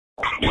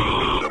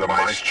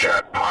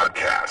MiceChat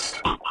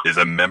Podcast is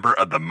a member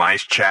of the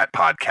MiceChat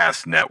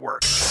Podcast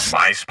Network.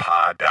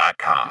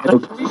 MicePod.com. Now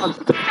get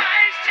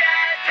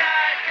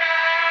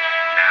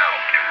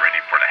ready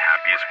for the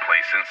happiest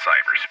place in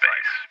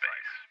cyberspace.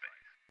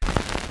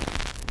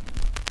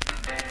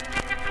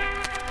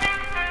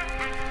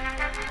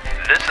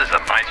 This is a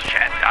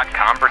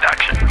MiceChat.com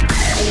production.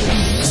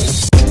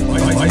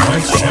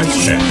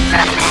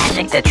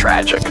 Magic the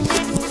tragic.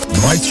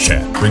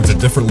 MiceChat brings a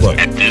different look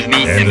at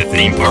Disney and the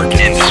theme park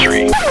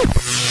industry.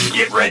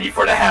 Get ready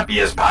for the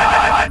happiest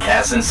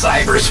podcast in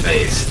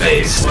cyberspace.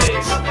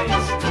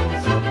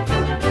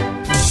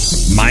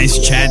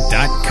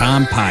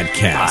 MiceChat.com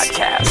podcast.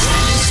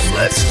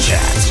 Let's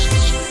chat.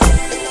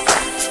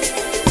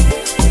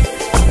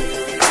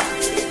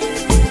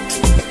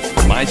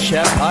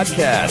 MiceChat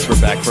Podcast. We're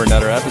back for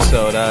another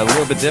episode. A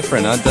little bit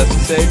different, huh, Dusty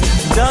Sage?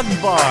 Doug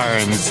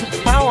Barnes,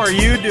 how are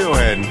you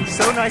doing?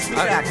 So nice to be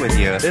back with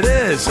you. It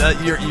is.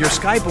 Your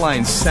Skype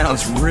line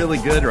sounds really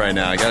good right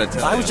now, I gotta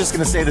tell you. I was just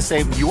going to say the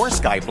same. Your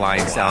Skype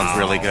line sounds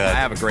really good. I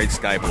have a great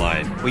Skype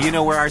line. Well, you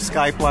know where our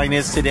Skype line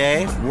is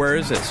today? Where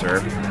is it,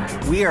 sir?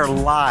 We are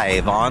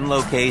live on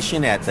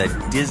location at the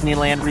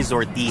Disneyland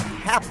Resort, the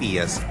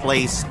happiest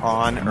place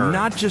on Earth.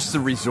 Not just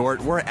the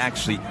resort, we're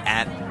actually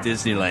at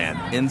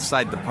Disneyland,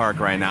 inside the park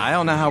right now. I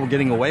don't know how we're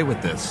getting away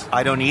with this.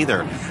 I don't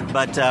either.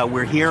 But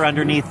we're here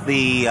underneath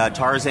the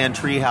Tarzan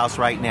treehouse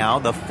right now,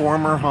 the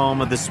former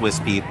home of the Swiss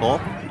people.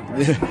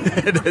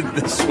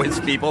 The Swiss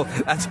people.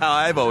 That's how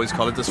I've always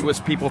called it, the Swiss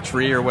people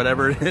tree or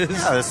whatever it is.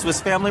 Yeah, the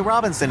Swiss Family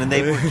Robinson, and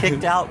they were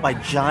kicked out by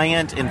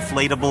giant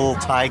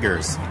inflatable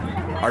tigers.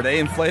 Are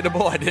they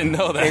inflatable? I didn't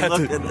know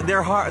that.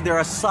 They're hard. They're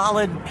a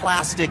solid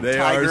plastic they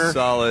tiger. Are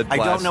solid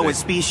plastic. I don't know what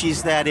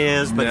species that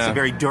is, but it's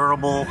very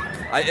durable.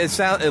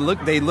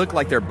 They look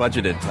like they're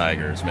budgeted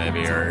tigers,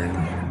 maybe, or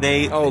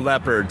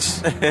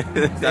leopards.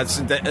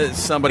 That's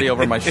somebody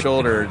over my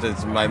shoulder.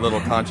 My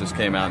little conscience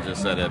came out and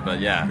just said it,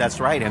 but yeah, that's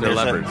right. And they're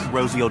leopards.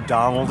 Rosie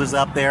O'Donnell is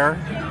up there.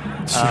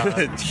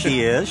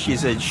 She is.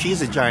 She's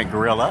a giant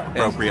gorilla,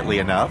 appropriately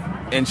enough,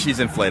 and she's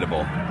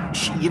inflatable.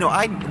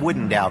 I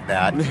wouldn't doubt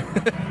that.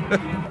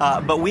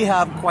 But we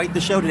have quite the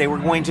show today. We're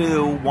going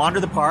to wander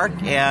the park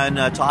and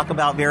talk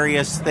about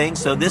various things.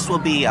 So this will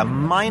be a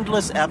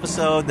mindless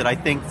episode that I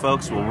think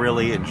folks will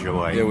really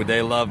enjoy. Yeah,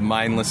 they love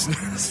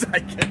mindlessness. I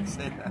can't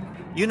say that.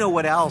 You know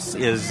what else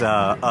is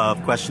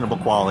of questionable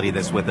quality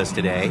that's with us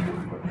today?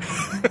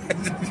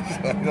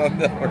 I don't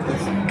know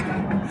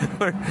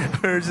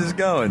where's this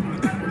going.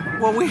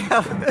 Well, we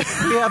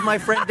have my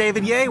friend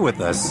David Yeh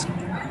with us.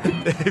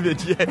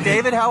 David Yeh.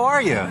 David, how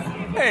are you?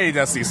 Hey,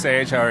 Dusty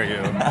Sage, how are you?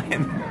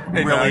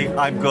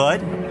 I'm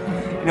good.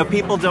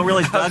 People don't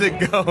really... How's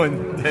it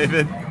going,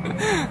 David?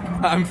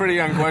 I'm pretty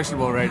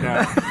unquestionable right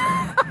now.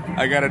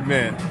 I gotta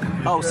admit.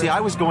 Oh, see, I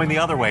was going the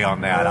other way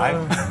on that.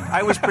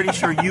 I was pretty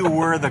sure you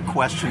were the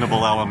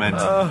questionable element.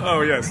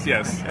 Oh,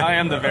 yes. I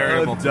am the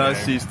variable today.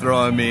 Dusty's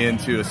throwing me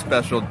into a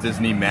special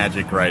Disney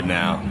magic right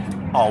now.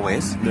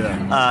 Always.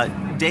 Yeah.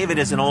 David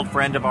is an old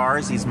friend of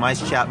ours. He's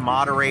MiceChat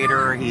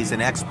moderator. He's an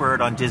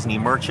expert on Disney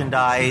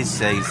merchandise.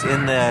 He's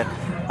in the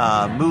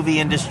movie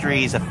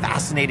industry. He's a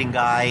fascinating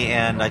guy,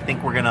 and I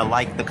think we're going to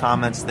like the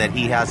comments that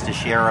he has to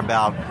share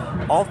about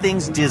all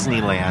things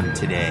Disneyland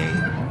today.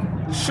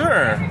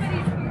 Sure.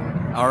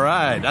 All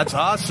right, that's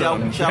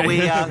awesome. Shall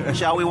we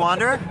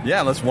wander?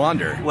 Yeah, let's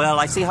wander. Well,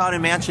 I see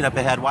Haunted Mansion up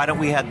ahead. Why don't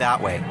we head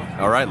that way?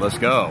 All right, let's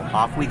go.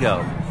 Off we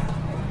go.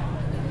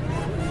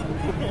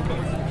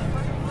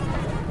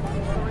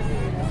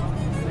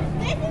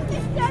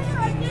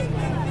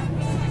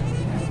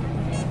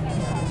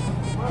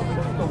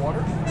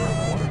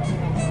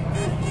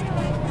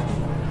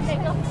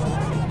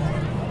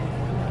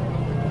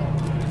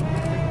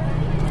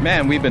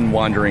 Man, we've been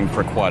wandering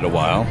for quite a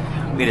while.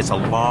 It is a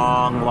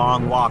long,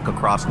 long walk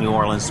across New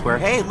Orleans Square.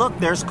 Hey, look,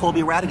 there's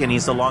Colby Radigan.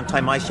 He's a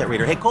longtime MiceChat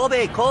reader. Hey,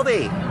 Colby!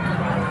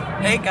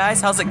 Hey,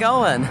 guys, how's it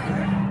going?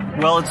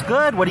 Well, it's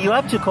good. What are you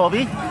up to,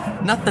 Colby?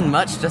 Nothing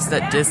much, just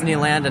at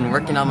Disneyland and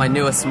working on my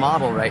newest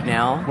model right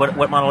now.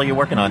 What model are you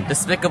working on?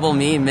 Despicable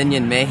Me,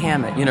 Minion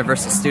Mayhem at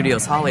Universal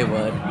Studios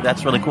Hollywood.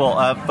 That's really cool.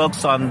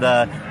 Folks on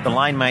the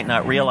line might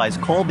not realize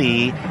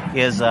Colby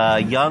is a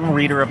young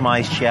reader of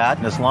MiceChat,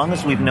 and as long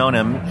as we've known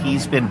him,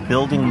 he's been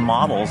building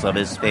models of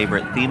his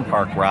favorite theme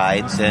park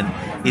rides, and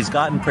he's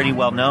gotten pretty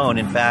well known.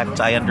 In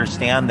fact, I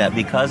understand that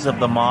because of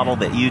the model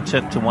that you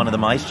took to one of the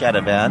MiceChat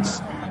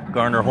events,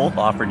 Garner Holt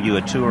offered you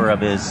a tour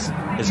of his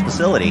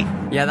facility.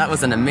 Yeah, that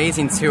was an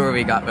amazing tour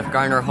we got with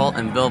Garner Holt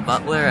and Bill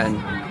Butler,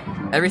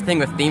 and everything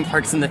with theme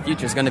parks in the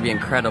future is going to be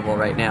incredible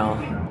right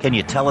now. Can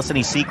you tell us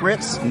any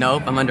secrets?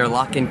 Nope, I'm under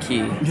lock and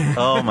key.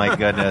 Oh my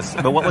goodness.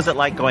 But what was it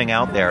like going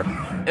out there?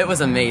 It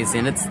was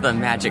amazing. It's the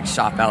magic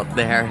shop out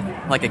there,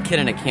 like a kid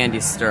in a candy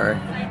store.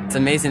 It's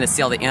amazing to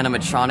see all the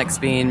animatronics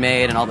being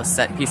made and all the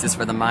set pieces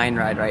for the mine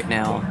ride right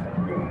now.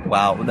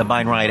 Wow, the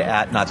mine ride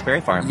at Knott's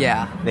Berry Farm.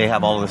 Yeah. They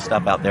have all of the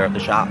stuff out there at the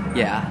shop.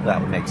 Yeah. That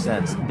would make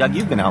sense. Doug,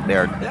 you've been out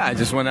there. Yeah, I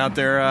just went out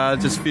there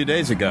just a few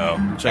days ago.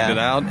 Checked it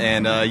out,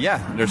 and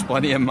there's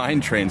plenty of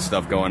mine train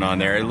stuff going on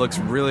there. It looks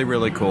really,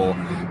 really cool.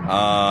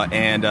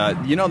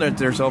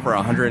 There's over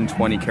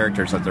 120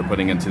 characters that they're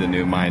putting into the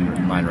new mine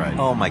ride.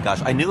 Oh my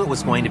gosh, I knew it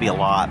was going to be a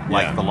lot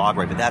like the log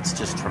ride, but that's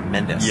just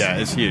tremendous. Yeah,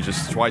 it's huge.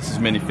 It's twice as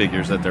many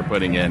figures that they're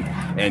putting in.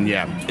 And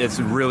yeah, it's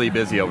really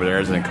busy over there,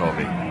 isn't it,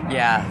 Colby?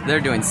 Yeah,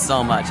 they're doing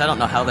so much. I don't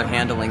know how they're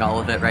handling all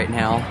of it right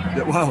now.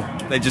 Well,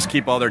 they just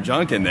keep all their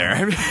junk in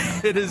there.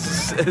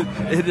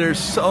 There's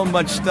so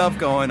much stuff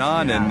going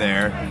on in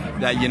there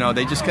that,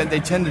 they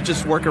tend to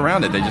just work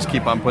around it. They just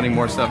keep on putting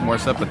more stuff,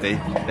 but they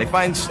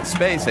find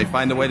space. They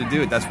find a way to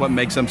do it. That's what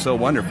makes them so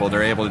wonderful.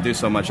 They're able to do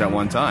so much at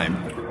one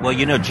time. Well,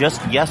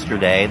 just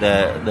yesterday,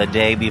 the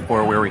day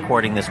before we're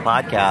recording this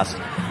podcast,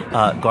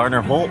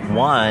 Garner Holt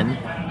won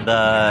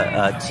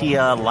the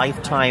TIA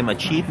Lifetime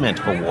Achievement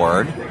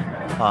Award.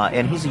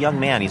 And he's a young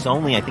man. He's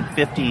only, I think,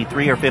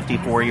 53 or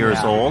 54 years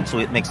old, so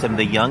it makes him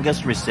the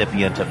youngest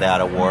recipient of that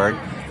award.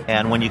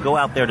 And when you go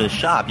out there to the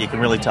shop, you can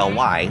really tell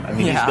why. I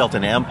mean, he's built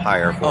an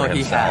empire for himself.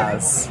 He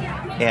has.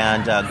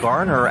 And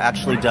Garner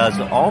actually does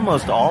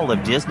almost all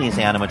of Disney's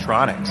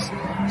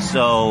animatronics.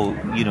 So,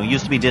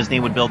 used to be Disney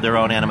would build their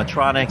own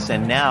animatronics,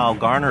 and now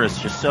Garner is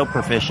just so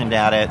proficient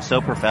at it, so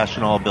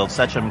professional, builds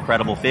such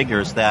incredible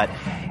figures that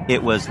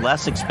it was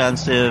less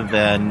expensive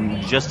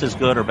and just as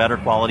good or better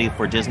quality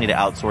for Disney to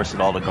outsource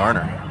it all to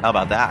Garner. How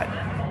about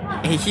that?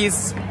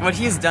 What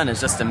he's done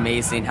is just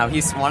amazing. How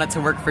he's wanted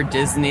to work for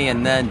Disney,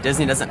 and then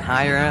Disney doesn't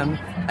hire him,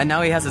 and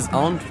now he has his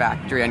own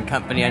factory and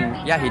company, and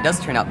he does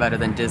turn out better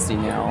than Disney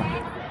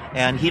now.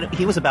 And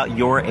he was about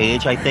your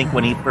age, I think,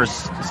 when he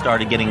first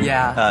started getting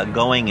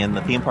going in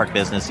the theme park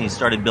business. He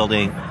started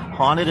building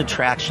haunted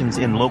attractions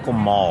in local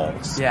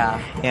malls.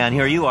 Yeah. And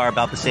here you are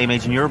about the same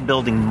age, and you're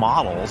building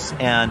models.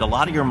 And a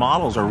lot of your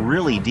models are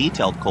really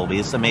detailed, Colby.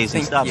 It's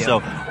amazing stuff. You. So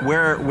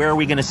where are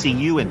we going to see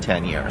you in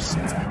 10 years?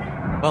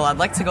 Well, I'd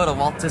like to go to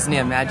Walt Disney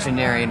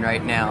Imagineering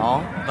right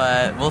now,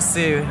 but we'll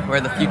see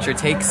where the future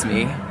takes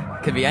me.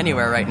 Could be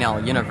anywhere right now,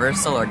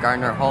 Universal or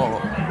Garner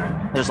Holt.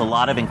 There's a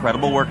lot of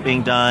incredible work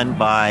being done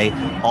by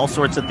all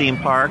sorts of theme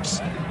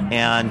parks,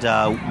 and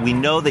we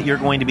know that you're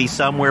going to be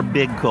somewhere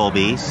big,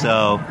 Colby.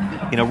 So,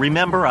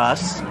 remember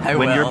us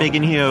when you're big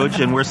and huge,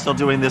 and we're still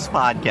doing this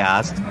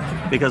podcast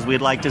because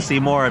we'd like to see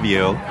more of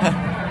you.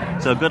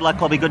 So good luck,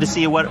 Colby. Good to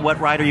see you. What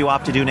ride are you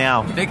off to do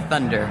now? Big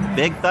Thunder.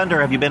 Big Thunder.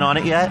 Have you been on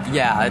it yet?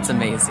 Yeah, it's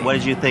amazing. What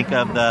did you think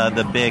of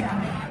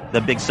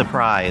the big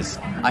surprise?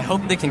 I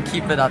hope they can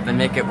keep it up and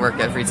make it work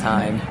every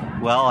time.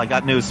 Well, I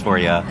got news for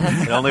you.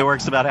 It only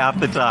works about half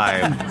the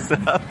time. So,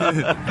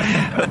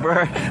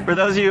 for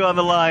those of you on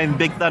the line,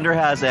 Big Thunder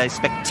has a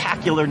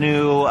spectacular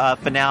new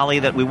finale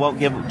that we won't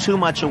give too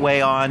much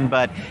away on,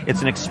 but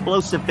it's an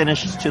explosive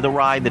finish to the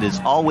ride that is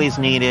always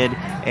needed,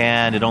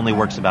 and it only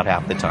works about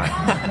half the time.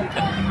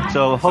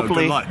 So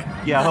hopefully, good luck.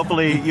 Yeah,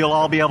 hopefully you'll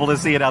all be able to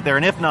see it out there.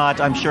 And if not,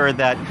 I'm sure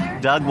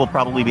that Doug will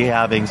probably be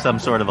having some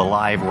sort of a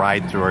live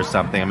ride-through or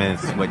something. I mean,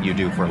 it's what you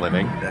do for a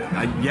living.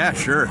 Yeah,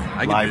 sure.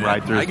 I live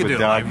ride-throughs with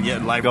Doug.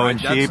 Live going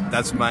cheap.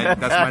 That's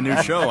my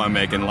new show I'm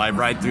making. Live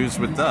ride-throughs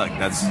with Doug.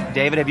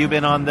 David, have you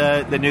been on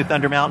the new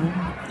Thunder Mountain?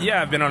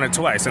 Yeah, I've been on it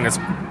twice, and it's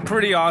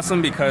pretty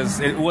awesome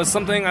because it was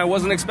something I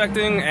wasn't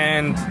expecting,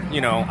 and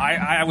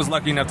I was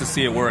lucky enough to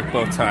see it work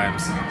both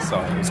times, so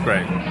it was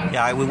great.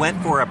 Yeah, we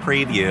went for a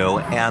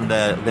preview, and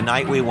the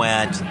night we went,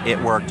 it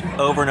worked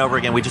over and over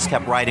again. We just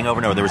kept riding over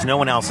and over. There was no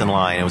one else in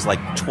line. It was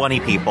like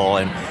 20 people,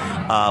 and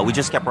we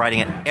just kept riding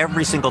it.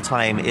 Every single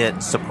time,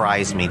 it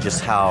surprised me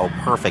just how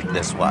perfect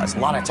this was. A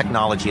lot of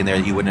technology in there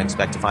that you wouldn't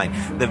expect to find.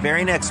 The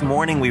very next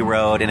morning we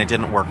rode, and it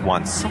didn't work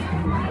once.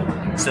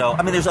 So,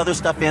 I mean, there's other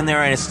stuff in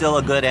there, and it's still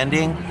a good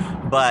ending,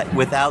 but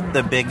without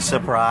the big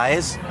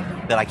surprise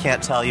that I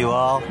can't tell you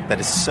all, that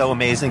is so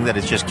amazing that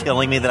it's just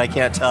killing me that I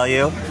can't tell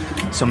you.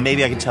 So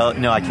maybe I can tell.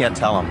 No, I can't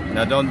tell them.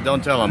 No,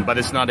 don't tell them. But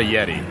it's not a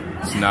Yeti.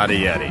 It's not a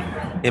Yeti.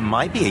 It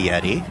might be a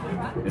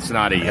Yeti. It's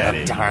not a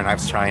Yeti. Oh, darn, I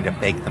was trying to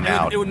fake them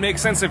out. It would make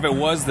sense if it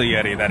was the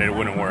Yeti that it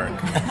wouldn't work.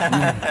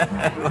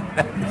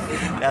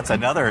 That's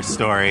another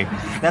story.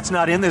 That's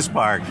not in this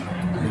park.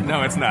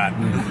 No, it's not.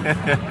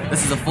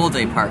 This is a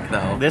full-day park,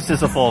 though. This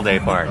is a full-day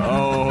park.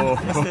 Oh.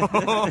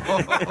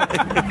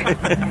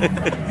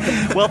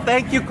 Well,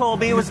 thank you,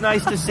 Colby. It was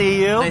nice to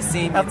see you. Nice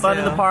seeing you, Have fun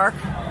in the park.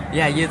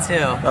 Yeah, you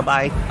too.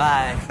 Bye-bye.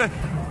 Bye.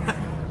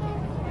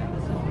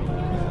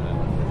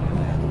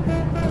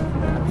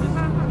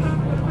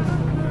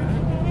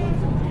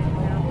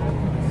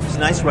 It's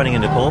nice running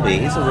into Colby.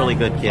 He's a really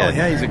good kid. Oh,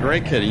 yeah, he's a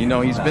great kid.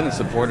 He's been a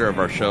supporter of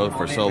our show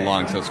for so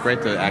long, so it's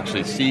great to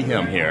actually see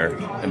him here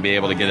and be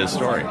able to get his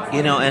story.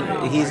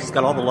 And he's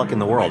got all the luck in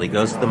the world. He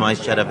goes to the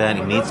MiceChat event,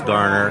 he meets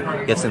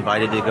Garner, gets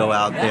invited to go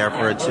out there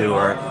for a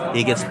tour.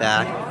 He gets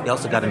back. He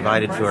also got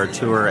invited to our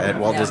tour at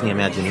Walt Disney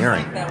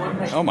Imagineering.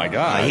 Oh, my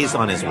God. He's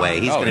on his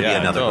way. He's going to be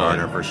another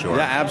Garner for sure.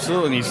 Yeah,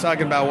 absolutely. And he's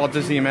talking about Walt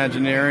Disney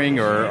Imagineering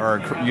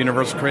or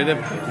Universal Creative.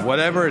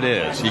 Whatever it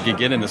is, you could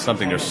get into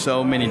something. There's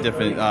so many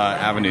different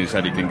avenues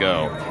countries that you can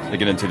go to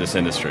get into this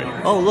industry.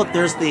 Oh, look,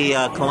 there's the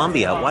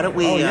Columbia. Why don't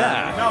we?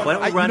 Why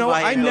don't we run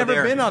by? I've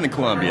never been on the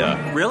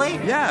Columbia. Really?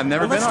 Yeah, I've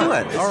never been on.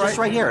 Let's do it. It's just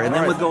right here, and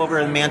then we'll go over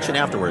to the mansion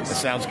afterwards. That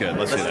sounds good.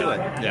 Let's do it.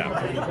 Yeah.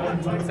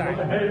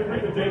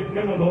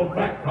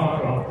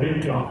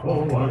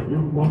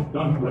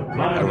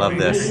 I love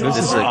this. This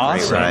is a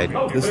awesome. great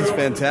ride. This is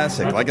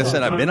fantastic. Like I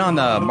said, I've been on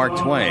Mark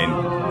Twain.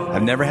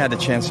 I've never had the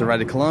chance to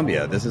ride a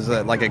Columbia. This is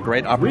like a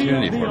great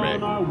opportunity for me.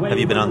 Have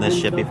you been on this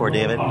ship before,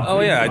 David? Oh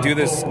yeah, I do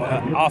this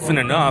often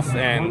enough,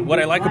 and what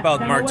I like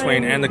about Mark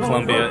Twain and the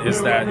Columbia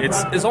is that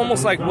it's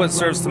almost like what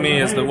serves to me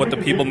is what the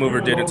People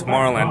Mover did in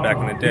Tomorrowland back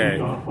in the day,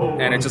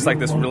 and it's just like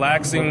this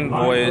relaxing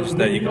voyage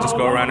that you can just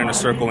go around in a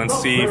circle and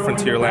see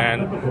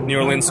Frontierland, New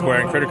Orleans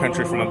Square, and Critter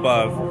Country from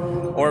above,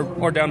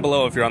 or down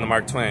below if you're on the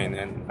Mark Twain.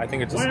 And I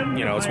think it just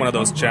it's one of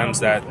those gems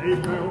that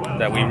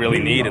we really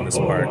need in this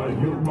park.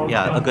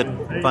 Yeah, a good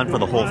fun for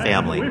the whole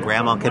family.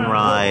 Grandma can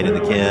ride and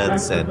the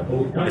kids, and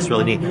it's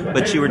really neat.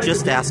 But you were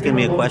just asking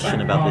me a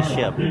question about this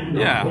ship.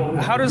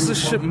 Yeah, how does the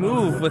ship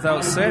move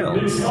without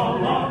sails?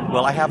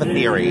 Well, I have a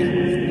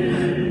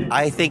theory.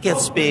 I think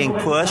it's being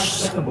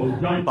pushed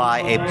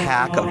by a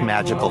pack of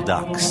magical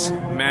ducks.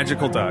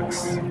 Magical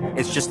ducks.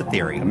 It's just a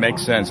theory. It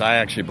makes sense. I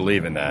actually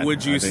believe in that.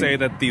 Would you say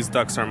that these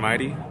ducks are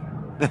mighty?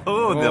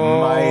 Oh, the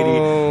mighty.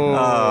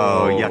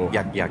 Oh,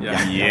 yuck.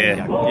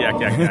 Yeah.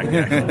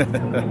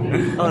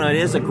 Oh, no, it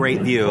is a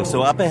great view.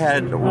 So up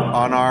ahead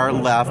on our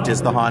left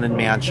is the Haunted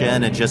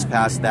Mansion, and just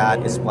past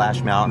that is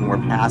Splash Mountain. We're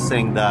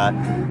passing the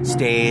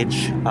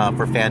stage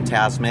for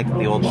Fantasmic,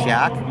 the old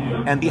shack.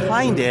 And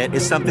behind it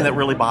is something that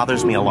really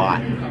bothers me a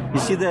lot. You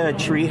see the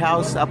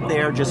treehouse up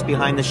there just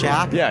behind the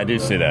shack? Yeah, I do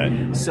see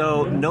that.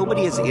 So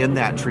nobody is in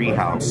that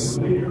treehouse.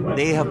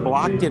 They have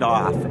blocked it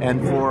off,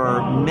 and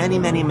for many,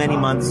 many, many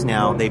months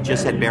now, they've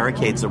just had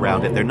barricades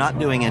around it. They're not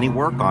doing any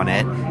work on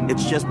it.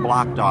 It's just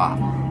blocked off.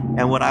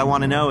 And what I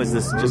want to know, is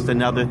this just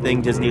another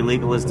thing Disney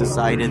Legal has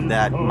decided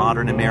that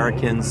modern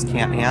Americans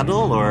can't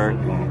handle, or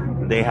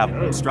they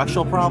have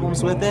structural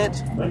problems with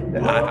it?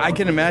 I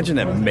can imagine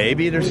that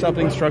maybe there's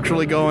something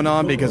structurally going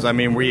on, because, I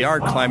mean, we are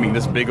climbing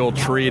this big old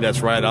tree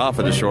that's right off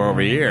of the shore over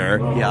here,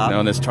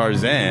 known as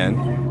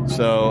Tarzan.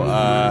 So,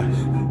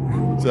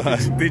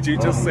 did you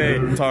just say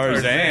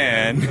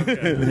Tarzan?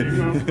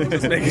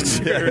 Just making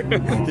sure.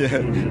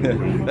 Yeah.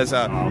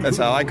 That's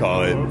how I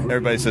call it.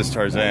 Everybody says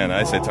Tarzan.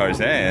 I say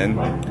Tarzan.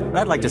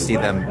 I'd like to see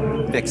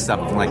them fix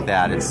something like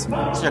that. It's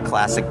such a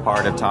classic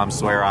part of Tom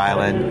Sawyer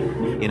Island.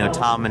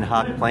 Tom and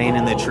Huck playing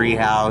in the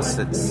treehouse.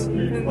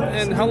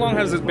 And how long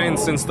has it been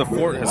since the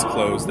fort has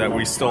closed that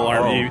we still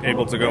aren't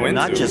able to go into?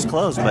 Not just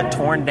closed, but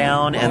torn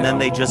down, and then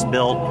they just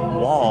built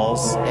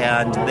walls,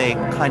 and they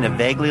kind of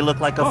vaguely look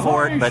like a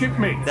fort, but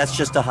that's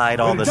just to hide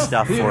all the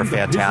stuff for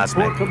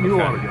Fantasmic. Of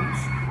New Orleans,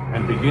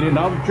 and beginning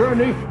our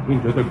journey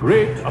into the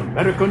great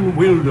American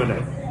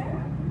wilderness.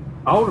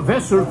 Our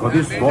vessel for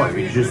this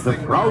voyage is the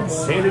proud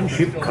sailing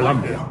ship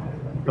Columbia.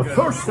 The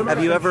first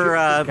Have you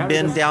ever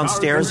been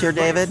downstairs here,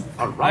 David?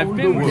 I've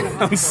been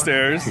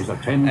downstairs,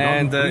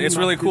 and it's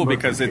really cool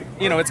because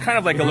it's kind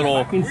of like a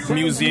little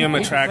museum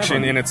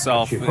attraction in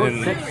itself.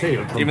 And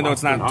even though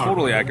it's not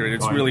totally accurate,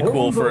 it's really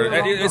cool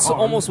it's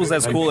almost was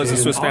as cool as the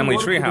Swiss Family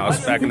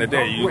Treehouse back in the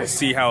day. You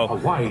see how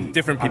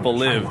different people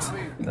lived,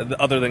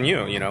 other than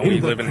you.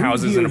 We live in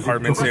houses and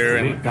apartments here,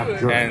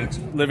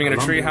 and living in a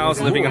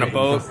treehouse, living in a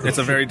boat, it's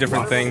a very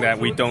different thing that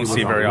we don't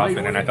see very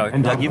often. And I thought,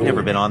 Doug, you've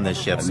never been on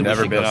this ship, so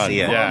never we should been go on.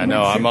 see it. Yeah,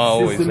 no, I'm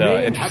always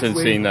interested in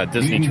seeing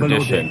Disney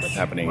tradition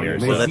happening here.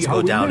 So let's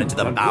go down into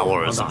the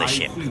bowels of the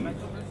ship. I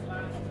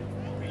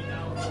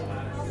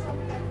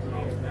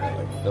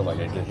feel like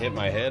I could hit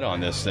my head on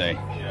this thing.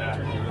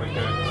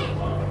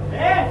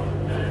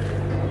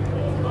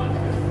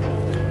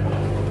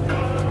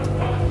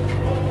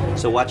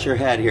 So watch your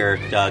head here,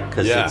 Doug,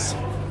 because it's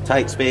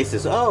tight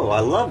spaces. Oh, I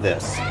love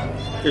this.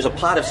 There's a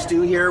pot of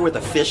stew here with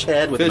a fish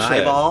head with an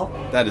eyeball.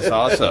 That is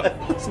awesome.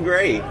 It's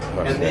great.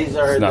 And these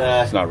are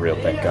it's not real,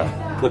 thank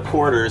God. The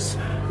quarters.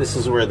 This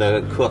is where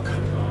the cook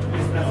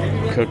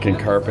and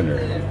carpenter.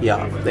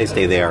 Yeah, they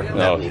stay there.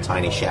 That little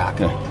tiny shack.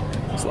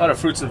 There's a lot of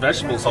fruits and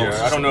vegetables here.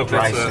 I don't know if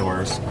dry that's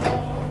stores.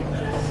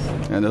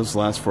 And those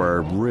last for a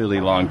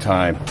really long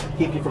time.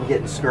 Keep you from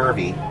getting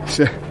scurvy.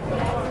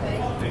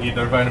 They need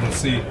their vitamin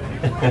C.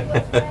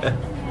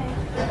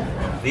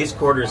 These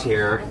quarters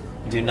here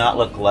do not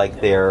look like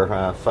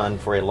they're fun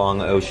for a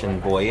long ocean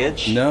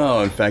voyage.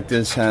 No, in fact,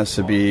 this has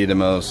to be the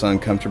most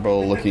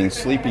uncomfortable looking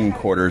sleeping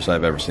quarters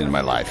I've ever seen in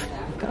my life.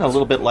 Kind of a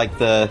little bit like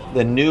the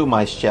new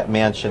MiceChat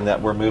mansion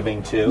that we're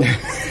moving to.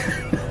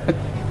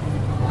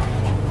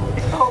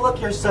 Oh, look,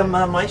 here's some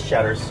mice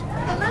chatters.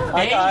 Hello.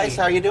 Hi, guys.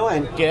 How are you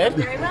doing? Good?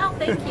 Very well,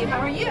 thank you. How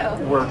are you?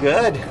 We're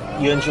good.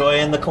 You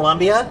enjoying the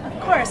Columbia?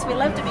 Of course, we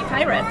love to be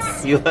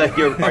pirates.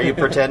 Are you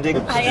pretending?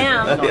 I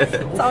am.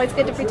 It's always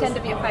good to pretend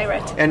to be a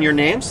pirate. And your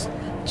names?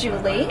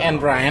 Julie. And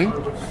Brian.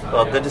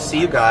 Well, good to see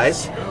you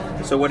guys.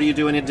 So what are you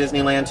doing at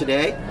Disneyland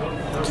today?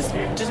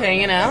 Just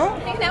hanging out.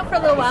 Hanging out for a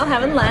little while,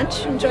 having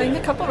lunch, enjoying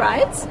a couple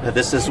rides.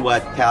 This is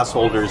what pass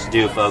holders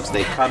do, folks.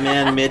 They come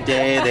in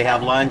midday, they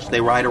have lunch,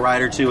 they ride a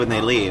ride or two, and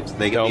they leave.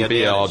 They get Don't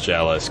be all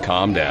jealous.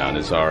 Calm down.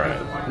 It's all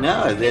right.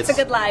 No, It's a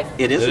good life.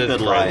 It is a good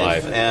great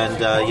life.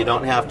 And you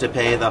don't have to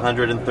pay the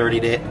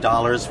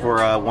 $130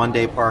 for a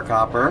one-day park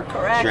hopper.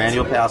 Correct. You're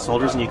annual pass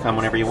holders, and you come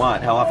whenever you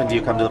want. How often do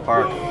you come to the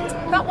park?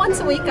 About once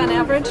a week on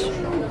average.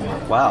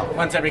 Wow.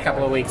 Once every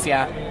couple of weeks,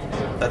 yeah.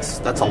 That's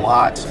a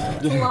lot.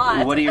 A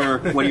lot. What do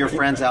your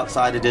friends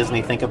outside of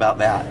Disney think about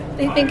that?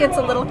 They think it's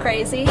a little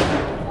crazy.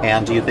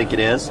 And do you think it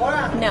is?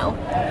 No,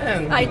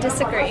 I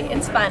disagree.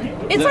 It's fun.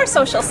 It's our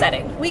social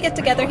setting. We get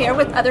together here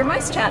with other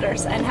mice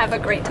chatters and have a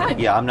great time.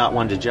 Yeah, I'm not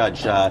one to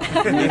judge.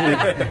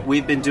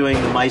 We've been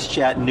doing the Mice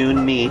Chat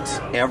Noon Meet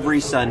every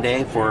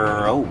Sunday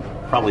for,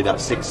 probably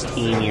about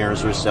 16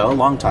 years or so.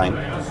 Long time.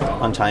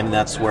 And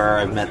that's where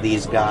I've met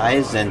these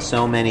guys and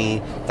so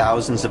many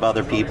thousands of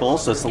other people.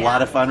 So it's a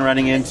lot of fun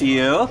running into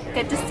you.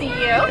 Good to see you.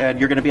 And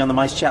you're going to be on the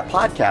MiceChat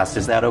Podcast.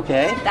 Is that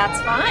okay?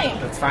 That's fine.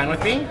 That's fine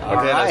with me.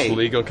 Okay, that's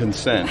legal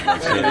consent.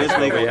 That's It is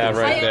legal. we have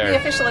I right am there. the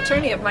official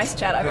attorney of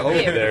MiceChat, I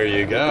believe. There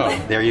you go.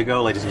 There you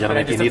go, ladies and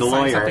gentlemen. If you Does need it a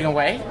sign lawyer, something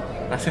away?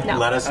 No.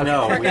 let us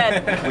know. We're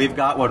good. We've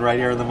got one right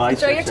here in the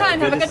Mice. Enjoy your time.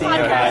 Have a good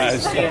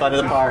podcast. Have fun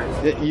in the park.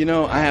 You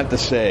know, I have to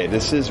say,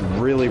 this is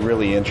really,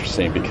 really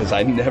interesting because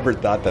I never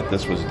thought that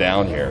this was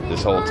down here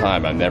this whole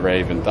time. I never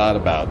even thought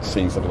about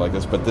seeing something like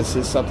this, but this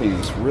is something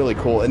that's really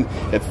cool, and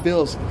it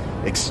feels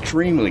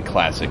extremely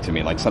classic to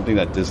me, like something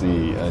that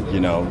Disney,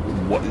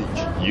 what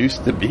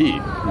used to be.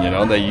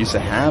 They used to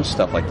have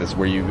stuff like this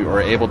where you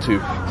were able to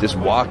just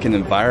walk in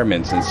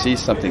environments and see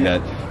something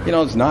that,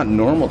 is not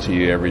normal to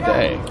you every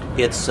day.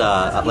 It's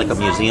like a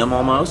museum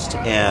almost,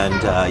 and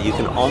you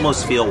can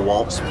almost feel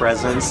Walt's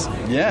presence.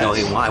 Yes.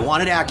 I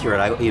want it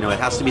accurate. It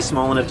has to be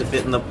small enough to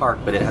fit in the park,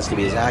 but it has to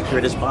be as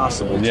accurate as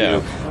possible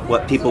to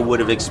what people would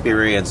have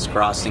experienced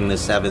crossing the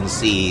 7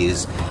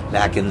 seas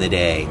back in the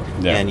day.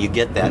 Yeah. And you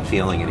get that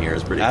feeling in here.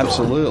 It's pretty cool.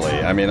 Absolutely.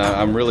 I mean,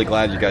 I'm really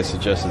glad you guys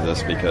suggested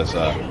this because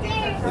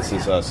this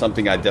is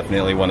something I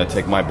definitely want to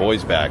take my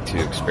boys back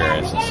to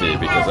experience and see,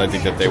 because I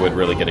think that they would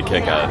really get a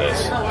kick out of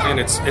this. And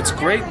it's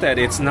great that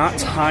it's not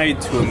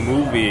tied to a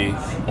movie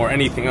or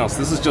anything else.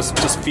 This is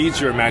just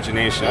feeds your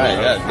imagination. Right,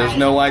 yeah, there's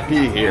no IP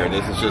here.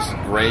 This is just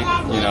great,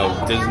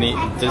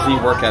 Disney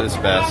work at its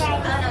best.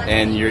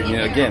 And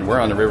again,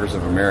 we're on the rivers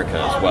of America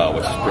as well,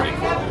 which is pretty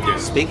cool.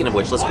 Speaking of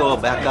which, let's go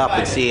back up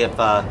and see if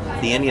the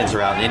Indians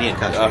are out in Indian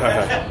country.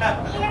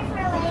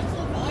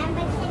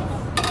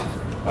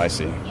 I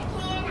see.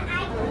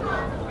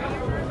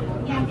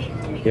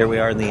 Here we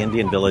are in the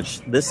Indian village.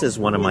 This is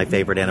one of my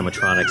favorite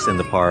animatronics in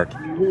the park,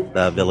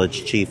 the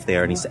village chief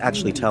there, and he's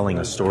actually telling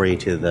a story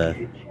to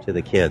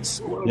the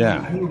kids.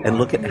 Yeah. And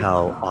look at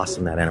how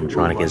awesome that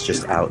animatronic is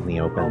just out in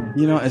the open.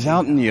 It's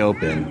out in the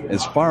open.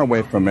 It's far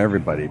away from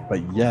everybody,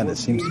 but yet it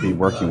seems to be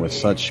working with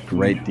such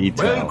great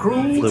detail. Well,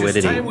 crew, Fluidity.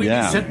 it's time we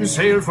setting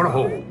sail for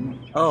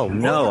home. Oh,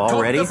 no,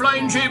 already? The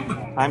flying jib.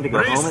 Time to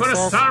go Brace home, it for a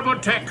says?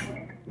 starboard tack.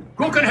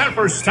 Cook and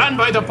helpers, stand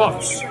by the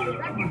puffs.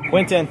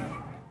 Quentin.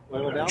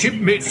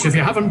 Shipmates, if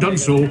you haven't done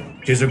so,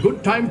 'tis a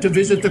good time to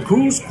visit the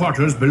crew's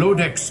quarters below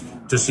decks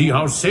to see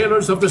how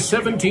sailors of the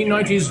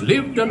 1790s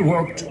lived and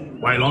worked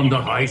while on the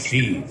high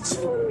seas.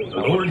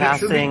 We're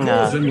passing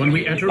a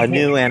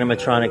new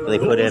animatronic they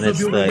put in. It's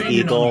the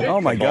eagle. Oh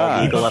my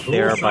God! Eagle up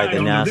there by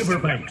the nest.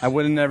 I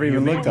would have never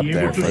even looked up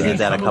there. They did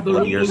that a couple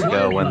of years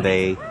ago when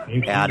they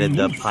added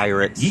the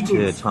pirates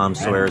to Tom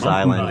Sawyer's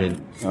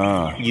Island,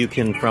 and you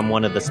can, from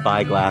one of the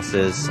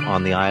spyglasses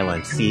on the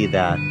island, see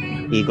that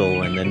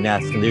eagle in the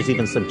nest. And there's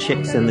even some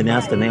chicks in the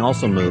nest, and they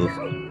also move.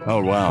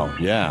 Oh wow!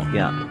 Yeah.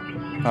 Yeah.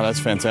 Oh,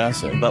 that's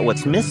fantastic. But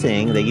what's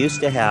missing, they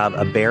used to have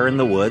a bear in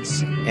the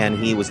woods, and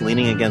he was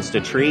leaning against a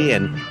tree,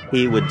 and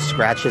he would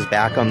scratch his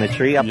back on the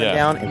tree up and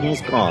down, and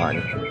he's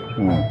gone.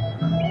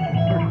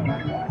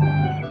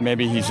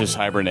 Maybe he's just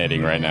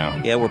hibernating right now.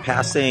 Yeah, we're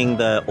passing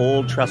the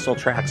old trestle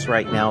tracks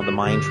right now, the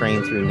mine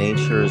train through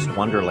nature's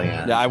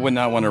wonderland. Yeah, I would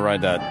not want to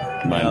ride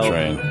that mine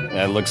train.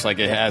 Yeah, it looks like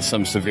it has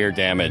some severe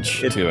damage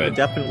to it. It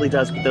definitely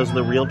does. Those are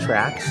the real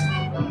tracks.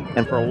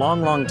 And for a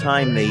long, long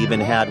time, they even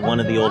had one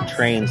of the old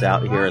trains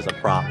out here as a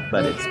prop,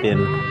 but it's been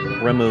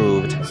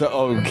removed. So,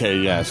 okay,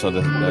 yeah. So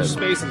the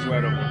space is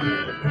right over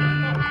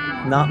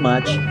here. Not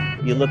much.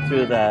 You look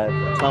through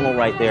the tunnel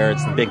right there,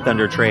 it's the Big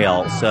Thunder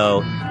Trail.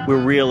 So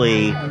we're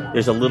really,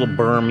 there's a little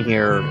berm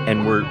here,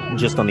 and we're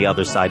just on the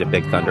other side of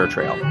Big Thunder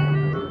Trail.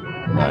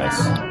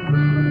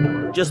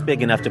 Nice. Just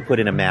big enough to put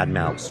in a Mad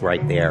Mouse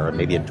right there, or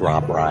maybe a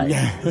drop ride.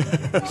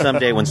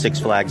 Someday when Six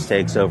Flags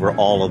takes over,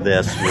 all of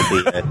this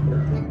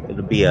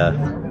will be a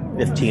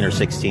 15 or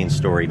 16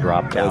 story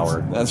drop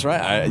tower. That's right.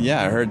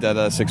 I heard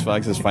that Six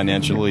Flags is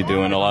financially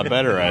doing a lot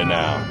better right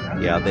now.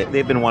 Yeah,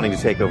 they've been wanting to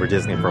take over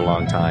Disney for a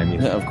long time.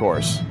 Yeah, of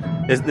course.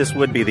 This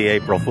would be the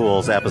April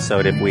Fool's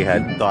episode if we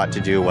had thought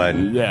to do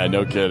one. Yeah,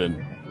 no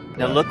kidding.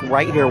 Now look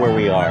right here where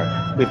we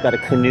are. We've got a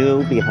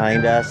canoe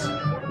behind us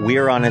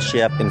We're on a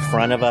ship. In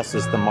front of us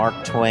is the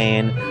Mark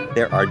Twain.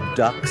 There are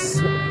ducks,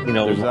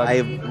 There's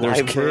live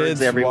kids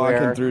birds everywhere.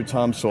 walking through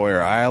Tom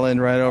Sawyer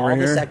Island right over All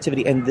here. this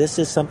activity, and this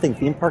is something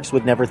theme parks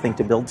would never think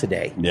to build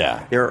today.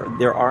 Yeah.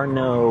 There are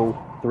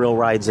no thrill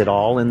rides at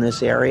all in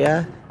this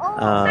area.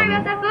 Sorry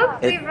about that,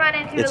 folks. We've run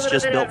into It's a little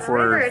just bit built of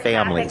for river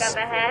families. traffic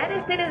up ahead.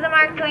 As soon as the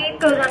Mark Twain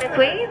goes on its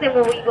way, then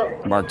we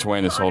will. Mark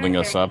Twain is holding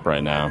us up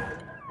right now.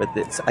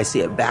 But I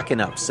see it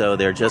backing up, so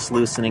they're just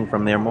loosening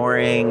from their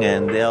mooring,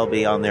 and they'll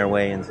be on their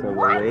way, and so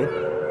will we.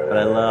 But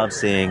I love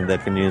seeing the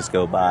canoes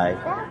go by.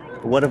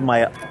 One of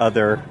my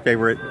other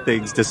favorite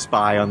things to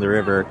spy on the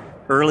river,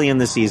 early in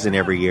the season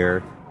every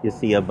year, you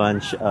see a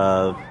bunch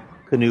of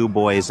canoe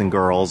boys and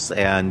girls,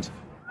 and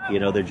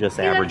they're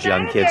just average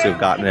young kids who've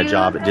gotten a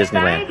job at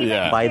Disneyland.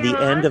 Yeah. By the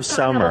end of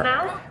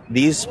summer,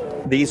 these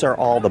are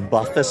all the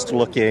buffest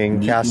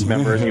looking cast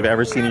members you've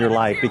ever seen in your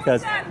life,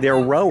 because they're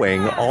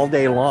rowing all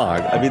day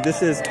long. I mean,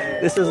 this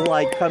is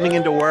like coming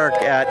into work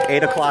at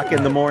 8 o'clock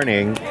in the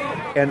morning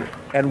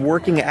and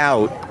working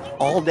out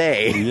all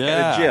day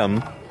at a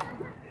gym.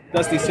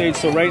 Dusty Sage,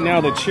 so right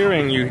now the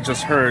cheering you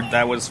just heard,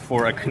 that was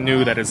for a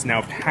canoe that is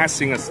now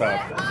passing us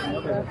up.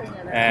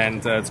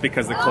 And it's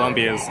because the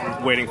Columbia is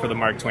waiting for the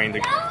Mark Twain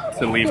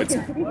to leave its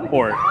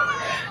port.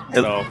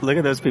 So, look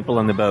at those people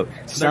on the boat.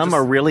 Some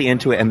are really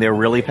into it and they're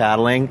really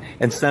paddling,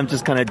 and some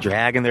just kind of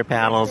dragging their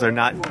paddles. They're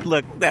not.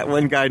 Look, that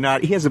one guy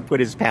he hasn't put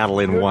his paddle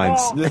in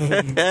once.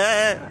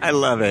 I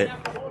love it.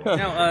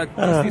 Now,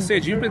 Dusty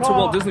Sage, you've been to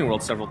Walt Disney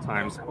World several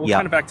times. What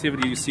kind of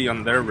activity do you see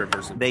on their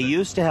rivers? They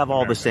used to have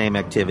all the same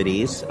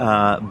activities,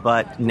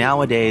 but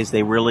nowadays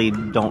they really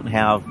don't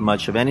have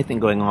much of anything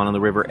going on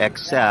the river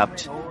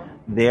except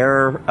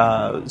their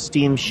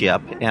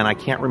steamship, and I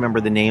can't remember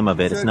the name of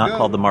it. It's not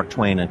called the Mark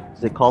Twain.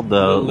 Is it called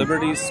the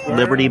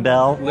Liberty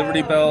Bell?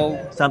 Liberty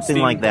Bell. Something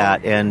like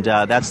that, and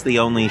that's the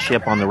only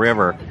ship on the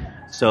river.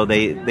 So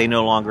they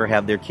no longer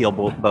have their keel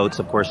boats.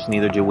 Of course,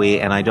 neither do we,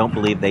 and I don't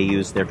believe they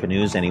use their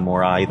canoes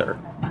anymore either.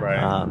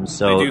 Right.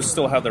 So they do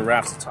still have the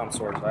rafts at Tom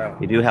Sawyer's Island.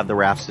 They do have the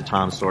rafts at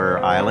Tom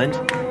Sawyer Island,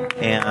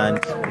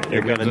 and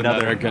Here comes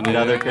another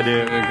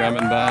canoe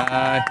coming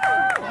by.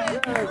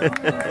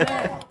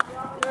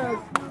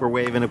 We're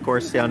waving, of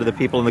course, down to the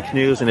people in the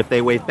canoes, and if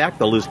they wave back,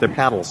 they'll lose their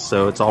paddles.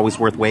 So it's always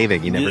worth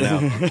waving. You never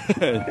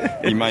know.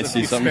 You might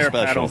see something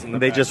special.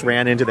 They just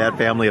ran into that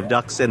family of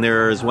ducks, and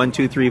there's 1,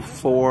 2, 3,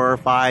 4,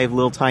 5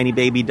 little tiny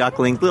baby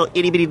ducklings, little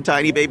itty bitty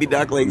tiny baby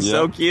ducklings. Yep.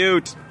 So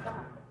cute.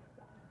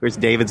 Of course,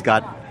 David's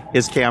got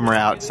his camera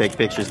out to take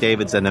pictures.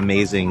 David's an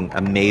amazing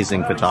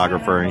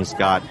photographer, and he's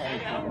got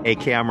a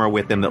camera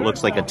with him that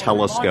looks like a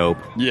telescope.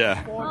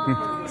 Yeah.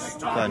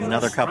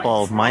 Another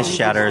couple of mice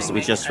chatters that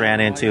we just ran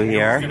into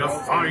here.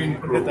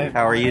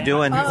 How are you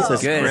doing? This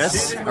is Good.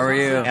 Chris. How are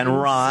you?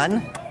 And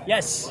Ron.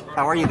 Yes.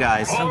 How are you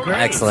guys? I'm great.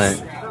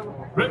 Excellent.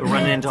 We're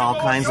running into all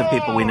kinds of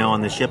people we know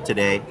on the ship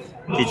today.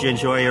 Did you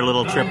enjoy your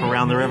little trip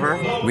around the river?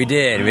 We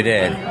did.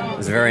 It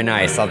was very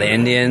nice. All the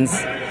Indians.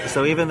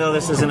 So even though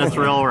this isn't a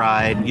thrill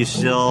ride, you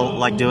still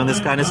like doing this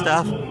kind of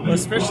stuff? Well,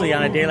 especially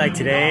on a day like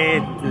today,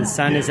 the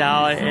sun is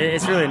out.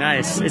 It's really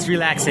nice. It's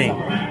relaxing.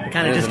 It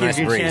kind of just gives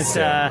you a chance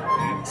to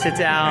sit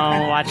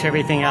down, watch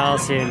everything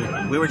else.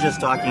 And we were just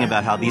talking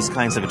about how these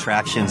kinds of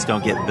attractions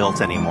don't get built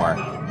anymore.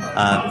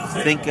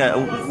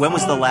 When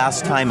was the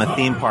last time a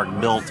theme park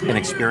built an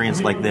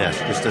experience like this?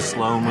 Just a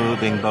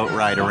slow-moving boat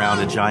ride around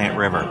a giant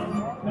river.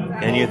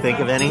 Can you think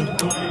of any?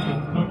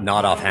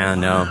 Not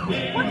offhand, no.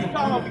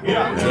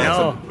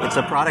 It's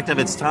a product of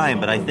its time,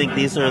 but I think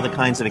these are the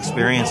kinds of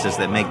experiences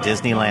that make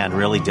Disneyland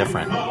really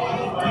different.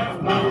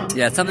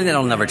 Yeah, it's something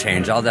that'll never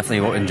change. I'll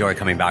definitely enjoy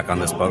coming back on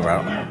this boat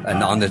route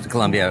and on the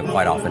Columbia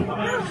quite often.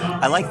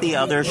 I like the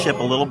other ship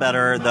a little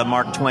better, the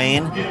Mark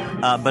Twain,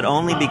 but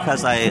only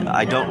because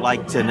I don't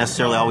like to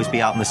necessarily always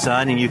be out in the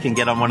sun, and you can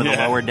get on one of the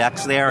lower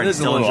decks there and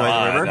still enjoy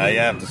the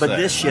river. But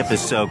this ship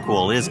is so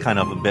cool. It is kind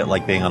of a bit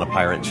like being on a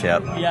pirate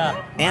ship.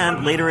 Yeah.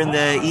 And later in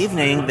the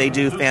evening, they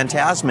do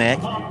Phantasmic,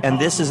 and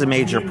this is a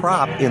major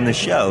prop in the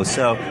show.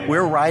 So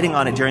we're riding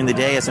on it during the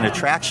day as an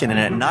attraction, and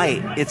at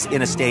night, it's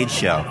in a stage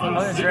show. Oh,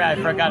 that's right. I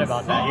forgot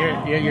about that.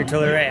 You're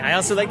totally right. I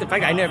also like the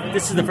fact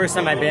this is the first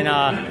time I've been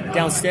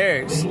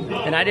downstairs,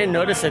 and I didn't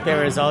notice that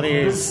there was all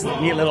these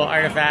neat little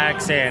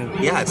artifacts and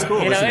it's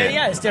cool, isn't it?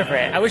 Yeah, it's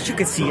different. I wish you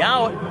could see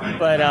out,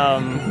 but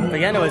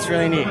yeah, no, it's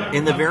really neat.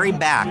 In the very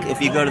back,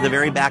 if you go to the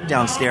very back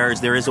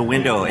downstairs, there is a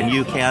window, and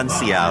you can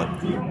see out.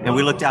 And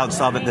we looked out and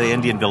saw that the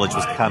Indian village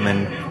was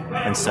coming,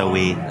 and so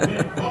we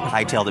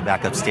hightailed it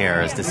back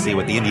upstairs to see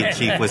what the Indian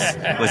chief was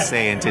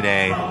saying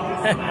today.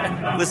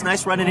 It was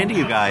nice running into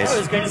you guys. It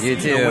was good to see you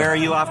too. So where are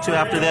you off to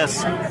after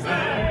this?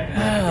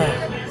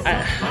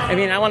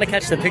 I want to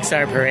catch the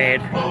Pixar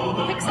parade.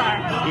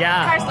 Pixar.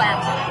 Yeah. Cars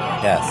Land.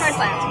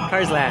 Yes.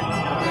 Cars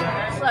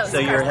Land. So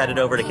you're headed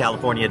over to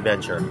California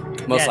Adventure?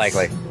 Most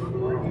likely.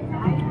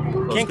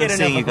 Well, Can't good get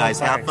seeing enough you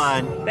guys. of Have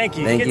fun. Thank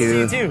you. Thank good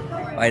you. to see you too.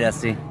 Bye,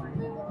 Dusty.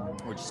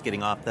 We're just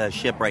getting off the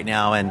ship right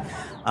now, and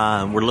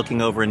we're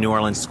looking over in New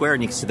Orleans Square,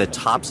 and you can see the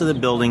tops of the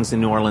buildings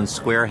in New Orleans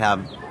Square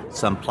have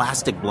some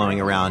plastic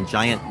blowing around,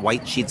 giant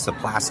white sheets of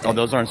plastic. Oh,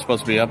 those aren't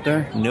supposed to be up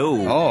there?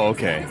 No. Oh,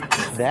 okay.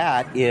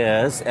 That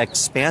is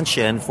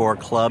expansion for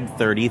Club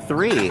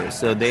 33.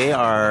 So they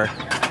are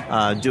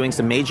doing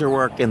some major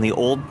work in the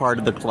old part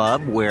of the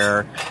club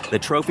where the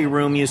trophy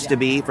room used to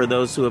be. For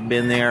those who have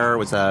been there, it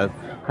was a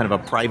kind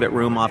of a private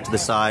room off to the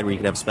side where you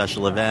could have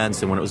special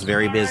events, and when it was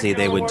very busy,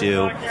 they would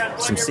do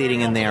some seating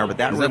in there. But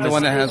that is room that the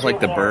one that has like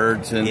the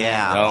birds and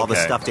all the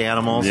stuffed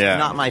animals. Yeah.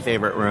 Not my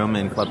favorite room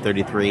in Club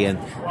 33, and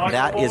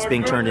that is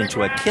being turned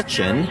into a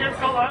kitchen.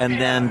 And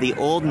then the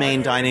old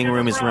main dining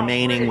room is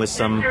remaining with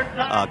some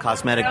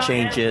cosmetic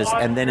changes.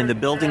 And then in the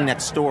building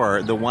next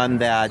door, the one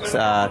that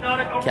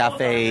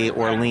Cafe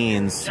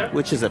Orleans,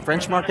 which is it,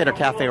 French Market or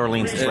Cafe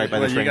Orleans? It's right by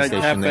the train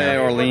station Cafe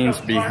there. Orleans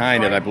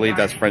behind it. I believe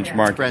that's French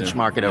Market. French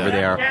Market over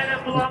there.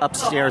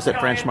 Upstairs at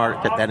French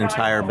Market, that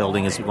entire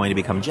building is going to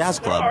become Jazz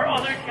Club.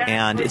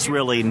 And it's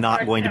really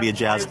not going to be a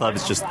jazz club.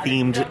 It's just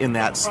themed in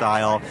that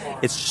style.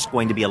 It's just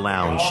going to be a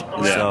lounge.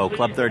 Yeah. So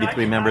Club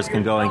 33 members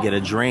can go and get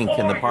a drink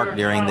in the park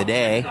during the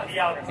day,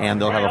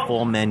 and they'll have a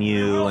full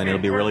menu, and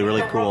it'll be really,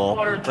 really cool.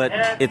 But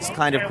it's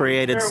kind of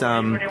created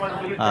some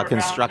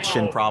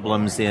construction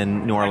problems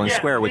in New Orleans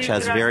Square, which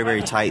has very,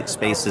 very tight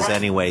spaces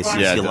anyway. So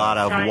you see a lot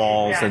of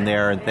walls in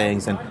there and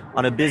things. And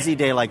on a busy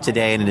day like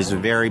today, and it is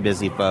very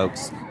busy,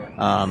 folks,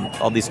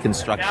 all these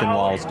construction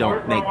walls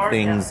don't make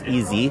things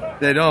easy.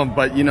 They don't,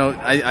 but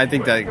I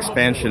think that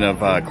expansion of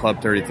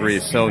Club 33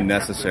 is so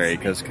necessary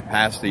because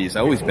capacity has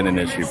always been an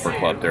issue for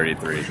Club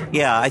 33.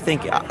 Yeah, I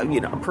think,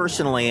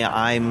 personally,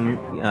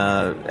 I'm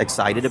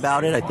excited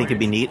about it. I think it'd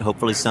be neat.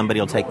 Hopefully somebody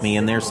will take me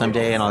in there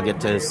someday and I'll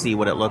get to see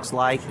what it looks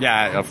like.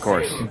 Yeah, of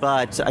course.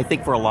 But I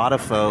think for a lot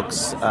of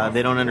folks,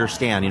 they don't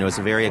understand. It's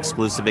a very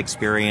exclusive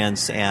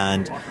experience,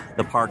 and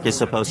the park is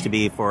supposed to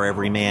be for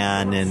every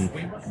man, and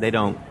they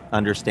don't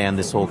understand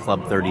this whole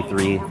Club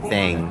 33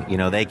 thing.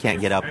 They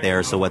can't get up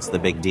there, so what's the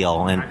big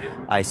deal? And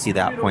I see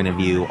that point of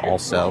view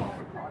also.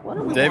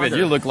 David,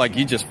 you look like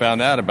you just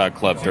found out about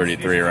Club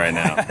 33 right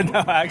now.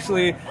 No,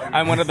 actually,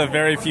 I'm one of the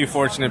very few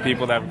fortunate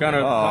people that have gone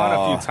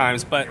a few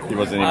times, but he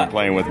wasn't even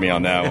playing with me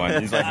on that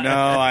one. He's like, no,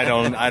 I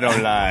don't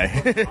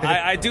lie.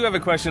 I do have a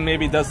question,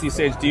 maybe Dusty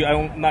Sage.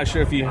 I'm not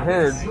sure if you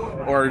heard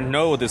or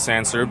know this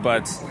answer,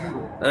 but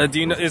do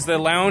you know, is the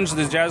lounge,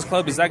 the jazz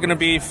club, is that going to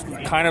be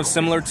kind of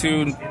similar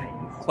to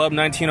Club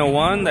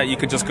 1901, that you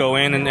could just go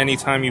in and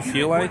anytime you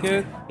feel like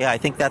it? Yeah, I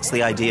think that's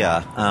the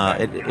idea.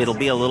 It'll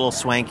be a little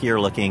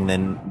swankier looking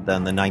than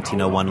the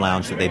 1901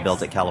 lounge that they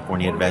built at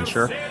California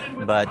Adventure,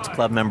 but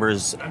club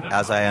members,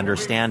 as I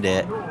understand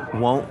it,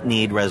 won't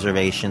need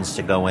reservations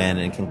to go in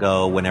and can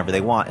go whenever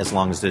they want as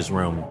long as there's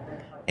room.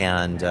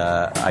 And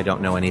I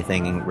don't know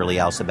anything really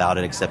else about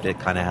it except it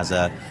kind of has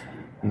a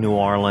New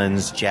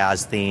Orleans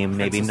jazz theme,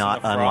 maybe not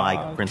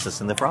unlike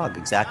Princess and the Frog,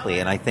 exactly.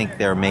 And I think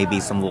there may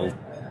be some little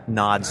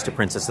nods to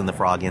Princess and the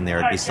Frog in there.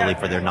 It'd be silly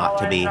for there not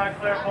to be.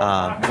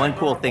 One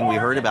cool thing we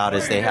heard about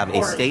is they have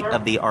a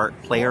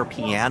state-of-the-art player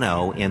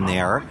piano in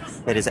there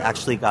that has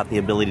actually got the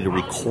ability to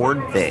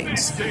record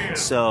things.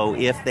 So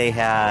if they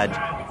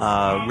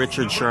had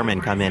Richard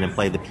Sherman come in and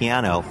play the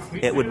piano,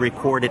 it would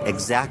record it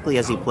exactly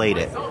as he played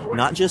it.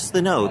 Not just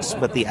the notes,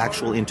 but the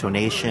actual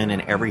intonation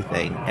and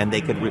everything. And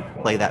they could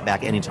play that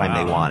back anytime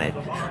they wanted.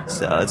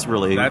 So it's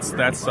really that's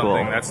cool.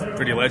 Something that's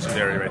pretty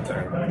legendary right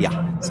there.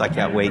 Yeah, so I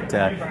can't wait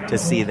to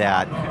see that.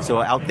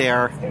 So out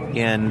there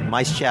in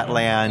MiceChat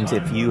land,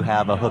 if you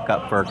have a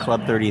hookup for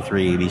Club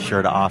 33, be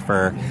sure to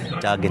offer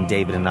Doug and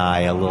David and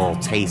I a little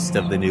taste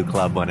of the new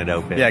club when it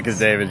opens. Yeah, because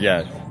David,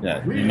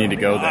 you need to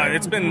go there.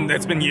 It's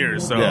been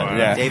years, so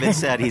yeah. David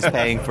said he's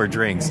paying for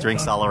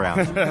drinks all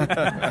around.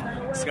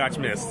 Scotch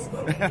Mist.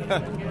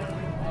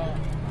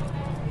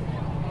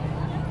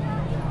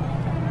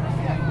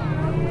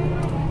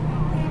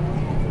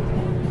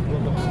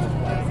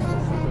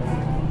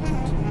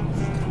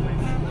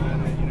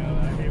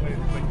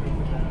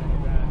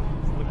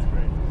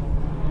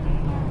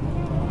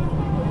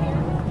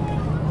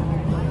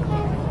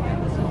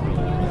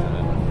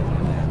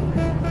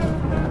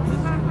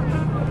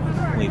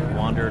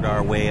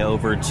 Our way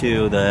over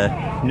to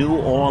the New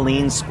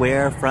Orleans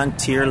Square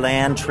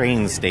Frontierland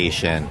train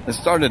station. It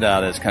started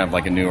out as kind of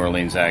like a New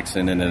Orleans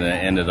accent, and then it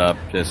ended up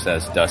just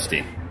as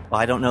Dusty. Well,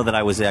 I don't know that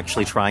I was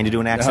actually trying to do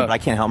an accent, but I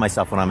can't help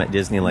myself when I'm at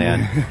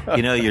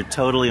Disneyland. You're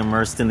totally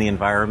immersed in the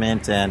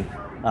environment, and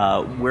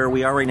where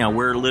we are right now,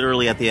 we're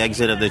literally at the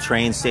exit of the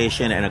train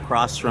station, and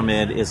across from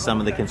it is some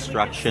of the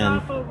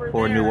construction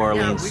for New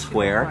Orleans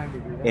Square.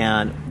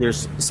 And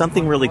there's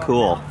something really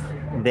cool.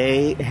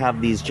 They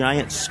have these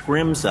giant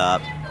scrims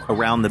up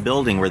around the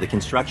building where the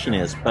construction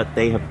is, but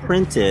they have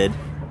printed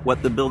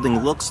what the building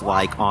looks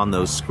like on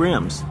those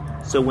scrims.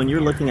 So when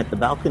you're looking at the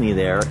balcony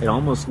there, it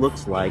almost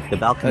looks like the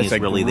balcony is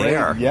really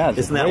there. Yeah,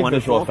 isn't that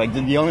wonderful? Effect.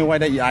 The only way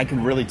that I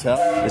can really tell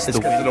is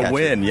because of the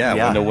wind. Yeah,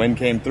 when the wind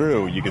came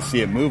through, you could see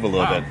it move a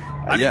little bit.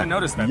 I didn't even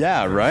notice that.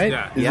 Yeah, right?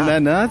 Yeah. Isn't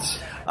that nuts?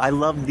 I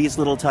love these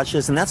little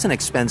touches, and that's an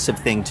expensive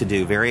thing to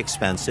do, very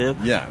expensive.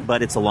 Yeah.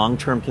 But it's a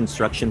long-term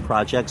construction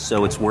project,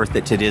 so it's worth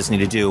it to Disney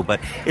to do. But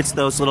it's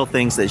those little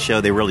things that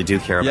show they really do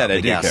care about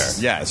the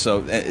guests. Yeah,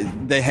 so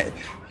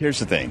here's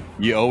the thing.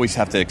 You always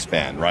have to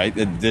expand, right?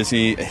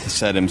 Disney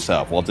said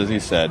himself, Walt Disney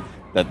said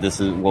that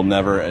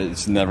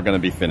it's never going to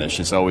be finished.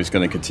 It's always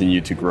going to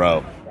continue to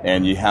grow,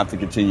 and you have to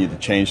continue to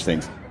change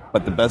things.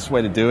 But the best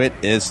way to do it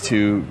is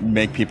to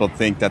make people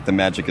think that the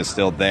magic is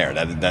still there,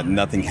 that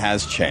nothing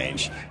has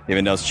changed,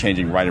 even though it's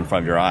changing right in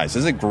front of your eyes.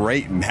 This is a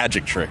great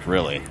magic trick,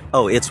 really.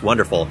 Oh, it's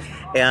wonderful.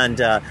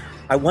 And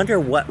I wonder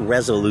what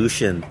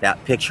resolution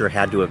that picture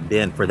had to have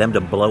been for them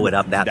to blow it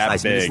up that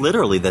size. Big. It's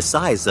literally the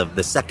size of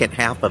the second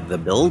half of the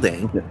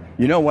building.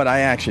 You know what I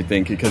actually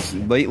think? Because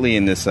lately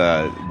in this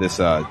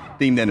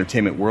themed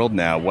entertainment world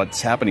now,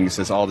 what's happening is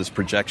there's all this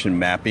projection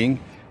mapping.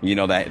 You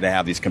know, they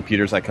have these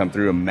computers that come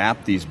through and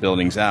map these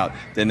buildings out.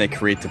 Then they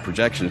create the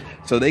projections.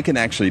 So they can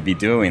actually be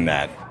doing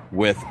that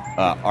with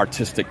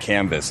artistic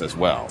canvas as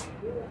well.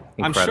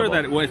 Incredible. I'm sure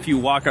that if you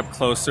walk up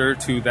closer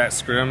to that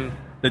scrim,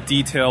 the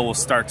detail will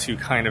start to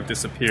kind of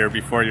disappear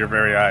before your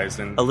very eyes.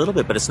 And a little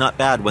bit, but it's not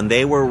bad. When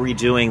they were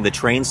redoing the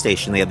train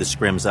station, they had the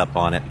scrims up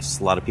on it.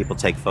 A lot of people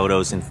take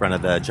photos in front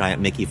of the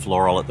giant Mickey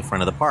floral at the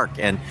front of the park.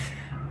 And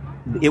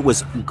it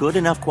was good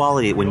enough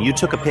quality. When you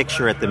took a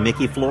picture at the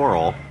Mickey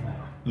floral,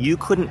 you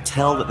couldn't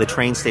tell that the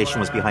train station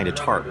was behind a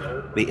tarp.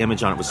 The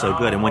image on it was so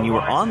good. And when you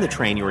were on the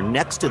train, you were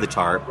next to the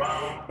tarp,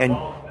 and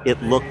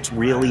it looked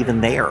real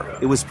even there.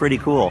 It was pretty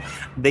cool.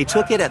 They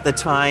took it at the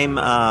time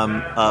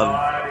of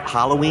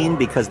Halloween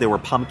because there were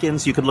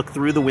pumpkins. You could look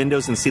through the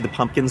windows and see the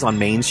pumpkins on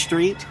Main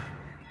Street.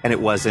 And it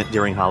wasn't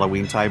during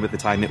Halloween time at the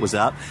time it was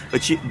up.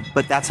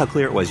 But that's how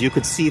clear it was. You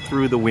could see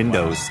through the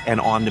windows and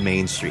onto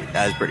Main Street.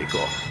 That was pretty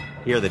cool.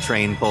 Hear the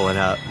train pulling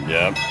up.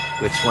 Yep.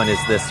 Which one is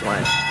this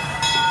one?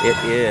 It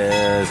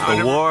is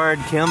the Ward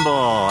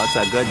Kimball. That's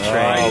a good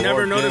train. I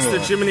never noticed the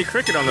Jiminy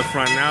Cricket on the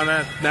front. Now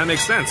that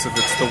makes sense if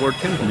it's the Ward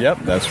Kimball. Yep,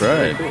 that's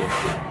right.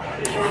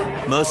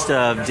 Cool. Most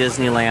of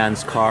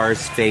Disneyland's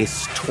cars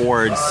face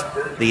towards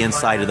the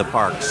inside of the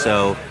park,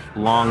 so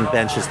long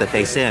benches that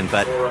face in.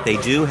 But they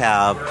do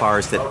have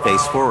cars that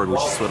face forward,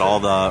 which is what all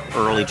the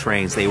early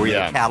trains. They were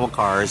either cattle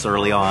cars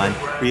early on,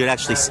 where you'd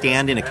actually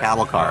stand in a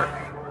cattle car.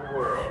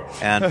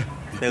 And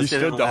you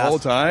stood the whole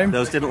time?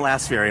 Those didn't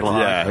last very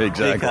long. Yeah,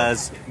 exactly.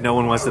 Because no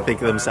one wants to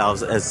think of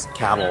themselves as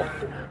cattle.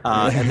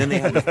 And then they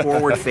have the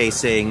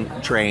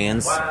forward-facing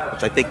trains,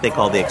 which I think they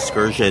call the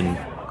excursion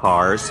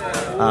cars.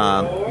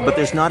 But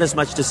there's not as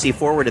much to see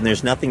forward, and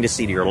there's nothing to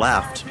see to your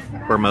left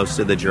for most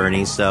of the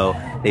journey. So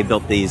they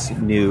built these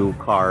new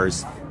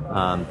cars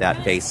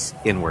that face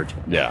inward.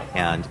 Yeah.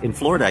 And in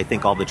Florida, I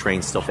think all the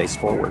trains still face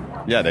forward.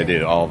 Yeah, they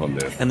do. All of them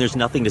do. And there's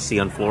nothing to see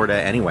on Florida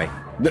anyway.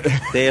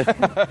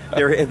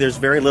 There's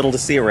very little to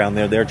see around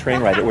there. Their train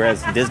ride,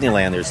 whereas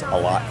Disneyland, there's a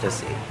lot to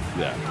see.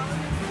 Yeah.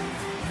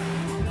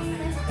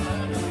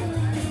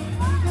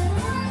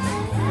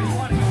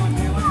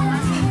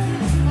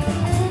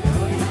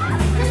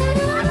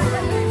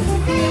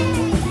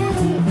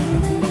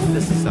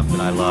 This is something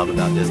I love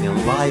about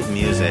Disneyland. Live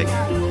music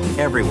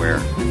everywhere.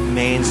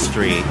 Main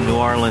Street, New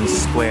Orleans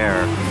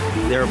Square.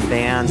 There are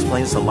bands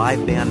playing. It's a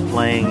live band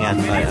playing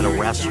at a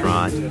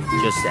restaurant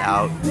just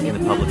out in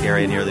the public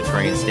area near the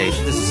train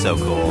station. This is so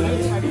cool.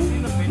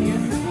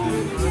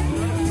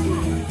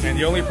 And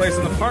the only place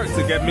in the park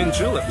to get mint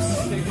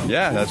juleps.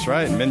 Yeah, that's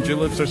right. Mint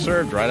juleps are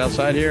served right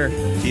outside here.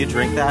 Do you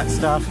drink that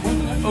stuff?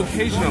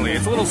 Occasionally.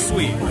 It's a little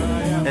sweet.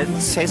 It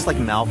tastes like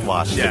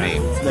mouthwash to me.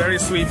 It's very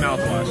sweet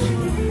mouthwash.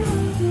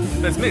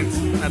 That's mint.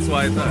 That's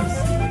why it does.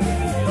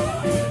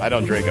 I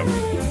don't drink them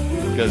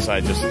because I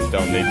just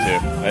don't need to.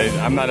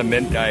 I'm not a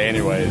mint guy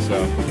anyway,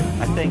 so.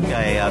 I think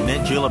a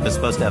mint julep is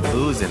supposed to have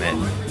booze in it.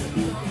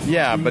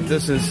 Yeah, but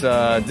this is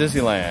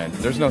Disneyland.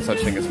 There's no such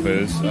thing as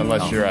booze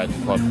unless you're at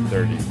Club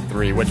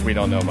 33, which we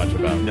don't know much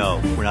about.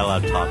 No, we're not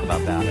allowed to talk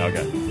about that.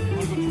 Okay.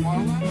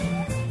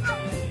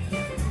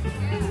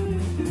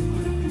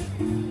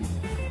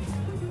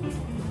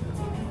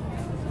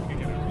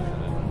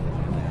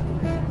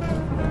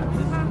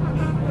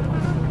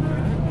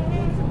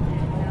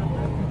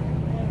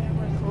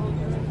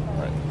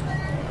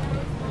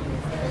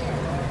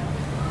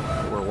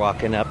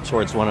 Walking up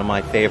towards one of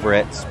my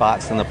favorite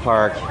spots in the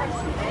park.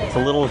 It's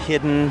a little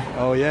hidden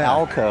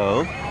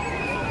alcove.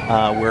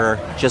 We're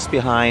just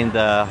behind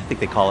the, I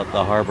think they call it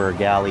the Harbor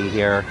Galley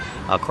here,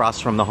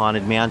 across from the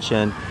Haunted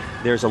Mansion.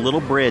 There's a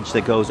little bridge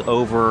that goes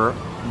over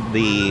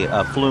the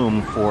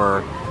flume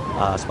for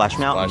Splash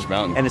Mountain. Splash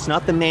Mountain. And it's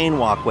not the main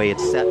walkway,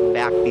 it's set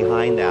back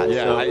behind that.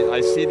 Yeah, so, I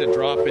see the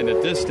drop in the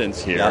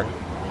distance here.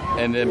 Yeah.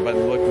 And then, but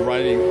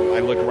I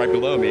look right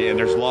below me, and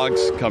there's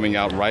logs coming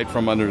out right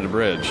from under the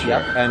bridge.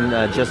 Yep,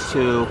 and just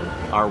to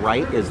our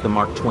right is the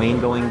Mark Twain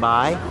going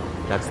by.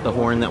 That's the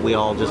horn that we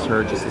all just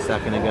heard just a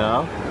second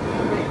ago.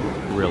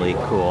 Really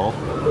cool.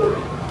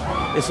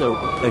 It's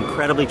an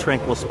incredibly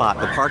tranquil spot.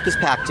 The park is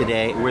packed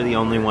today. We're the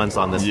only ones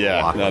on this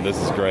walk. No, this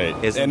is great.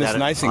 It's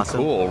nice awesome? and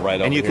cool right over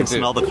here. And you can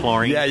smell the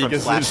chlorine from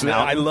Splash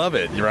Mountain. I love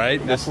it,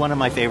 right? That's one of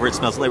my favorite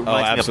smells. It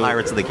reminds me of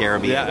Pirates of the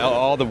Caribbean. Yeah,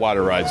 all the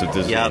water rides at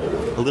Disney. Yeah,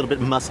 a little bit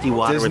musty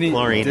water with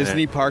chlorine.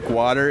 Disney park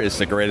water is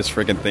the greatest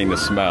freaking thing to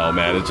smell,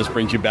 man. It just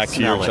brings you back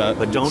to your childhood.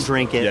 But don't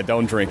drink it. Yeah,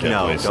 don't drink it.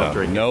 No, please. don't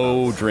drink it.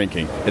 No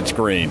drinking. It's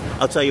green.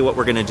 I'll tell you what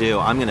we're going to do.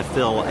 I'm going to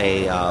fill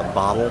a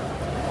bottle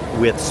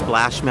with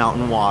Splash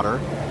Mountain water,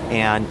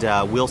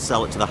 and we'll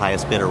sell it to the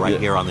highest bidder right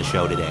here on the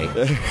show today.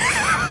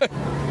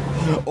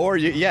 Or,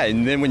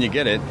 and then when you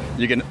get it,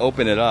 you can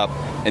open it up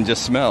and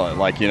just smell it,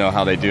 like,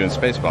 how they do in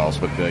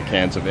Spaceballs with the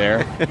cans of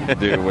air,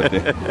 do with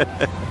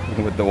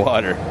the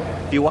water.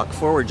 If you walk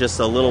forward just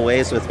a little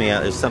ways with me,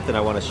 there's something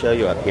I want to show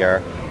you up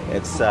here.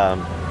 It's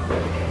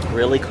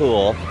really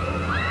cool.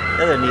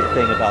 The other neat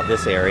thing about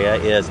this area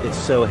is it's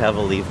so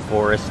heavily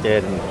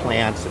forested and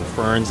plants and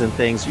ferns and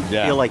things. You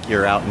feel like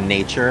you're out in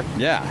nature.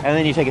 Yeah. And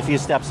then you take a few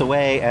steps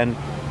away and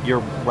you're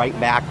right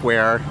back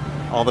where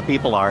all the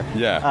people are.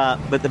 Yeah.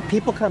 But the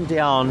people come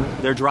down,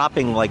 they're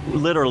dropping like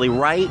literally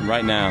right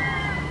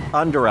now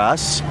under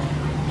us.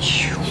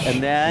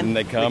 And then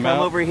they come out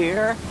over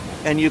here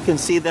and you can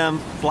see them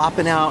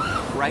flopping out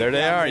right there.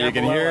 They are. You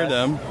can hear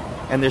them.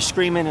 And they're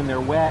screaming and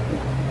they're wet.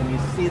 And you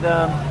see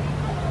them.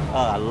 Oh,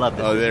 I love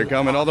this. Oh, they're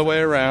coming all the way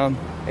around.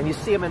 And you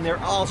see them, and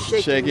they're all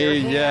shaking.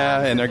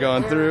 And they're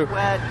going through.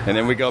 And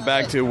then we go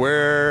back to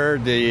where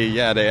they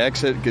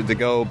exit to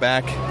go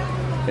back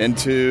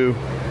into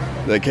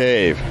the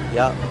cave.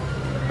 Yep.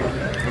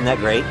 Isn't that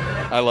great?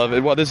 I love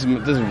it. Well, this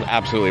is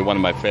absolutely one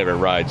of my favorite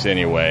rides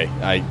anyway.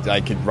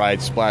 I could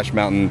ride Splash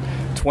Mountain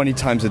 20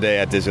 times a day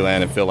at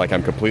Disneyland and feel like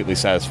I'm completely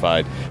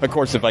satisfied. Of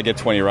course, if I get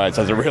 20 rides,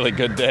 that's a really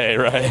good day,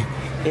 right?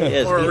 It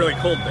is. Or a really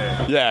cold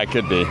day. Yeah, it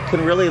could be.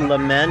 Can really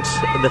lament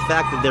the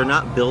fact that they're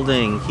not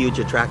building huge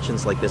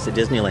attractions like this at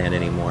Disneyland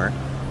anymore.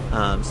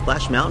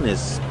 Splash Mountain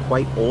is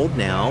quite old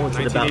now. It's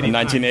about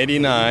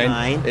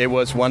 1989. It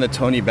was one of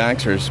Tony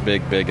Baxter's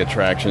big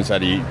attractions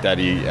that he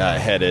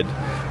headed.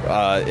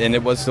 And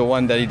it was the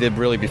one that he did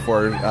really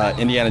before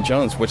Indiana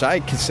Jones, which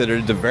I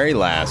considered the very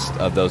last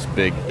of those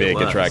big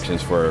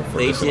attractions for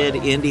They Disneyland.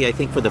 did Indy, I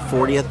think, for the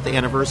 40th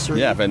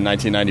anniversary. Yeah, in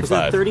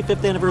 1995. Was it the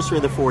 35th anniversary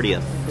or the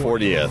 40th?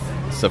 40th.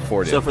 It's the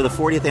 40th. So for the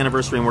 40th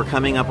anniversary, and we're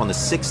coming up on the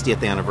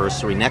 60th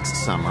anniversary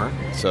next summer.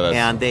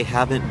 And they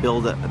haven't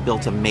built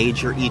a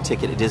major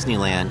e-ticket at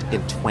Disneyland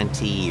in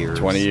 20 years.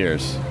 20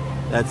 years.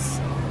 That's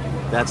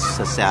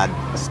a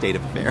sad state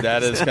of affairs.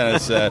 That is kind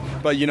of sad.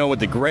 But you know what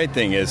the great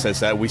thing is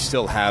that we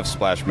still have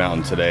Splash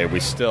Mountain today.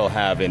 We still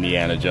have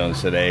Indiana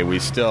Jones today. We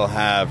still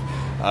have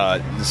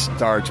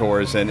Star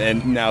Tours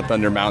and now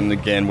Thunder Mountain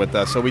again with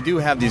us. So we do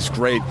have these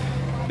great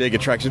big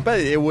attractions. But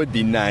it would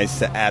be nice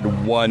to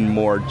add one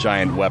more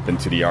giant weapon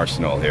to the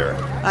arsenal here.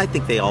 I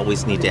think they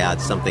always need to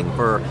add something.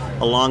 For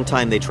a long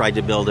time, they tried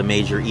to build a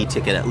major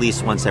e-ticket at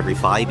least once every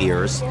 5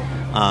 years.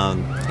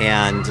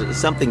 And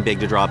something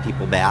big to draw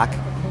people back.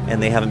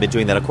 And they haven't been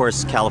doing that. Of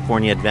course,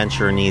 California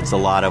Adventure needs a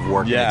lot of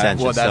work and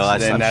attention, well, so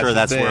I'm sure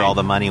that's where all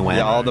the money went.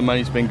 Yeah, all the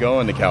money's been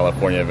going to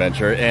California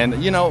Adventure. And,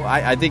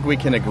 I think we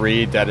can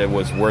agree that it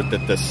was worth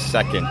it the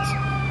second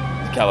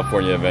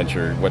California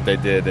Adventure, what they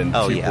did in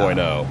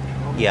 2.0.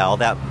 Yeah, all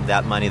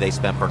that money they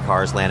spent for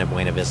Cars Land at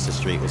Buena Vista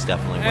Street was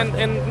definitely worth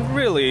it. And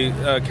really,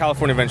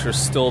 California Adventure is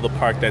still the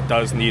park that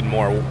does need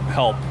more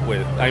help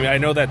with. I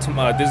know that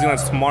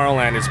Disneyland's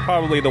Tomorrowland is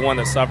probably the one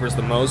that suffers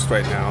the most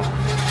right now.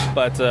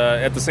 But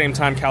at the same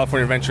time,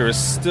 California Adventure is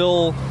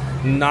still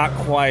not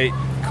quite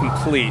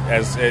complete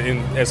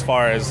as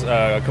far as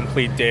a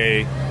complete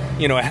day.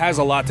 It has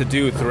a lot to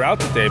do throughout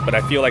the day, but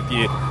I feel like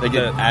they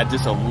could add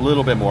just a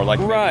little bit more, like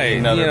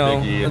another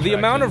biggie the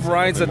amount of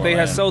rides that they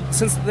have. So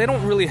since they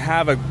don't really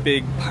have a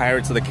big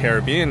Pirates of the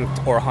Caribbean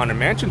or Haunted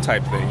Mansion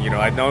type thing,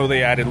 I know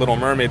they added Little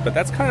Mermaid, but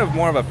that's kind of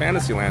more of a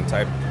Fantasyland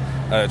type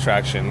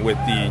attraction with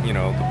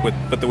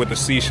the with the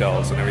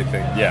seashells and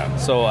everything. Yeah.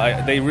 So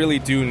they really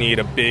do need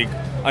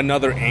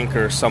another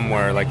anchor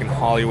somewhere, like in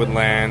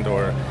Hollywoodland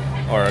or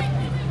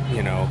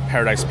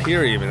Paradise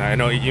Pier. Even I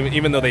know,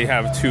 even though they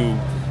have two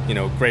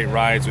great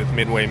rides with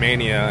Midway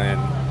Mania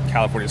and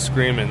California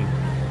Screamin',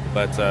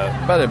 but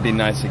it'd be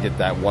nice to get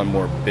that one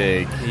more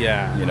big,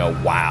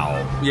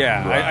 wow.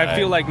 Yeah, I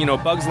feel like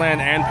Bugs Land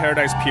and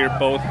Paradise Pier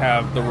both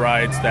have the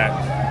rides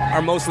that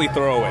are mostly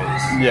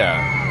throwaways.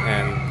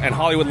 Yeah, and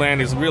Hollywoodland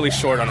is really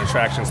short on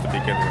attractions to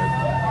begin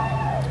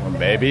with.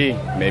 Maybe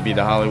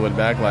the Hollywood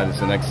Backlight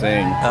is the next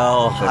thing.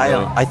 Oh,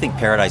 I think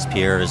Paradise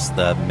Pier is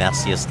the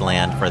messiest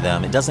land for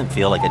them. It doesn't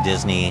feel like a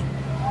Disney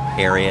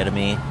area to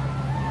me.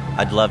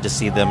 I'd love to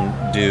see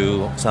them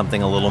do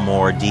something a little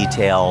more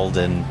detailed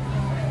and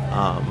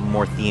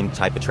more themed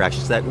type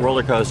attractions. That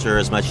roller coaster,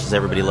 as much as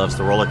everybody loves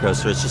the roller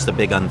coaster, it's just a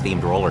big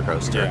unthemed roller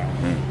coaster.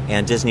 Yeah.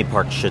 And Disney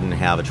parks shouldn't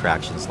have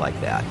attractions like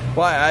that.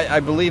 Well, I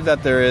believe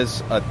that there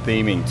is a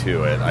theming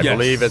to it. I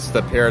believe it's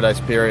the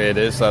Paradise Pier. It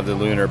is of the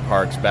lunar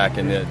parks back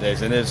in the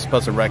days, and it's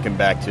supposed to reckon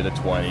back to the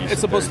 20s. It's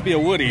supposed to be a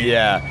Woody,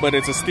 but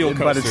it's a steel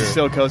coaster. But it's a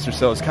steel coaster,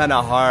 so it's kind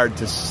of hard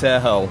to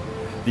sell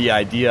the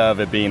idea of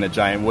it being a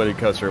giant wooded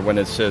coaster when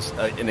it's just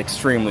an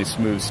extremely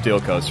smooth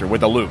steel coaster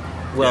with a loop.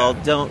 Well,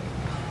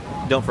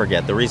 don't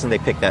forget, the reason they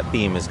picked that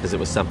theme is because it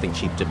was something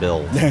cheap to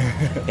build.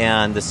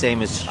 And the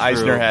same is true.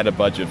 Eisner had a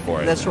budget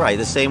for it. That's right.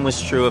 The same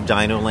was true of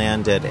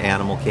Dinoland at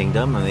Animal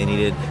Kingdom. And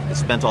they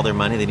spent all their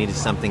money. They needed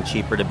something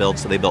cheaper to build,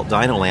 so they built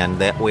Dinoland.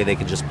 That way they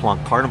could just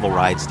plunk carnival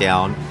rides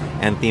down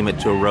and theme it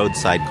to a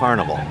roadside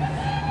carnival.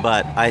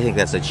 But I think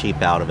that's a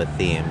cheap out of a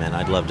theme, and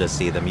I'd love to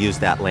see them use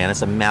that land.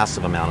 It's a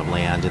massive amount of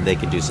land, and they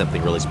could do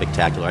something really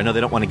spectacular. I know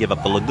they don't want to give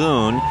up the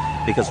lagoon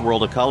because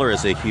World of Color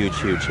is a huge,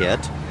 huge hit.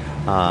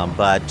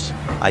 But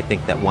I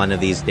think that one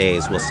of these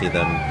days we'll see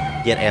them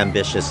get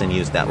ambitious and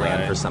use that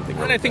land for something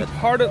really And I think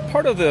good.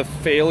 part of the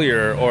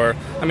failure, or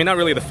I mean not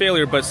really the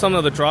failure, but some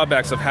of the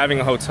drawbacks of having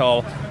a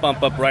hotel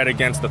bump up right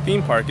against the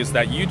theme park is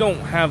that you don't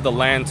have the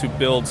land to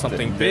build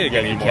something big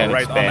anymore, you can't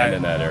right expand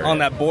in that area. on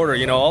that border.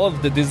 You know, all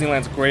of the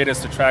Disneyland's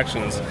greatest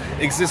attractions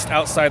exist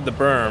outside the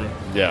berm,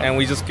 and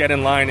we just get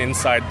in line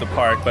inside the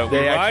park, but we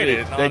ride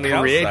it on the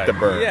outside. They create the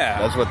berm. Yeah,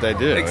 that's what they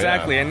do.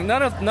 Exactly, and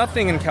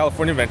nothing in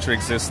California Adventure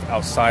exists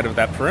outside of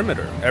that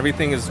perimeter.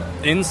 Everything is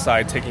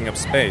inside, taking up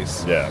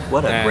space. Yeah.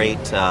 What a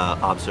great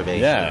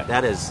observation. Yeah.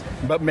 That is.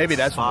 But maybe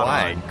that's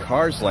why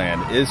Cars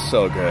Land is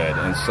so good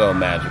and so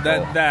magical.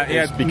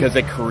 It's because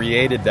they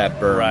created that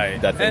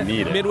berm that they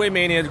needed. Midway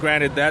Mania,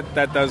 granted,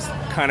 that does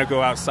kind of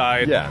go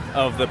outside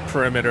of the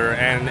perimeter,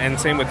 and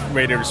same with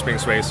Radiator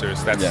Springs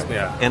Racers. That's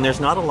And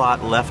there's not a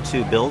lot left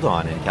to build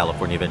on in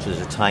California Adventure.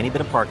 There's a tiny bit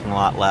of parking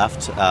lot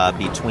left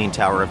between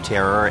Tower of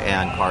Terror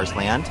and Cars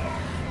Land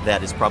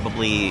that is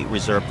probably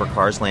reserved for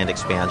Cars Land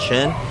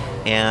expansion.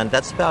 And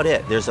that's about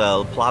it. There's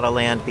a plot of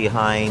land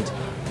behind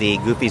the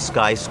Goofy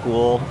Sky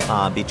School,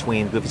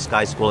 between Goofy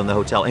Sky School and the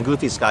hotel. And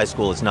Goofy Sky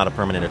School is not a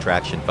permanent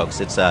attraction, folks.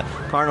 It's a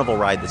carnival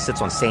ride that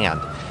sits on sand.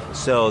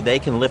 So they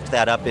can lift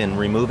that up and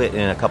remove it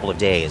in a couple of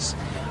days.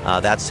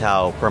 That's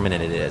how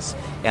permanent it is.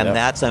 And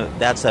that's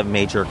a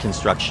major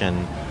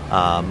construction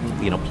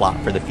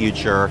plot for the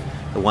future.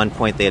 At one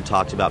point they had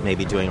talked about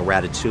maybe doing a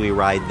Ratatouille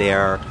ride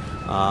there.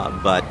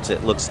 But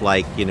it looks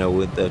like,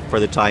 for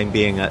the time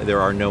being, there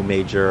are no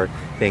major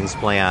things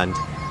planned.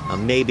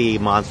 Maybe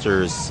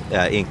Monsters,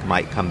 Inc.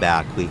 might come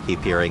back. We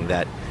keep hearing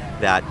that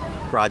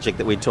project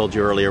that we told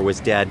you earlier was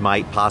dead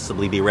might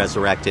possibly be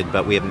resurrected,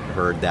 but we haven't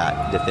heard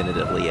that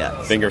definitively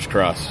yet. Fingers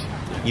crossed.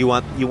 You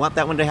want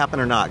that one to happen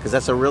or not? Because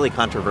that's a really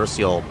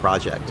controversial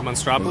project.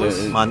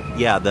 Monstropolis?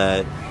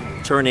 The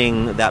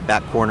turning that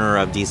back corner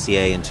of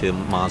DCA into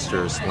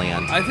Monsters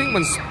Land. I think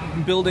when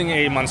building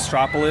a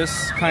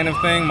Monstropolis kind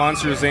of thing,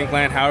 Monsters Inc.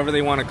 Land, however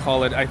they want to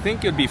call it, I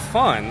think it'd be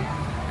fun,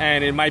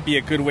 and it might be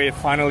a good way to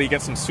finally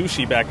get some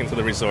sushi back into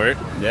the resort.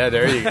 Yeah,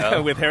 there you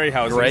go. With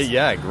Harryhausen.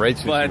 Great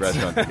sushi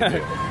restaurant you can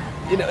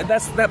do.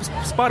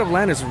 That spot of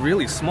land is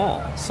really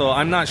small, so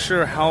I'm not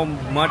sure how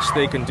much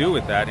they can do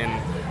with that.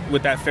 And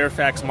with that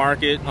Fairfax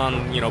Market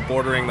on,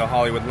 bordering the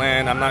Hollywood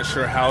land, I'm not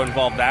sure how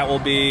involved that will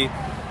be.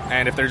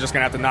 And if they're just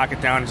going to have to knock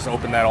it down and just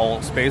open that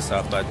whole space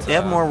up. But they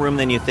have more room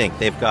than you think.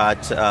 They've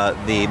got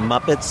the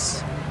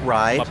Muppets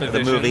ride,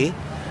 the movie.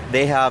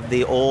 They have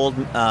the old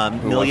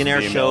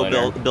Millionaire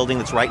Show building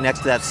that's right next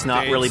to that. It's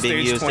not really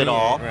being used at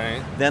all.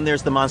 Right. Then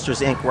there's the Monsters,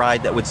 Inc.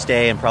 ride that would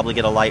stay and probably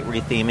get a light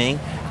retheming.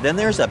 Then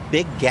there's a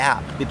big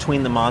gap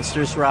between the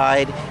Monsters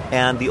ride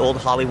and the old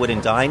Hollywood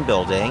and Dine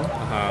building.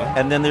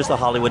 And then there's the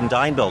Hollywood and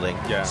Dine building.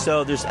 Yeah.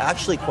 So there's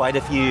actually quite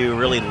a few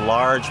really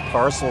large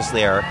parcels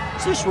there.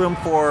 So there's room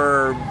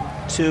for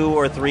 2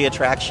 or 3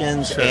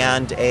 attractions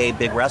and a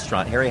big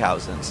restaurant,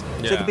 Harryhausen's.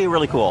 So it could be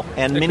really cool.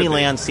 And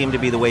mini-lands seem to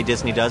be the way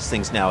Disney does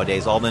things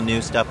nowadays. All the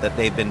new stuff that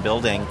they've been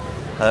building,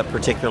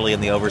 particularly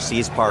in the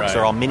overseas parks,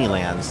 are all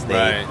mini-lands.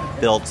 They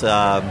built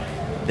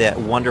that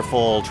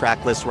wonderful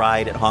trackless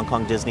ride at Hong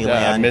Kong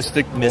Disneyland.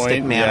 Mystic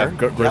Manor.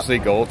 Grizzly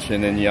Gulch,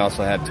 and then you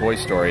also have Toy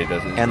Story.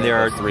 And there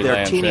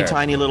are teeny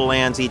tiny little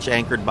lands, each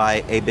anchored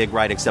by a big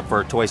ride, except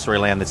for Toy Story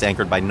Land that's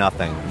anchored by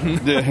nothing.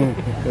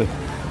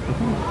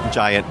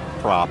 Giant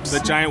props. The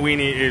giant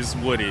weenie is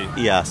Woody.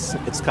 Yes,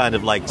 it's kind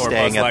of like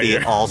staying at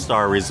the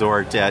All-Star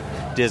Resort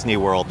at Disney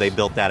World. They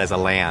built that as a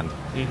land.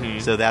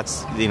 So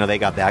that's, they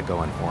got that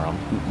going for them.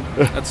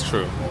 That's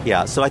true.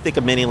 Yeah, so I think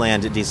a mini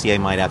land at DCA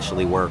might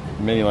actually work.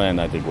 Mini land,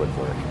 I think, would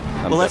work.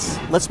 Well,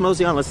 let's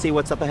mosey on. Let's see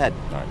what's up ahead.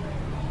 All right.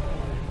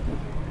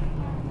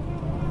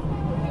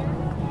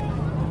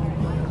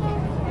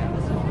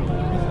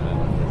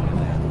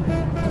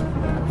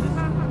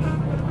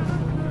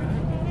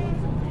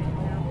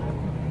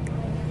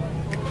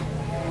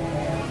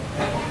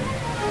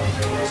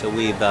 So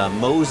we've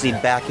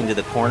moseyed back into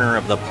the corner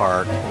of the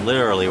park.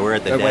 Literally, we're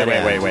at the dead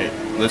end. Wait.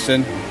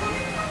 Listen.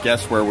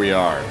 Guess where we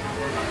are.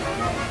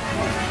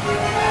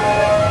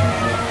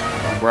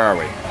 Where are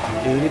we?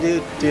 Are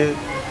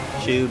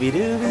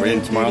we in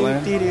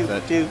Tomorrowland?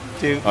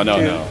 Oh,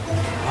 no.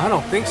 I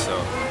don't think so.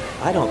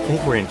 I don't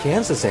think we're in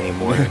Kansas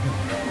anymore.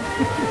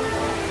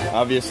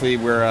 Obviously,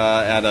 we're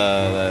at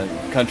a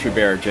Country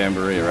Bear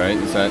Jamboree, right?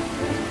 Is that?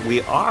 We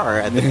are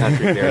at the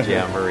Country Bear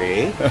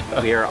Jamboree.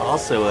 We are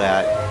also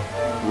at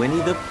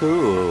Winnie the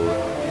Pooh.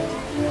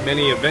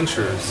 many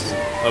adventures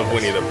of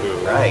Winnie the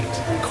Pooh.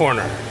 Right.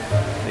 Corner.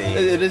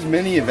 It is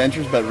many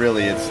adventures, but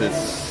really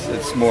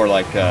it's more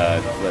like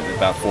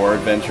about 4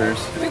 adventures.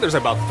 I think there's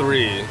about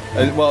 3.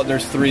 Well,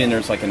 there's 3, and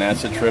there's like an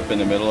acid trip in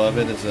the middle of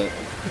it. Is it?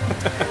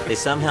 They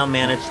somehow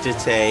managed to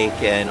take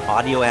an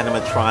audio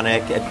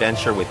animatronic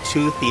adventure with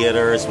 2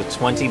 theaters with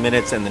 20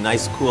 minutes and the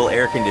nice cool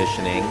air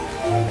conditioning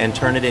and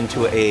turn it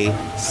into a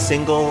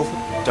single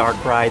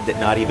dark ride that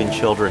not even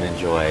children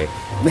enjoy.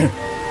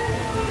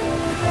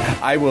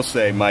 I will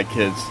say my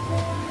kids,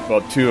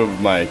 well, 2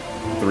 of my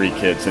 3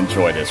 kids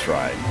enjoy this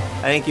ride.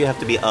 I think you have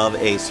to be of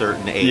a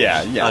certain age.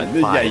 Yeah,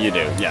 you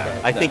do.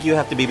 Yeah, I think you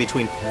have to be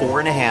between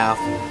 4.5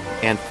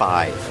 and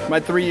 5. My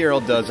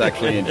 3-year-old does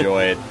actually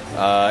enjoy it,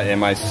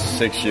 and my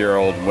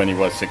 6-year-old, when he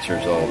was 6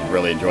 years old,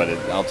 really enjoyed it.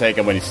 I'll take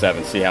him when he's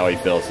 7, see how he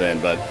feels in.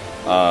 But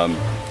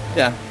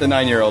yeah, the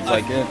 9-year-old's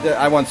like,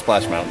 I want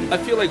Splash Mountain. I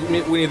feel like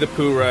Winnie the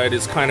Pooh ride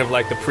is kind of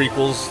like the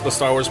prequels, the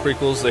Star Wars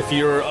prequels. If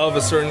you're of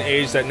a certain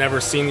age that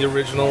never seen the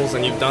originals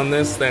and you've done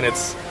this, then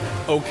it's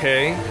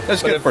okay.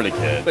 That's good for the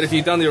kids. But if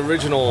you've done the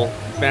original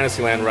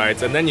Fantasyland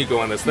rides and then you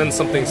go on this, then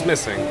something's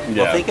missing.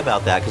 Yeah. Well, think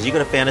about that, because you go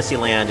to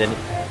Fantasyland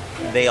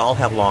and they all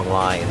have long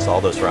lines,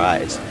 all those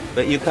rides.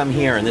 But you come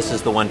here and this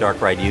is the one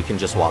dark ride you can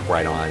just walk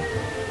right on.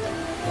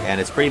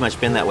 And it's pretty much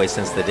been that way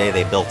since the day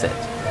they built it.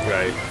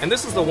 Right. And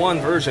this is the one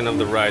version of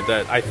the ride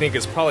that I think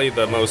is probably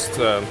the most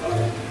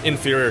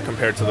inferior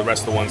compared to the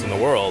rest of the ones in the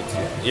world,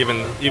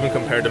 even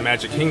compared to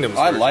Magic Kingdom's.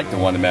 I like the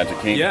one in Magic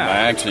Kingdom. Yeah,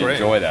 I actually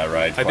enjoy that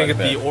ride. I think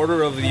the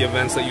order of the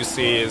events that you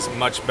see is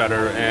much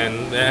better,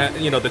 and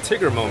the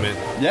Tigger moment.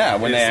 Yeah,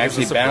 when they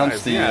actually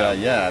bounce the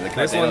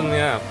this one,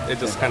 it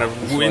just kind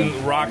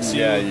of rocks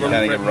you. Yeah, you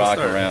kind of get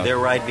rocked around. They're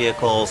ride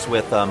vehicles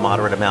with a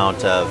moderate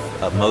amount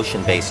of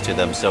motion base to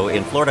them. So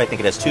in Florida, I think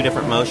it has 2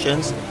 different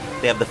motions.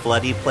 They have the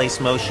Floody Place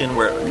motion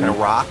where it kind of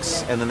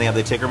rocks, and then they have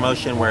the Tigger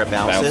motion where it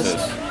bounces.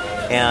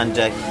 And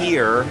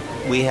here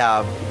we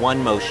have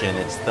one motion.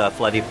 It's the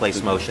Floody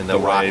Place motion, the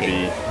rocking.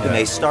 And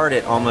they start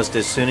it almost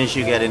as soon as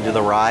you get into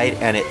the ride,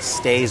 and it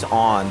stays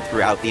on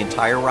throughout the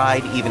entire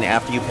ride, even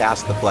after you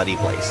pass the Floody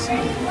Place.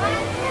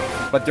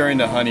 But during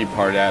the honey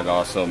part, that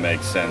also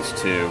makes sense,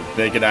 too.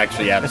 They could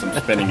actually have some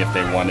spinning if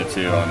they wanted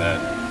to on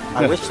that.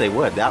 I wish they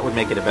would. That would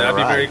make it a better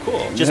ride. That'd be very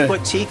cool. Just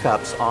put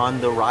teacups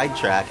on the ride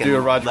track and do a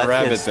Roger let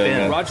Rabbit kids spin.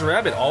 thing. Roger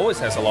Rabbit always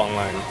has a long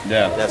line.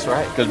 Yeah, that's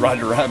right. Because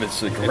Roger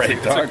Rabbit's a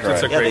great dark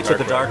ride. They took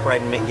a dark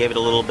ride and gave it a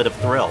little bit of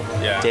thrill.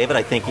 Yeah. David,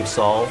 I think you've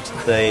solved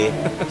the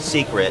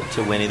secret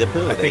to Winnie the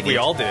Pooh. I think we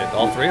all did,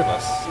 all 3 of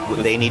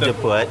us. They need to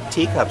put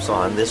teacups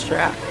on this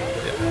track.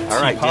 Yeah.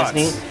 All right,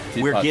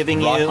 Disney, we're giving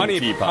you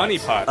honey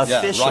pots.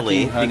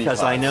 Officially,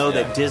 because I know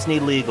that Disney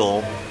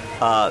Legal,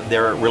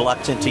 they're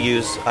reluctant to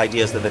use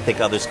ideas that they think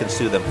others can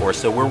sue them for.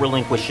 So we're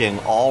relinquishing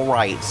all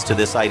rights to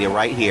this idea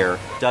right here.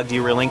 Doug, do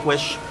you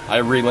relinquish? I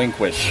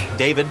relinquish.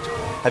 David,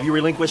 have you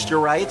relinquished your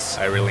rights?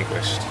 I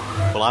relinquished.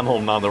 Well, I'm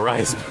holding on the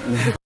rights.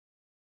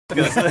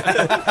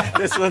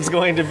 This one's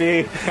going to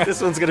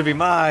be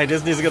mine.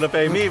 Disney's going to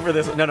pay me for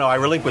this. No, I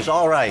relinquish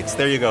all rights.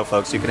 There you go,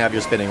 folks. You can have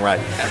your spinning ride.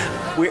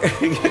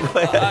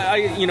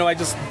 I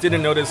just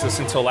didn't notice this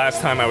until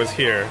last time I was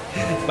here.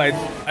 But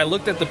I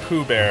looked at the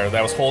Pooh Bear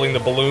that was holding the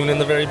balloon in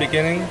the very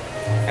beginning,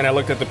 and I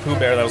looked at the Pooh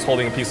Bear that was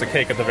holding a piece of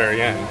cake at the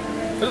very end.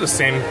 They're the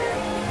same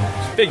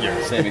figure.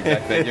 Same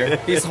exact figure.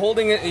 He's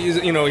holding it.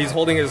 He's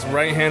holding his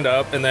right hand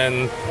up, and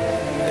then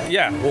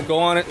we'll go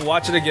on it,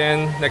 watch it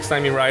again next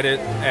time you ride it,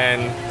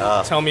 and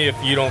tell me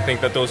if you don't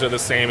think that those are the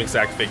same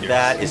exact figures.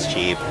 That is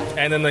cheap.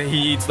 And then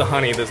he eats the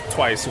honey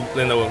twice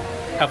in the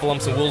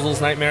Heffalumps and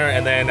Woozles Nightmare,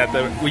 and then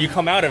when you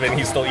come out of it,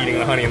 he's still eating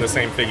the honey in the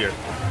same figure.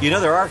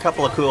 There are a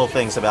couple of cool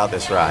things about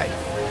this ride.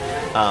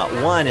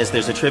 One is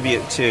there's a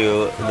tribute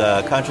to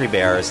the Country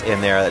Bears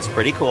in there that's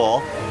pretty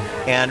cool.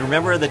 And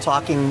remember the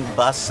talking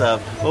bus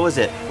of, what was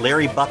it,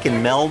 Larry, Buck,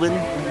 and Melvin?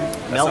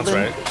 That sounds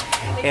right.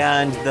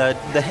 And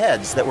the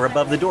heads that were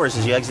above the doors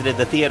as you exited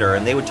the theater,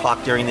 and they would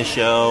talk during the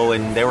show,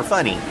 and they were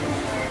funny.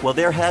 Well,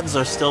 their heads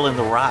are still in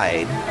the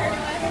ride,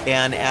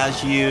 and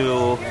as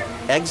you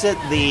exit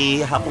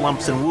the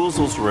Heffalumps and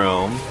Woozles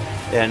room,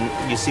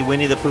 and you see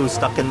Winnie the Pooh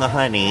stuck in the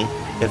honey,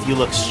 if you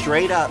look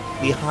straight up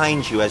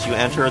behind you as you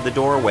enter the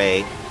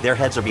doorway, their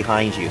heads are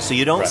behind you. So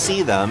you don't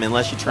see them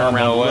unless you turn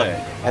around and look.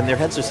 And their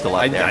heads are still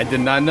up there. I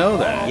did not know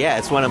that. Yeah,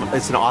 it's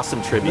an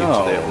awesome tribute to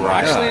them.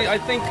 Actually, I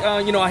think,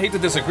 I hate to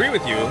disagree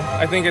with you.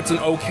 I think it's an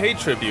okay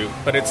tribute,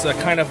 but it's a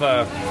kind of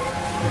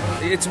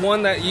it's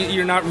one that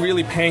you're not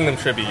really paying them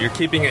tribute. You're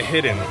keeping it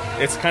hidden.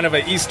 It's kind of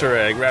an Easter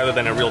egg rather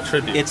than a real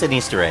tribute. It's an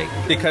Easter egg.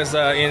 Because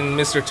in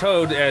Mr.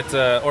 Toad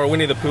or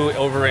Winnie the Pooh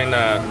over in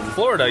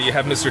Florida, you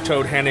have Mr.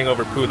 Toad handing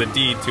over Pooh the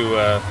deed to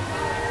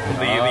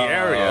the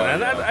area.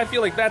 And I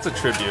feel like that's a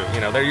tribute.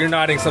 You're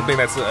nodding something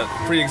that's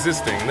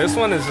pre-existing. This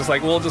one is just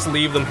like, we'll just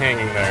leave them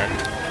hanging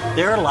there.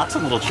 There are lots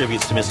of little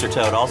tributes to Mr.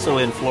 Toad. Also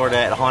in Florida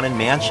at Haunted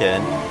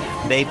Mansion,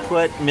 they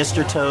put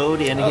Mr.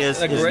 Toad in his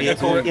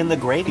vehicle in the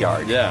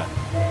graveyard. Yeah.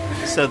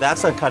 So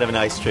that's a kind of a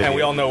nice tribute. And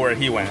we all know where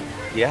he went.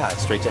 Yeah,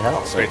 straight to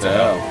hell. Straight to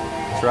hell.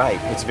 That's right.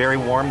 It's very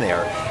warm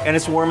there. And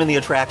it's warm in the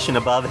attraction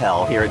above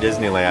hell here at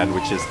Disneyland,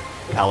 which is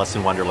Alice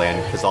in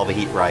Wonderland because all the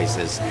heat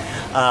rises.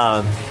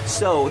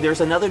 So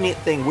there's another neat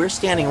thing. We're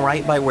standing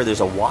right by where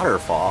there's a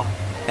waterfall,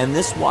 and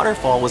this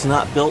waterfall was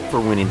not built for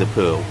Winnie the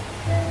Pooh.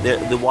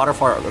 The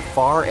waterfall at the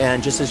far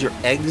end, just as you're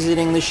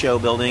exiting the show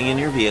building in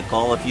your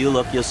vehicle, if you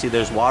look, you'll see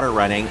there's water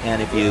running,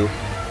 and if you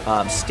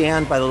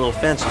stand by the little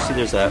fence, you see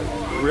there's a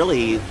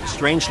really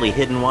strangely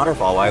hidden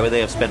waterfall. Why would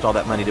they have spent all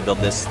that money to build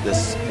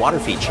this water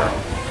feature?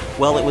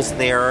 Well, it was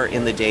there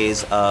in the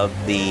days of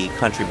the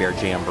Country Bear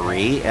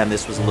Jamboree, and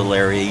this was a little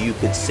area you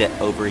could sit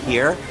over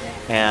here,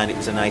 and it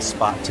was a nice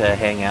spot to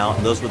hang out.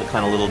 And those were the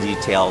kind of little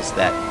details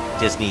that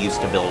Disney used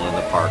to build in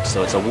the park.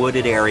 So it's a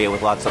wooded area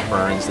with lots of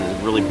ferns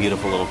and a really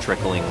beautiful little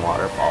trickling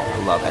waterfall.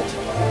 I love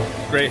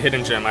it. Great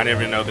hidden gem. I didn't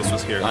even know this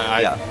was here.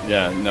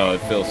 No, it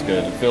feels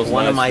good. It feels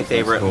one nice. of my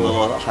favorite cool.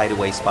 little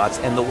hideaway spots.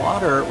 And the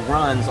water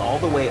runs all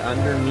the way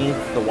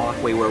underneath the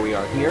walkway where we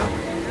are here,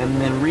 and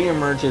then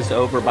reemerges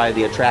over by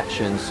the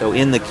attractions. So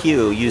in the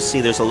queue, you see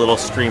there's a little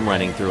stream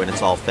running through, and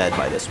it's all fed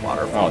by this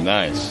waterfall. Oh,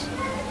 nice.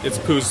 It's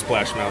Pooh's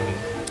Splash Mountain.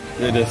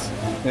 It is.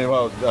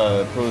 Well,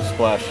 Pooh's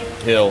Splash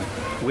Hill.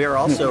 We are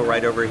also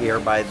right over here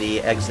by the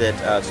exit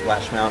of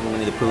Splash Mountain.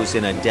 Winnie the Pooh's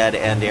in a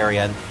dead-end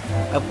area. And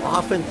I've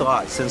often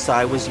thought, since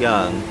I was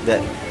young,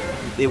 that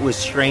it was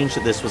strange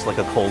that this was like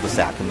a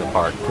cul-de-sac in the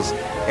park, because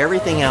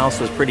everything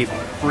else was pretty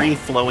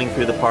free-flowing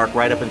through the park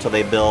right up until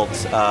they built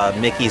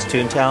Mickey's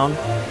Toontown,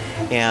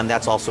 and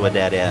that's also a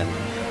dead end.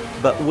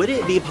 But would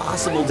it be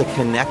possible to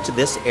connect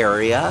this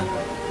area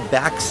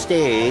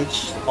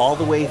backstage all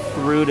the way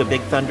through to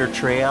Big Thunder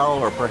Trail,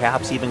 or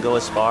perhaps even go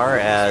as far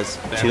as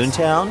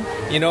Toontown?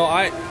 You know,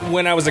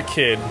 when I was a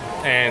kid,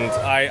 and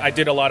I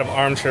did a lot of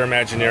armchair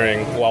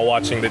Imagineering while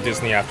watching the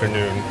Disney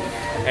Afternoon.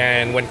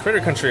 And when Critter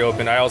Country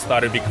opened, I always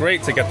thought it'd be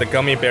great to get the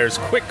Gummy Bears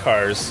quick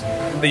cars,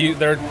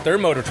 their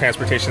mode of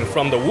transportation,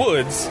 from the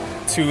woods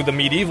to the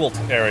medieval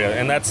area,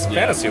 and that's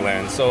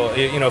Fantasyland. So,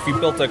 you know, if you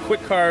built a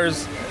quick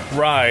cars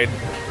ride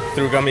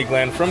through Gummy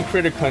Glen from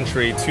Critter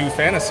Country to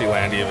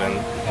Fantasyland even,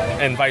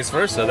 and vice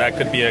versa, that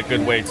could be a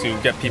good way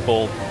to get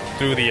people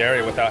through the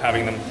area without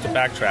having them to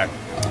backtrack.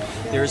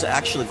 There's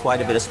actually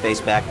quite a bit of space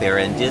back there,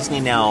 and Disney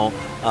now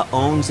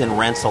owns and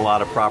rents a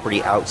lot of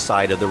property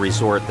outside of the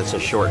resort that's a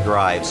short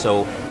drive.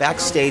 So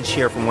backstage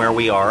here from where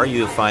we are,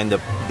 you find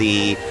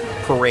the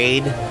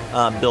parade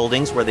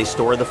buildings where they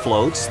store the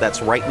floats.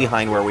 That's right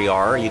behind where we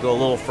are. You go a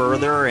little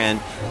further, and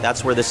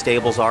that's where the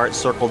stables are at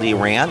Circle D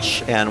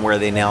Ranch, and where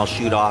they now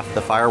shoot off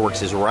the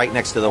fireworks is right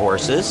next to the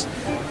horses,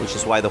 which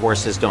is why the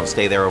horses don't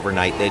stay there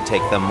overnight. They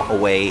take them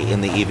away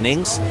in the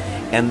evenings.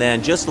 And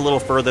then just a little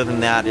further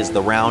than that is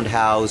the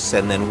Roundhouse,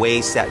 and then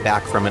way set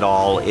back from it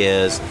all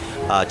is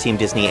Team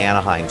Disney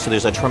Anaheim. So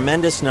there's a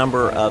tremendous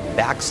number of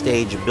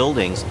backstage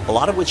buildings, a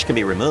lot of which can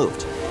be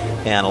removed.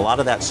 And a lot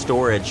of that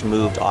storage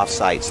moved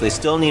off-site. So they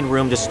still need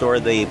room to store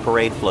the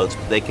parade floats,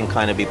 but they can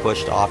kind of be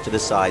pushed off to the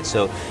side.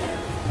 So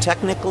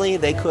technically,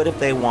 they could, if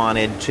they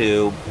wanted,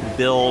 to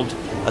build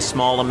a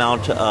small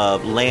amount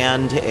of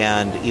land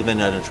and even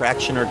an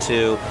attraction or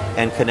two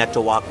and connect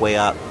a walkway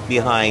up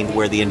behind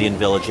where the Indian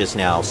Village is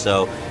now.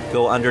 So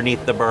go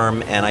underneath the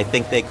berm, and I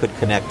think they could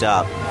connect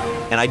up.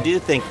 And I do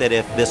think that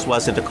if this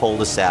wasn't a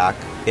cul-de-sac,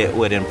 it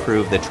would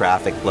improve the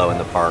traffic flow in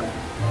the park.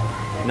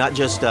 Not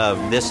just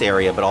this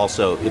area, but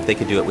also if they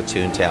could do it with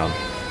Toontown.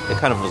 It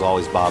kind of has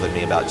always bothered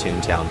me about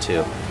Toontown,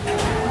 too.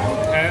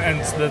 And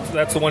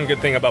that's the one good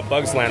thing about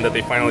Bugs Land, that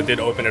they finally did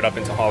open it up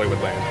into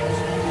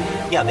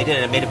Hollywoodland. Yeah, they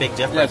did. It made a big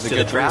difference to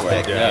the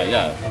traffic.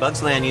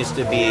 Bugs Land used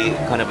to be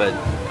kind of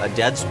a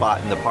dead spot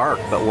in the park,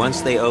 but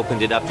once they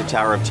opened it up to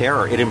Tower of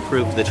Terror, it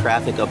improved the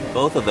traffic of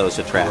both of those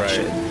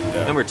attractions. Right. Yeah.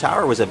 Remember,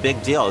 Tower was a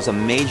big deal. It was a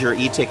major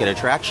e-ticket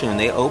attraction. When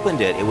they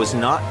opened it, it was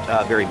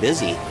not very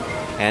busy.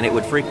 And it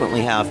would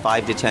frequently have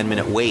 5 to 10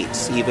 minute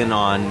waits, even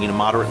on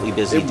moderately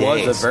busy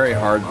days. It was a very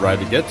hard ride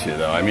to get to,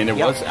 though. I mean, it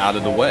was out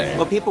of the way.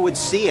 Well, people would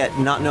see it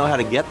and not know how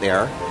to get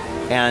there.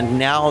 And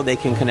now they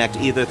can connect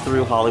either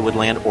through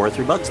Hollywoodland or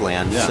through Bugs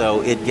Land,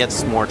 so it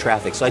gets more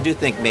traffic. So I do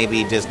think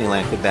maybe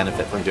Disneyland could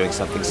benefit from doing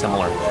something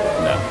similar.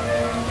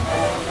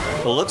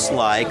 It looks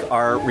like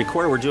our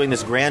recorder, we're doing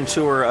this grand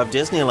tour of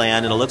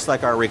Disneyland, and it looks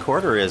like our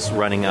recorder is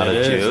running out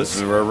of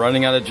juice. We're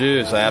running out of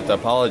juice. I have to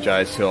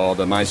apologize to all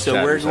the MiceChat.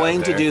 So we're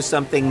going to do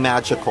something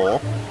magical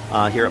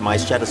here at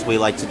MiceChat, as we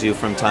like to do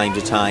from time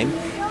to time.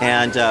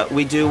 And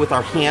we do with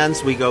our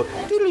hands, we go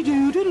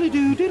doodly-doo,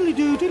 doodly-doo,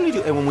 doodly-doo,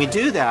 doodly-doo. And when we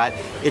do that,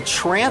 it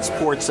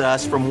transports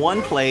us from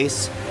one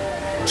place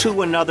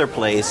to another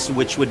place,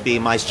 which would be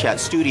MiceChat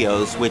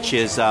Studios, which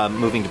is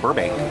moving to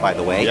Burbank, by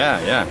the way.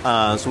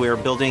 So we are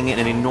building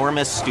an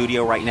enormous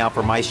studio right now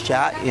for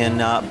MiceChat in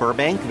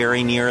Burbank,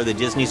 very near the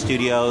Disney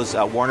Studios,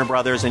 Warner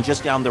Brothers, and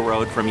just down the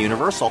road from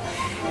Universal.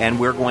 and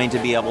we're going to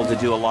be able to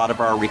do a lot of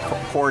our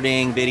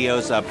recording,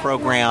 videos,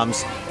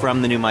 programs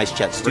from the new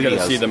MiceChat studios. We're going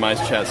to see the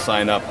MiceChat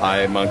sign up high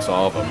amongst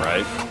all of them,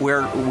 right?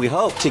 We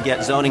hope to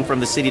get zoning from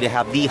the city to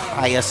have the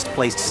highest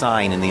placed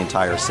sign in the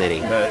entire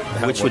city,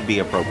 which would be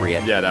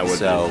appropriate. Yeah, that would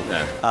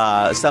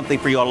be. Something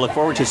for you all to look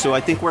forward to. So I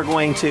think we're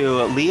going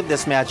to leave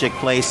this magic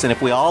place, and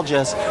if we all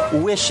just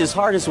wish as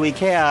hard as we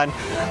can,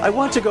 I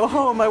want to go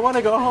home, I want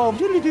to go home.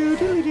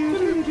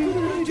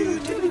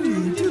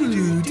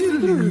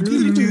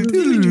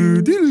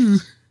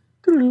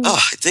 Oh,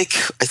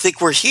 I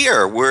think we're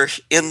here. We're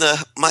in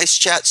the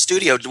MiceChat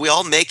studio. Did we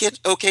all make it?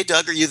 Okay,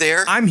 Doug, are you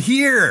there? I'm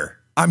here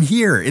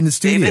in the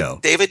studio.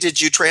 David, did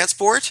you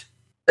transport?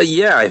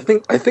 Yeah, I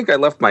think I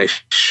left my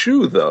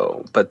shoe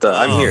though, but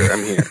I'm here.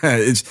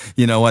 It's,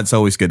 you know what? It's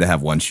always good to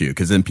have one shoe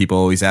because then people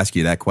always ask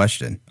you that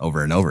question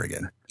over and over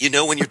again. You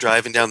know when you're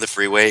driving down the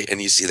freeway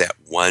and you see that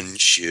one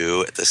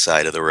shoe at the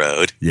side of the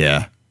road?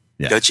 Yeah.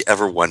 Don't you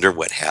ever wonder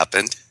what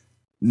happened?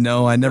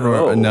 No, I never.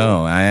 Oh.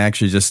 No, I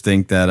actually just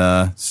think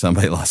that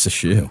somebody lost a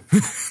shoe.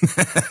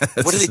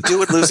 What do they do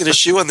with losing a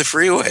shoe on the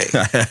freeway?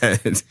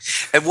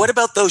 And what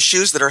about those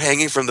shoes that are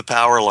hanging from the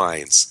power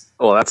lines?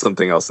 Well, that's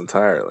something else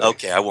entirely.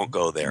 Okay, I won't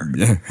go there.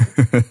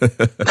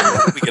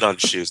 We get on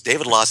shoes.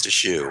 David lost a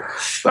shoe.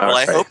 Well,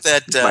 I hope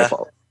that my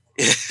fault.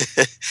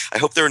 I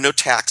hope there are no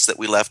tacks that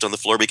we left on the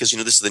floor because,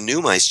 this is the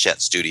new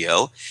MiceChat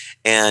studio,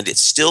 and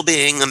it's still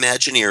being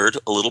Imagineered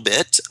a little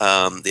bit.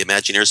 The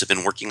Imagineers have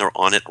been working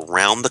on it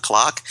around the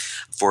clock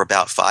for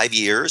about 5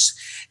 years,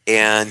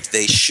 and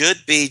they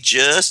should be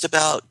just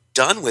about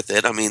done with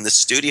it. I mean, the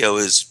studio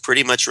is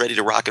pretty much ready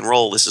to rock and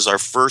roll. This is our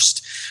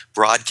first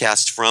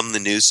broadcast from the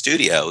new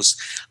studios,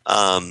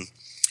 and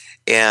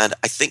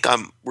I think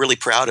I'm really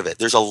proud of it.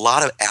 There's a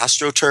lot of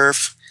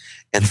AstroTurf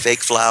and fake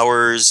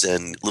flowers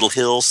and little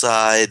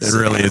hillsides. It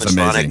really is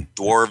amazing.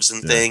 Dwarves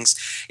and things.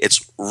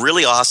 It's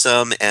really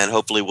awesome, and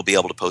hopefully we'll be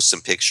able to post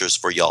some pictures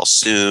for y'all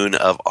soon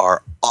of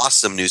our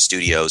awesome new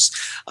studios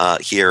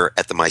here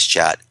at the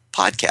MiceChat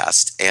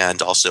Podcast.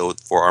 And also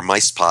for our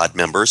MicePod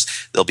members,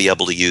 they'll be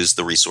able to use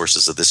the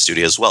resources of this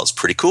studio as well. It's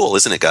pretty cool,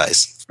 isn't it,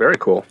 guys? Very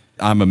cool.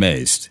 I'm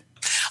amazed.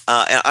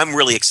 And I'm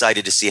really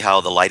excited to see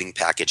how the lighting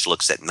package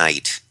looks at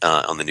night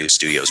on the new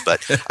studios.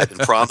 But I've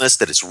been promised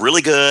that it's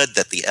really good,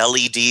 that the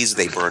LEDs,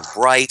 they burn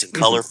bright and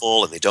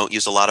colorful, and they don't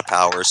use a lot of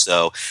power.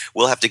 So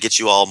we'll have to get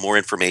you all more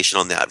information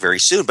on that very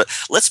soon. But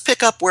let's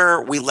pick up where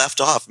we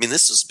left off. I mean,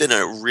 this has been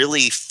a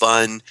really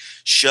fun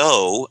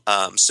show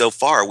so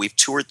far. We've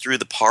toured through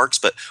the parks,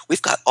 but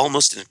we've got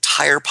almost an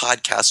entire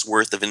podcast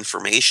worth of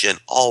information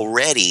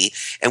already,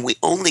 and we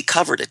only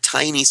covered a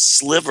tiny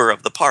sliver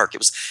of the park. It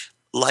was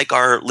like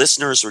our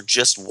listeners are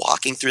just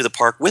walking through the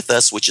park with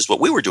us, which is what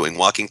we were doing,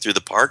 walking through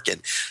the park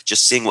and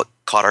just seeing what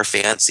caught our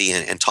fancy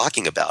and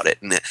talking about it.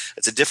 And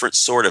it's a different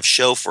sort of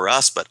show for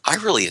us, but I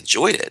really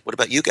enjoyed it. What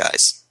about you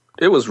guys?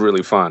 It was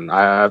really fun.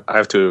 I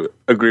have to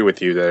agree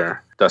with you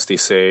there, Dusty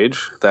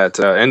Sage, that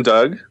and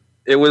Doug.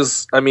 It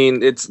was,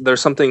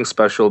 there's something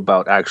special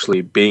about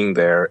actually being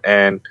there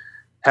and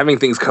having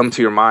things come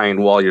to your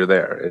mind while you're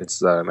there.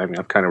 It's, I'm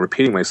kind of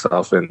repeating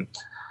myself, and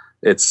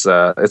it's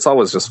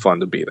always just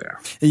fun to be there.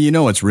 And you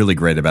know what's really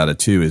great about it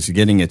too is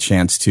getting a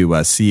chance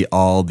to see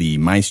all the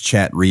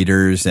MiceChat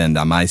readers and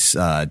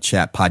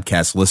MiceChat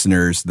podcast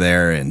listeners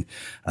there, and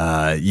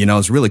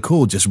it's really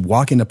cool just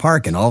walking the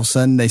park and all of a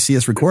sudden they see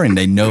us recording.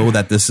 They know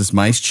that this is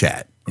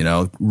MiceChat.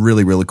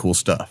 Really, really cool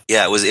stuff.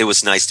 Yeah, it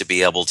was nice to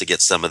be able to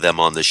get some of them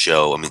on the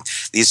show. I mean,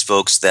 these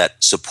folks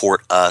that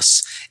support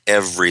us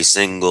every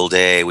single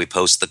day, we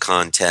post the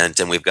content,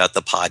 and we've got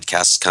the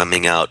podcasts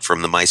coming out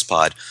from the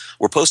MicePod.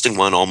 We're posting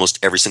one almost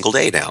every single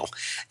day now.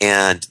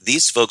 And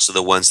these folks are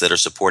the ones that are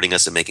supporting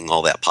us and making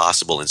all that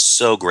possible. And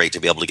so great to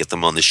be able to get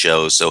them on the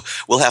show. So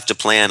we'll have to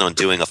plan on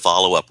doing a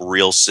follow-up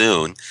real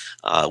soon.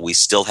 We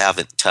still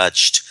haven't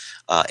touched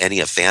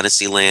any of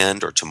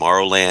Fantasyland or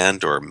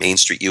Tomorrowland or Main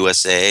Street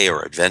USA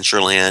or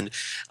Adventureland.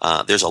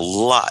 There's a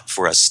lot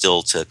for us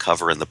still to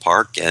cover in the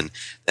park, and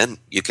then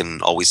you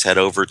can always head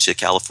over to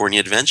California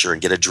Adventure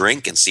and get a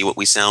drink and see what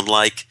we sound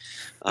like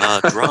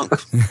drunk.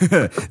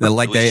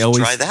 Like they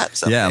always try that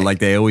someday. Yeah, like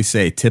they always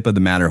say, tip of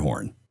the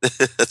Matterhorn.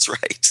 That's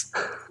right.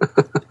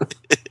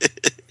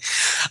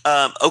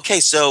 Okay,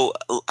 so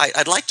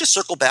I'd like to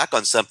circle back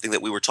on something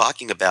that we were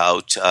talking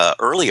about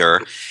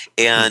earlier,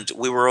 and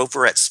we were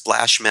over at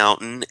Splash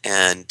Mountain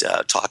and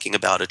talking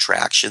about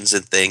attractions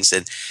and things,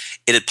 and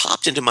it had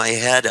popped into my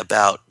head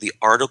about the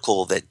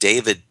article that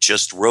David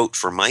just wrote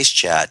for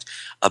MiceChat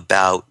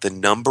about the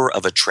number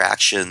of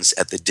attractions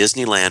at the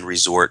Disneyland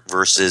Resort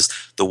versus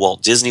the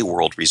Walt Disney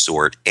World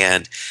Resort.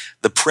 And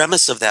the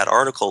premise of that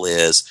article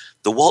is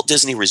the Walt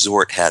Disney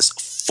Resort has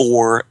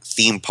 4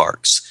 theme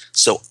parks.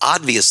 So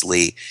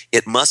obviously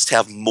it must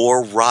have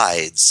more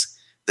rides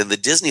than the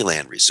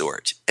Disneyland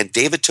Resort. And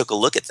David took a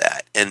look at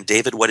that. And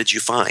David, what did you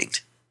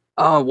find?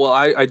 Well,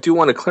 I do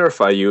want to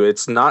clarify you.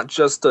 It's not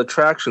just the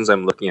attractions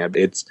I'm looking at.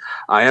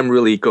 I am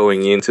really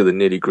going into the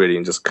nitty gritty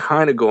and just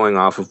kind of going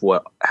off of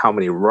how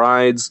many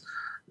rides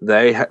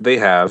they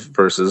have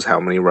versus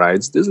how many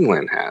rides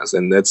Disneyland has,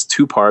 and that's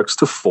 2 parks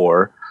to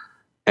 4.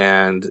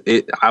 And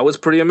I was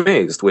pretty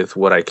amazed with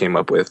what I came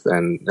up with.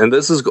 And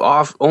this is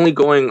only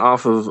going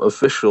off of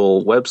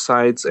official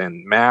websites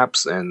and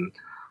maps and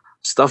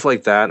stuff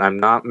like that. I'm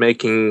not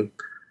making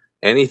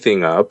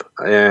anything up.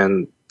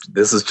 And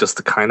this is just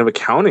a kind of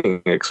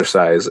accounting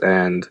exercise.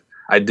 And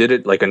I did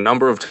it like a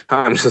number of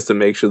times just to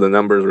make sure the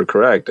numbers were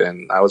correct.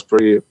 And I was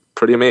pretty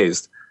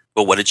amazed.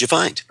 But what did you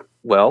find?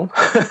 Well,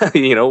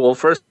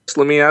 first,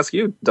 let me ask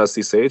you,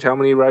 Dusty Sage, how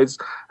many rides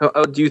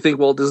do you think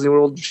Walt Disney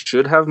World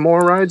should have more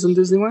rides in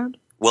Disneyland?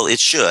 Well, it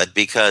should,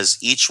 because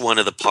each one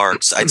of the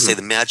parks, I'd say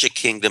the Magic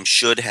Kingdom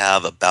should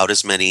have about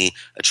as many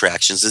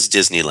attractions as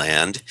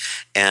Disneyland,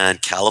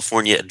 and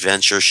California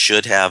Adventure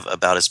should have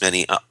about as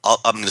many.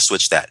 I'm going to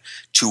switch that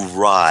to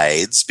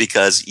rides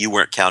because you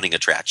weren't counting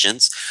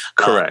attractions.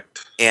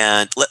 Correct.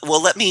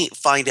 Let me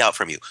find out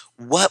from you.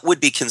 What would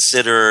be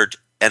considered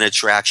an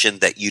attraction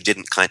that you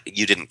didn't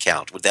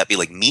count? Would that be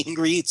like meet and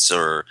greets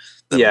or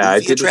the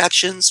movie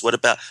attractions? What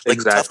about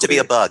Tough to Be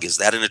a Bug? Is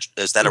that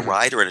a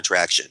ride or an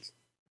attraction?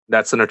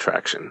 That's an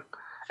attraction.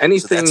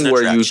 Anything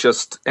where you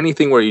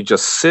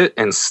just sit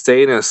and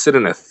sit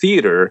in a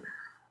theater,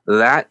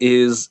 that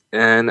is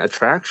an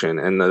attraction,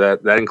 and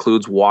that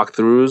includes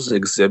walkthroughs,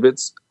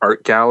 exhibits,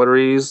 art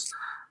galleries,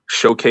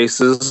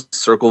 showcases,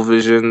 circle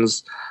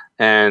visions.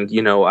 And,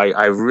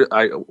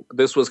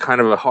 this was kind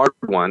of a hard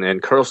one.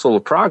 And Carousel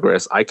of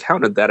Progress, I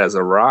counted that as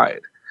a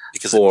ride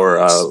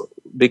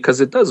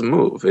because it does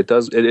move. It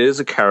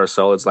is a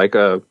carousel. It's like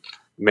a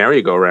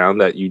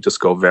merry-go-round that you just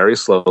go very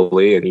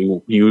slowly,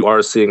 and you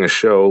are seeing a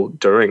show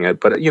during it.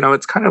 But,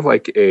 it's kind of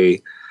like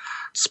a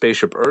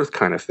Spaceship Earth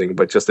kind of thing,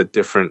 but just a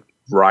different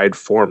ride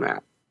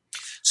format.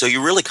 So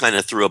you really kind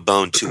of threw a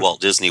bone to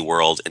Walt Disney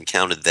World and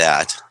counted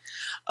that.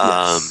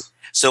 Yes.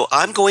 So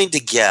I'm going to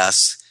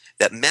guess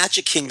that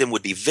Magic Kingdom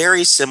would be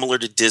very similar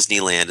to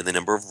Disneyland in the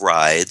number of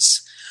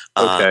rides.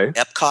 Okay.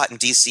 Epcot and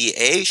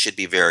DCA should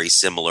be very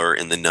similar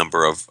in the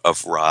number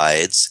of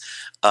rides.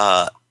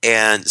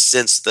 And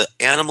since the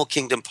Animal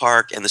Kingdom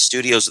Park and the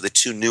Studios are the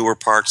two newer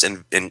parks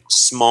and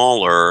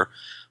smaller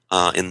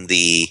in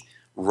the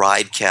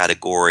ride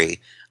category,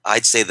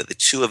 I'd say that the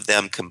two of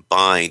them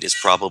combined is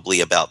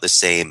probably about the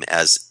same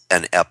as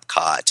an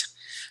Epcot.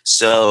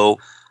 So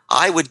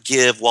I would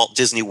give Walt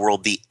Disney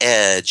World the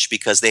edge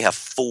because they have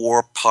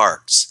 4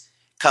 parks.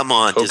 Come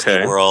on,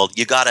 Disney World,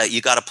 you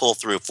gotta pull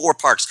through 4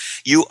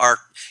 parks. You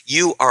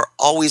are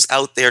always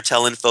out there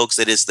telling folks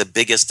that it's the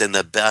biggest and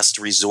the best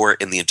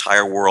resort in the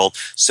entire world.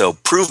 So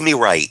prove me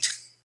right.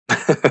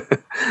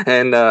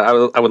 And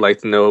I would like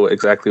to know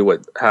exactly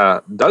what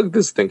Doug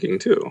is thinking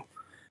too.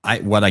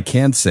 What I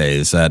can say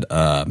is that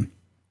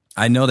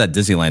I know that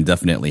Disneyland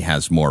definitely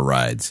has more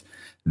rides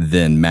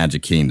than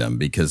Magic Kingdom,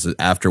 because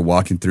after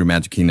walking through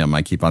Magic Kingdom,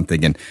 I keep on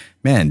thinking,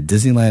 man,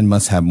 Disneyland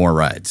must have more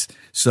rides.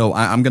 So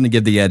I'm going to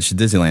give the edge to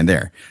Disneyland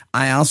there.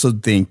 I also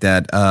think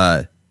that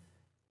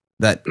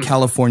that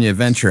California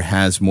Adventure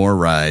has more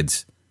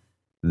rides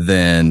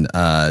than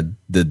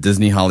the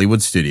Disney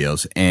Hollywood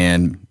Studios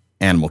and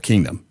Animal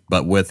Kingdom.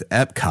 But with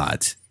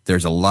Epcot,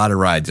 there's a lot of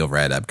rides over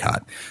at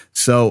Epcot.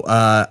 So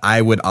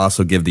I would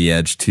also give the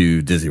edge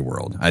to Disney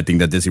World. I think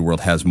that Disney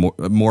World has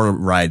more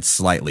rides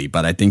slightly,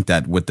 but I think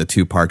that with the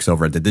 2 parks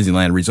over at the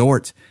Disneyland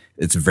Resort,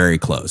 it's very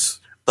close.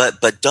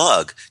 But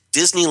Doug,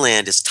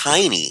 Disneyland is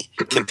tiny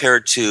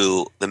compared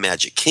to the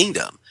Magic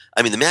Kingdom.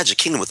 I mean, the Magic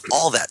Kingdom with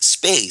all that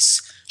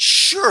space,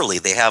 surely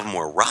they have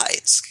more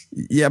rides.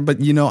 Yeah, but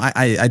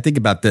I think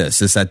about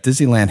this, is that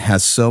Disneyland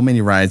has so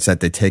many rides that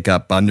they take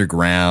up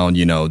underground,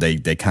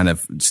 they kind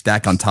of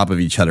stack on top of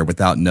each other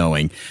without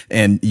knowing.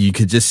 And you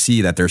could just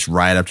see that there's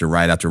ride after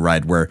ride after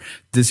ride, where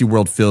Disney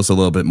World feels a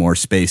little bit more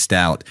spaced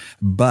out.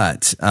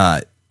 But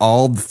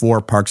all the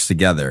 4 parks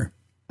together,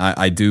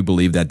 I do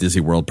believe that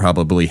Disney World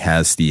probably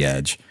has the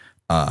edge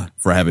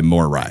for having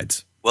more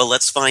rides. Well,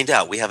 let's find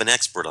out. We have an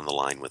expert on the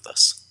line with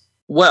us.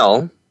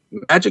 Well,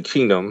 Magic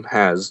Kingdom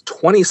has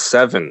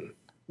 27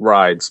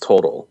 rides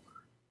total,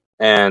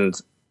 and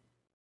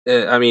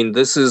I mean,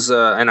 this is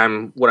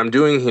what I'm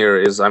doing here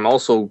is I'm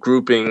also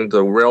grouping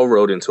the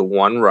railroad into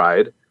one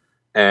ride,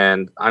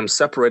 and I'm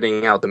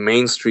separating out the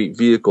Main Street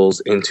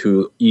vehicles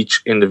into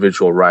each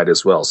individual ride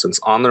as well, since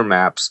on their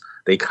maps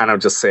they kind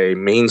of just say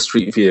Main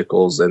Street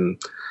vehicles,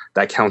 and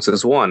that counts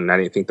as one, and I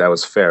didn't think that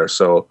was fair.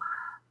 So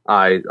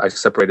I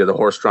separated the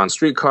horse-drawn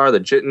streetcar, the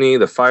jitney,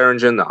 the fire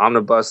engine, the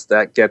omnibus.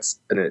 That gets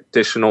an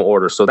additional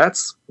order. So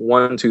that's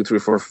 1, 2, 3,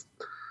 4.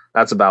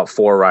 That's about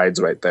 4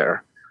 rides right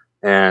there.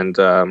 And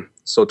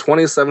so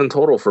 27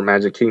 total for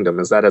Magic Kingdom.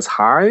 Is that as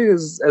high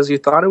as you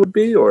thought it would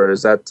be, or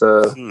is that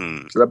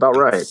about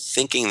right? I'm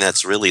thinking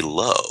that's really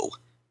low.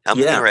 How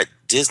many are at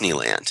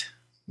Disneyland?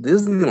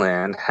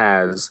 Disneyland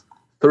has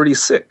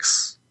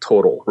 36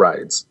 total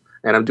rides.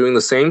 And I'm doing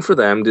the same for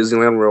them.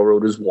 Disneyland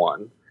Railroad is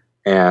 1.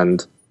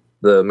 And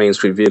the Main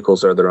Street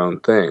vehicles are their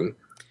own thing.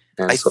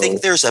 And I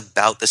think there's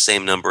about the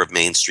same number of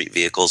Main Street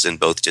vehicles in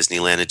both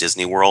Disneyland and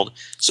Disney World,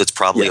 so it's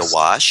probably a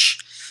wash.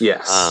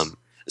 Yes.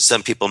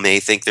 Some people may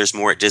think there's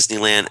more at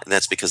Disneyland, and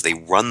that's because they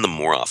run them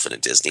more often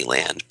at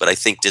Disneyland. But I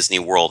think Disney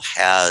World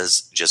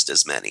has just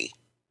as many.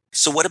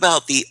 So what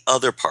about the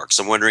other parks?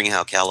 I'm wondering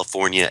how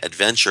California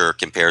Adventure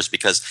compares,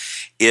 because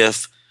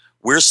if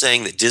we're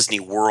saying that Disney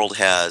World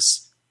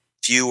has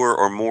fewer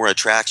or more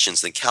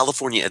attractions, then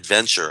California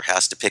Adventure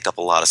has to pick up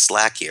a lot of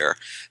slack here.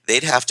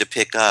 They'd have to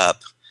pick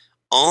up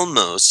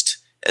almost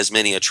as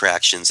many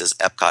attractions as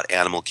Epcot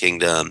Animal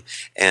Kingdom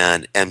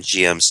and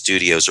MGM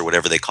Studios, or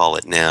whatever they call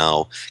it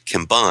now,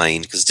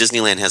 combined, because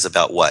Disneyland has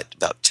about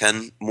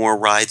 10 more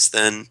rides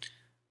than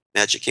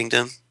Magic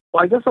Kingdom?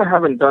 Well, I guess I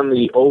haven't done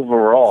the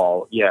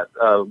overall yet.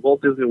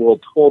 Walt Disney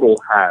World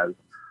total has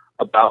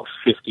about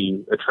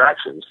 50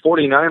 attractions,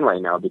 49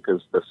 right now,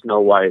 because the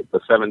Snow White,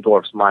 the Seven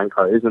Dwarfs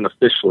Minecart isn't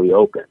officially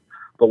open.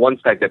 But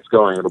once that gets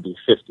going, it'll be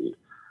 50.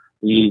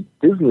 The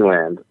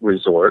Disneyland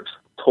Resort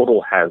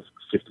total has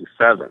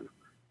 57.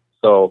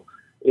 So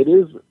it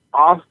is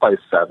off by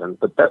 7,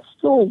 but that's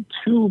still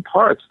 2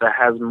 parks that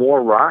has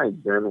more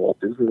rides than Walt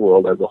Disney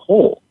World as a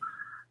whole.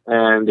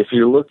 And if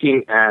you're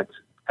looking at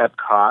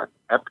Epcot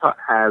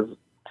has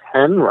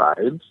 10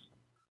 rides,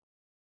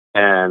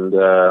 and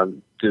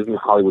Disney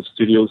Hollywood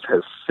Studios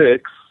has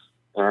 6,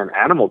 and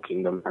Animal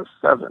Kingdom has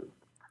 7.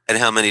 And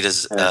how many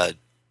does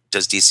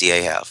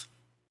DCA have?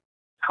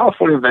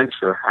 California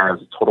Adventure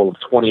has a total of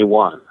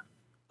 21.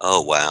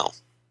 Oh, wow.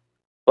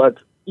 But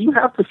you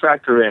have to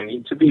factor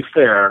in, to be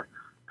fair,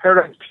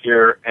 Paradise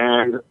Pier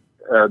and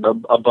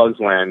A Bug's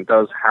Land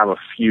does have a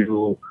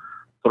few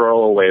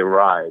throwaway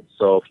rides.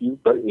 So if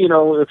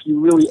you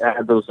really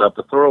add those up,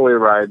 the throwaway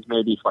rides,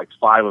 maybe like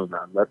 5 of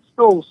them, that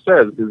still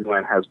says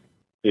Disneyland has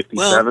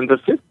 57 to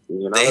 50.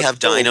 They have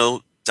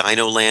Dino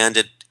Land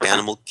at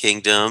Animal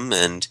Kingdom,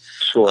 and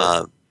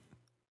sure.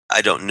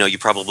 I don't know. You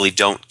probably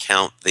don't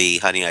count the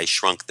Honey I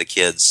Shrunk the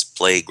Kids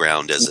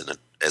playground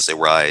as a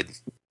ride.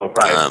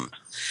 Right.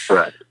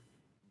 Correct.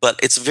 But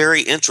it's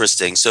very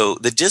interesting. So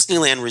the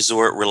Disneyland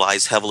Resort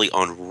relies heavily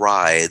on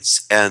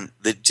rides, and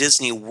the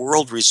Disney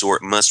World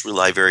Resort must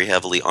rely very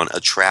heavily on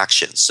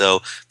attractions.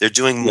 So they're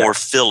doing more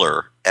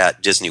filler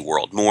at Disney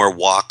World, more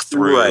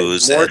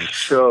walkthroughs more and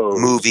shows,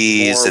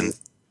 movies, more, and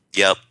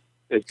yep.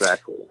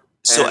 Exactly.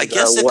 So and, I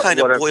guess it kind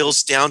of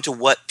boils down to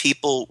what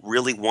people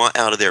really want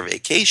out of their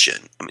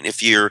vacation. I mean,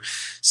 if you're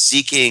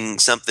seeking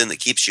something that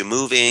keeps you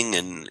moving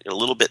and a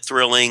little bit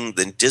thrilling,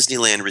 then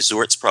Disneyland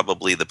Resort's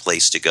probably the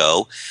place to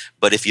go.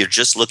 But if you're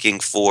just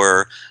looking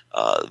for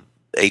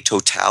a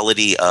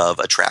totality of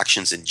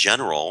attractions in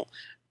general,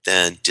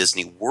 then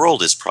Disney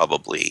World is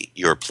probably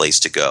your place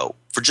to go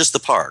for just the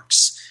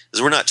parks.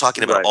 Because we're not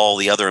talking about all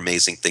the other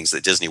amazing things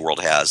that Disney World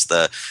has,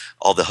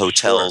 all the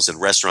hotels and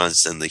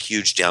restaurants and the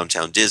huge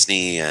downtown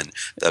Disney and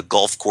the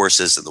golf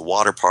courses and the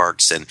water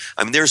parks. And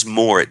I mean, there's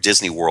more at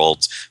Disney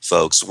World,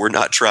 folks. We're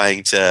not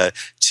trying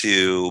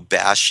to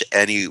bash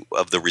any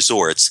of the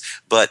resorts,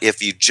 but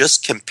if you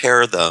just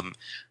compare them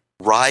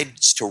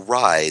rides to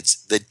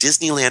rides, the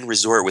Disneyland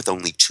Resort with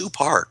only 2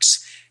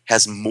 parks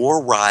has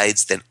more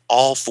rides than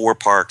all 4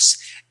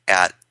 parks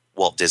at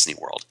Walt Disney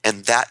World.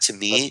 And that to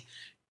me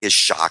is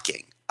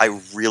shocking. I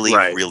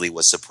really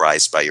was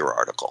surprised by your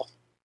article.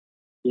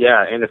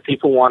 Yeah, and if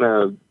people want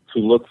to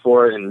look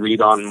for it and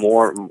read on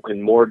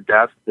in more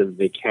depth as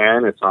they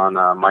can, it's on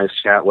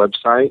MiceChat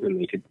website,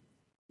 and they could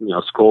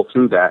scroll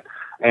through that.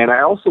 And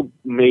I also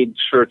made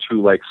sure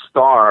to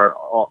star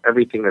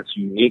everything that's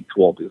unique to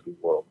Walt Disney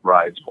World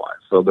rides wise.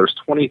 So there's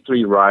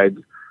 23 rides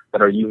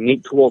that are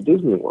unique to Walt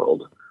Disney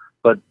World,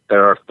 but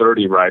there are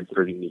 30 rides that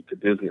are unique to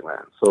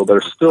Disneyland. So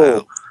there's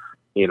still,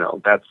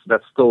 that's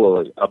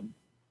still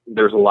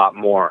there's a lot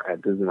more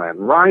at Disneyland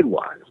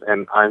ride-wise,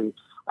 and I'm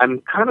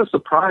kind of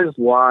surprised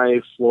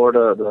why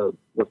Florida,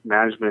 the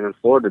management in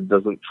Florida,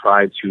 doesn't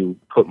try to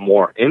put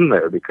more in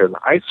there, because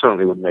I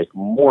certainly would make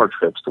more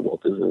trips to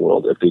Walt Disney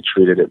World if they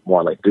treated it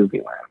more like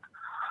Disneyland.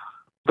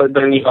 But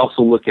then you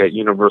also look at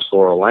Universal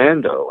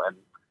Orlando, and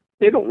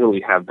they don't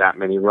really have that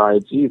many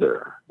rides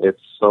either.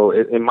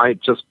 It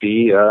might just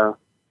be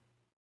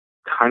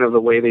kind of the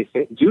way they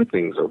do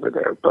things over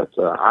there. But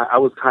I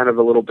was kind of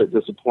a little bit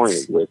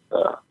disappointed with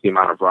the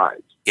amount of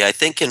rides. Yeah, I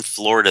think in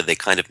Florida they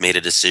kind of made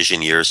a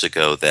decision years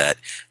ago that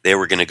they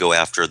were going to go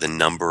after the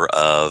number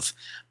of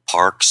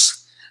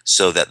parks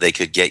so that they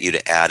could get you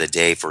to add a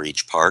day for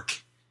each park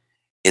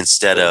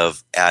instead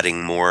of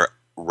adding more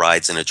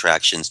rides and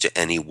attractions to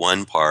any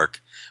one park,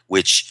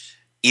 which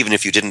even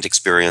if you didn't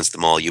experience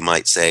them all, you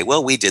might say,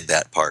 well, we did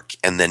that park,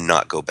 and then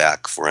not go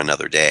back for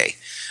another day.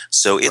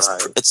 So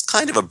it's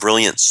kind of a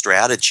brilliant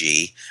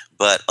strategy,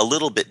 but a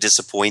little bit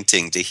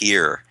disappointing to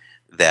hear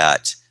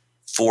that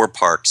 4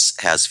 parks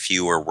has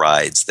fewer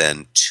rides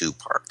than 2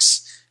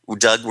 parks.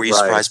 Doug, were you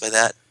surprised by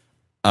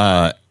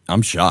that?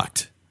 I'm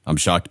shocked. I'm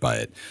shocked by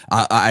it.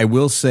 I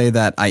will say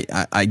that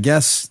I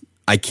guess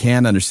I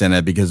can understand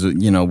that because,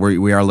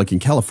 we are looking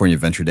California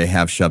Adventure. They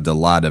have shoved a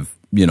lot of,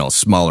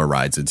 smaller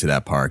rides into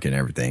that park and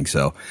everything.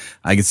 So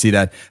I can see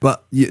that.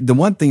 But the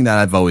one thing that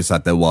I've always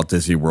thought that Walt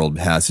Disney World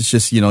has, it's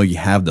just, you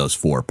have those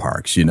 4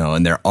 parks,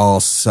 and they're all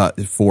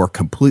 4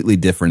 completely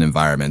different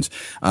environments.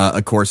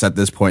 Of course, at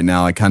this point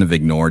now, I kind of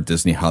ignore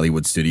Disney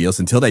Hollywood Studios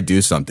until they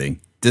do something.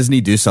 Disney,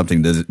 do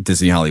something to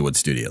Disney Hollywood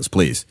Studios,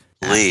 please.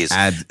 Please.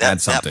 Add That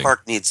something.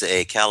 park needs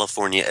a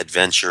California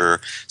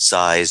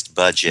Adventure-sized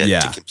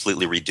budget to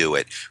completely redo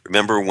it.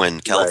 Remember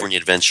when California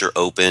Adventure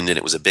opened and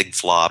it was a big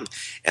flop,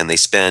 and they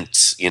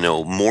spent,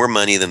 more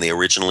money than they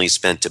originally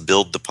spent to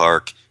build the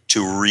park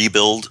to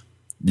rebuild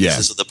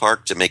pieces of the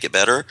park to make it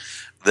better?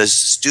 The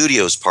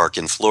Studios Park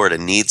in Florida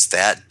needs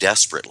that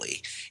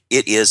desperately.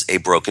 It is a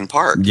broken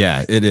park.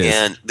 Yeah, it is.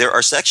 And there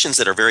are sections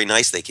that are very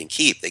nice they can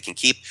keep. They can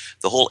keep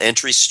the whole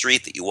entry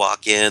street that you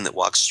walk in that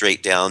walks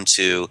straight down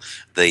to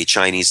the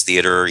Chinese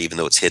Theater, even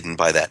though it's hidden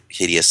by that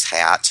hideous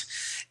hat.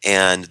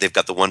 And they've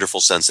got the wonderful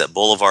Sunset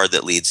Boulevard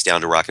that leads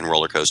down to Rock and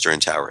Roller Coaster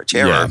and Tower of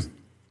Terror. Yeah,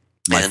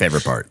 my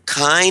favorite part.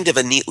 Kind of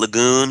a neat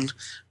lagoon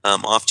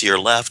off to your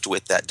left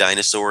with that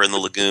dinosaur in the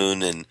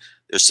lagoon, and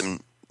there's some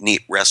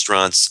neat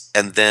restaurants.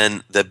 And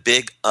then the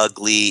big,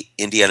 ugly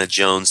Indiana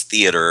Jones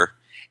Theater,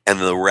 and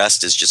the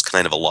rest is just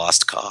kind of a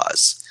lost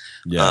cause.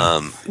 Yeah.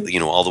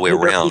 All the way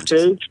around.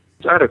 Sage,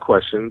 I had a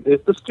question. Is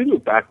the Studio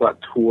Backlot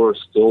Tour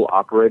still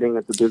operating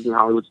at the Disney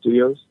Hollywood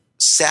Studios?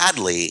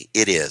 Sadly,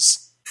 it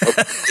is.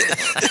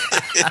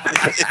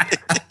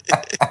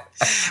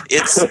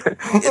 It's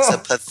a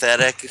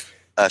pathetic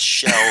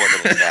shell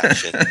of an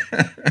attraction.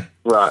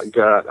 Right,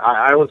 God.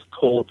 I was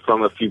told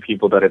from a few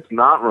people that it's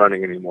not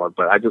running anymore,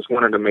 but I just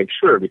wanted to make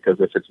sure, because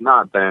if it's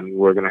not, then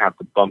we're going to have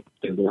to bump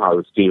Disney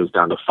Hollywood Studios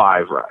down to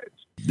 5 rides.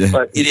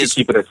 But you can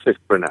keep it at 6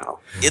 for now.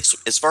 It's,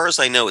 as far as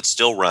I know, it's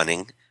still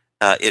running.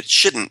 It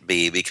shouldn't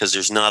be, because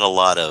there's not a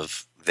lot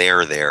of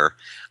there.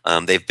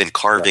 They've been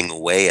carving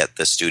away at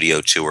the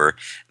studio tour.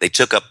 They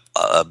took up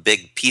a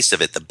big piece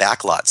of it, the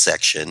backlot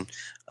section,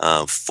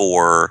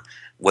 for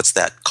what's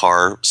that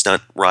car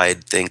stunt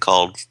ride thing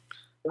called?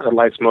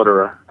 Lights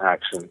Motor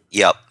Action.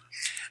 Yep.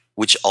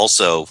 Which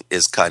also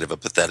is kind of a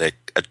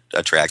pathetic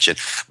attraction.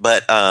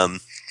 But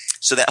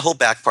so that whole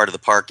back part of the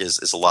park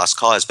is a lost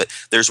cause. But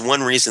there's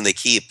one reason they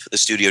keep the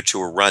studio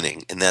tour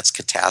running, and that's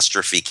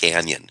Catastrophe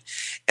Canyon.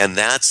 And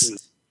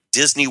that's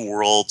Disney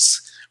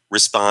World's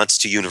response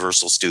to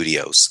Universal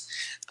Studios,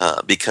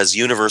 because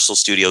Universal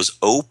Studios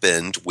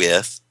opened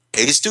with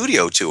a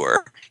studio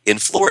tour in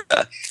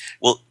Florida.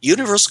 Well,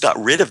 Universal got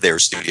rid of their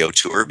studio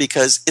tour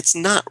because it's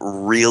not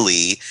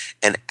really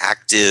an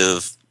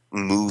active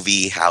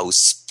movie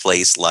house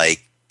place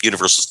like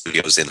Universal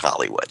Studios in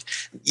Hollywood.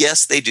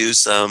 Yes, they do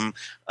some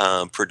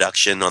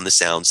production on the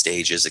sound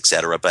stages,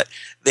 etc., but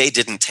they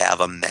didn't have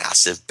a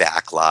massive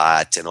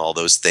backlot and all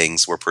those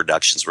things where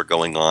productions were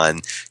going on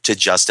to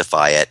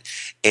justify it.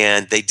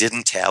 And they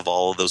didn't have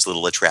all of those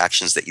little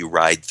attractions that you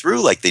ride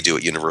through like they do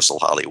at Universal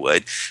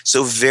Hollywood.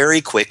 So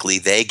very quickly,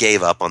 they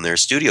gave up on their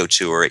studio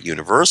tour at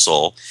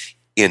Universal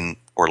in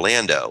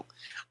Orlando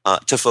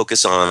to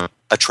focus on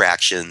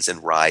attractions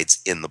and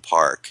rides in the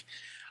park.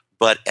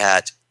 But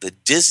at the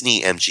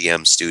Disney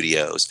MGM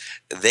studios,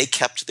 they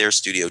kept their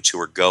studio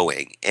tour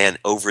going. And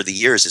over the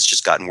years, it's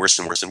just gotten worse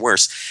and worse and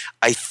worse.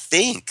 I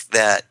think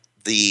that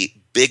the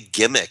big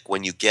gimmick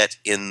when you get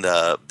in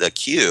the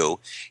queue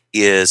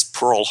is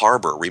Pearl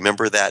Harbor.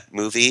 Remember that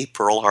movie,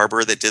 Pearl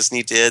Harbor, that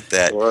Disney did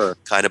that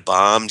kind of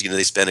bombed?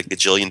 They spent $1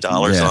 gajillion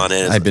on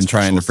it. I've been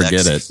trying to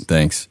forget it.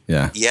 Thanks.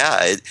 Yeah.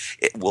 Yeah.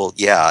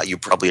 You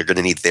probably are going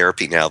to need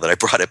therapy now that I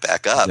brought it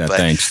back up. Yeah, but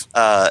thanks.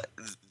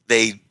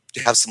 They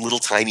have some little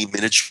tiny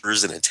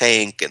miniatures in a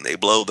tank, and they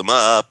blow them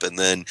up, and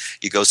then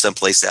you go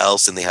someplace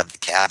else and they have the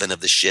cabin of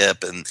the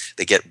ship, and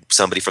they get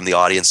somebody from the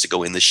audience to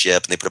go in the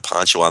ship, and they put a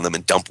poncho on them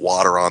and dump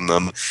water on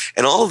them.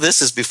 And all of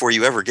this is before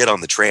you ever get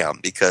on the tram,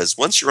 because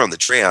once you're on the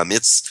tram,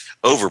 it's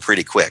over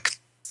pretty quick.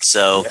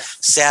 So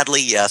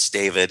sadly, yes,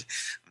 David,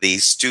 the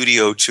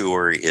studio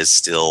tour is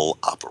still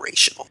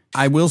operational.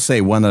 I will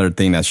say one other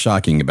thing that's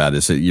shocking about it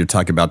is that you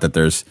talk about that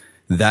there's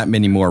that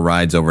many more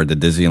rides over at the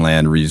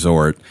Disneyland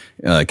Resort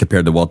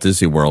compared to Walt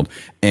Disney World.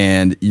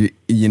 And,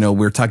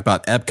 we're talking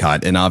about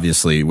Epcot, and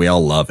obviously we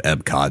all love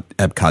Epcot.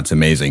 Epcot's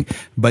amazing.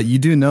 But you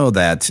do know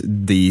that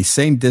the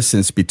same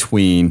distance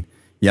between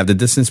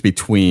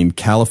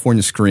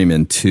California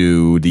Screamin'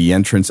 to the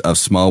entrance of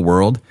Small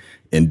World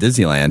in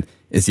Disneyland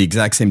is the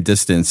exact same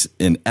distance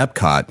in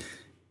Epcot.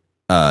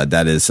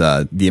 That is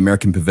the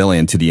American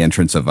Pavilion to the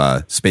entrance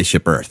of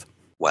Spaceship Earth.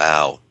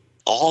 Wow.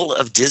 All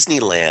of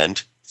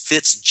Disneyland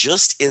fits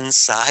just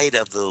inside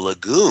of the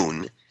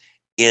lagoon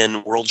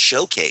in World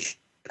Showcase.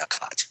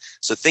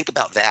 So think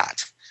about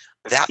that.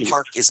 That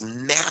park is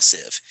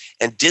massive,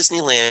 and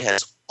Disneyland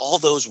has all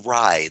those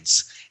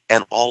rides,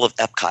 and all of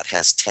Epcot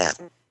has 10.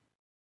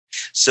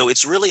 So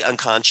it's really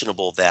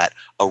unconscionable that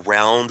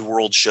around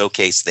World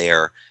Showcase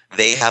there,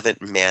 they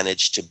haven't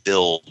managed to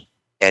build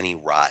any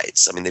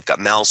rides. I mean, they've got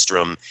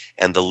Maelstrom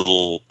and the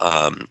little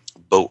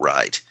boat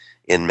ride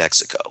in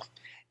Mexico.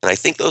 And I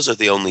think those are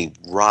the only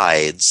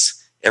rides.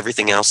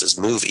 Everything else is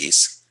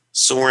movies.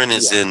 Soarin'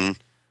 is in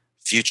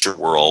Future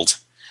World.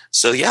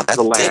 So, that's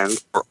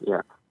it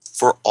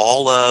for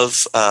all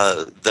of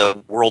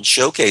the World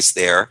Showcase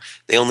there.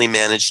 They only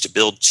managed to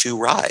build 2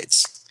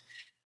 rides.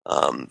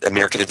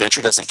 American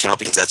Adventure doesn't count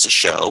because that's a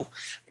show,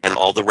 and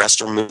all the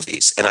rest are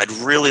movies. And I'd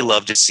really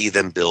love to see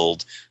them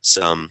build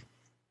some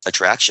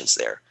attractions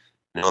there.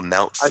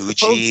 Mount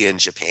Fuji in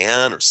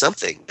Japan or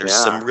something. There's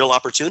some real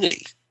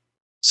opportunity.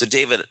 So,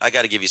 David, I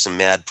got to give you some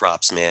mad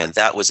props, man.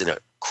 That was an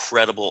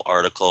incredible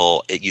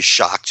article. You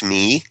shocked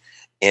me.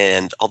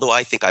 And although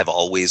I think I've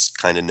always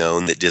kind of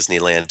known that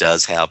Disneyland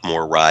does have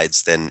more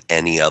rides than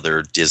any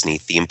other Disney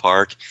theme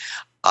park,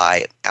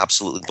 I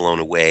absolutely blown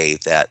away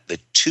that the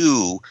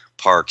 2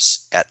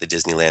 parks at the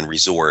Disneyland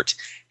Resort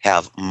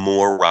have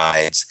more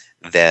rides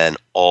than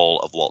all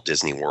of Walt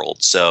Disney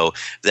World. So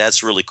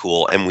that's really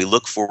cool. And we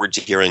look forward to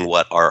hearing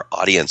what our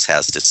audience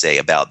has to say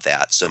about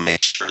that. So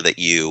make sure that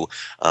you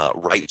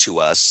write to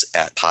us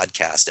at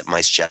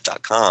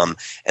podcast@micechat.com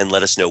and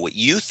let us know what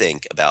you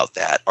think about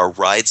that. Are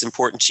rides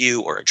important to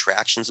you? Or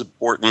attractions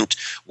important?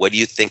 What do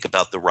you think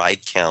about the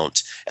ride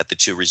count at the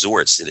 2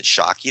 resorts? Did it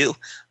shock you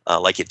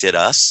like it did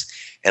us?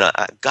 And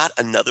I've got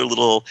another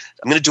little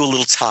 – I'm going to do a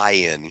little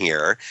tie-in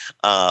here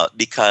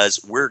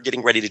because we're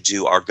getting ready to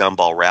do our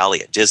Gumball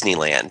Rally at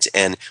Disneyland.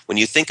 And when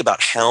you think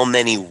about how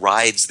many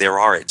rides there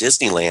are at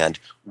Disneyland,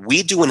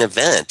 we do an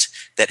event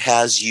that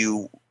has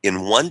you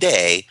in one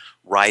day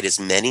ride as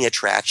many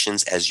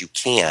attractions as you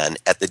can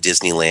at the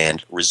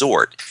Disneyland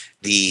Resort.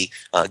 The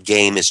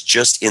game is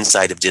just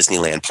inside of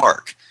Disneyland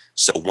Park.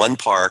 So one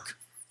park,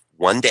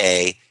 one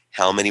day,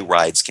 how many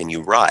rides can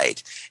you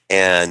ride?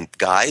 And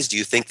guys, do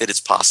you think that it's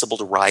possible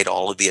to ride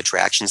all of the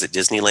attractions at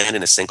Disneyland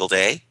in a single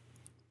day?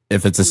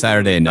 If it's a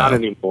Saturday, no. Not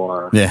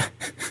anymore. Yeah.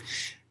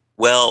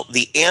 Well,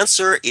 the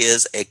answer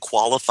is a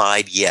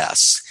qualified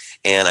yes.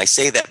 And I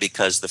say that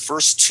because the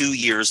first 2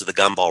 years of the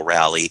Gumball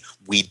Rally,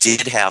 we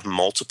did have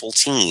multiple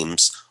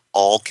teams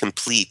all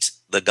complete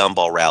the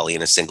Gumball Rally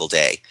in a single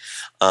day.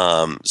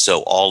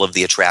 So all of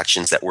the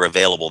attractions that were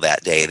available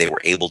that day, they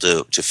were able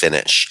to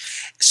finish.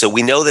 So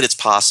we know that it's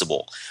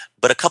possible.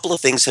 But a couple of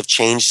things have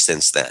changed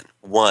since then.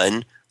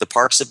 One, the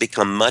parks have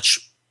become much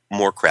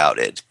more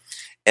crowded.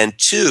 And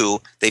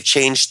 2, they've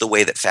changed the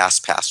way that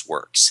FastPass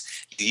works.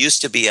 You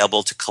used to be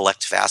able to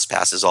collect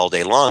FastPasses all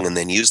day long and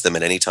then use them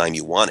at any time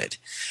you wanted.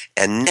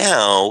 And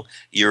now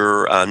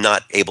you're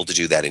not able to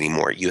do that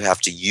anymore. You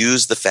have to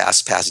use the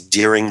FastPass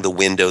during the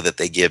window that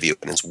they give you,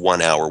 and it's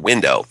 1 hour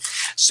window.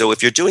 So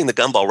if you're doing the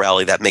Gumball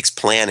Rally, that makes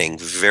planning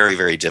very,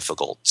 very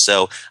difficult.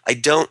 So I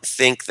don't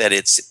think that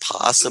it's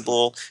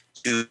possible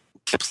to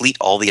complete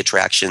all the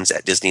attractions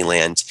at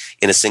Disneyland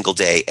in a single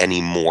day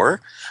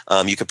anymore.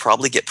 You could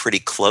probably get pretty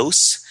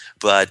close,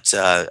 but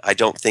I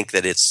don't think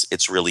that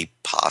it's really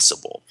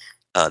possible.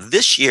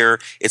 This year,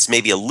 it's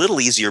maybe a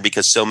little easier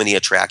because so many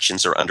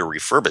attractions are under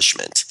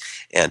refurbishment.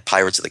 And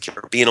Pirates of the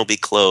Caribbean will be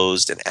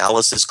closed, and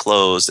Alice is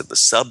closed, and the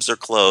subs are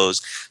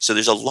closed. So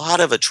there's a lot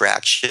of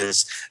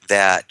attractions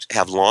that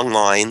have long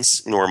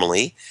lines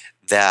normally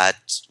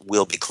that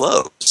will be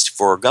closed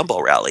for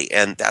Gumball Rally.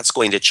 And that's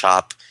going to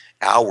chop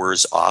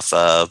hours off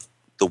of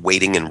the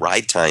waiting and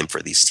ride time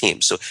for these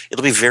teams. So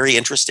it'll be very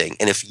interesting.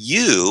 And if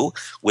you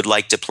would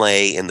like to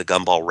play in the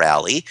Gumball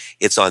Rally,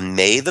 it's on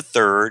May the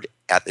 3rd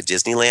at the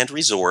Disneyland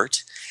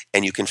Resort,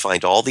 and you can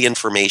find all the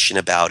information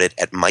about it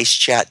at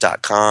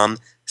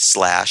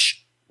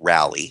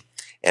micechat.com/rally.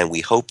 And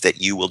we hope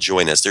that you will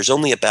join us. There's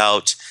only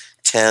about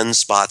 10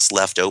 spots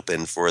left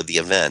open for the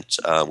event.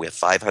 We have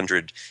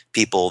 500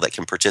 people that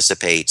can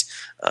participate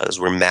as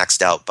we're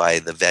maxed out by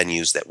the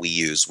venues that we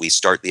use. We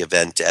start the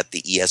event at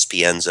the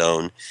ESPN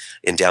Zone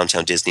in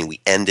downtown Disney.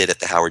 We end it at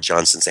the Howard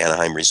Johnson's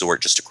Anaheim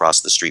Resort just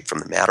across the street from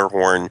the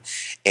Matterhorn.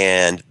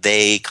 And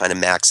they kind of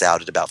max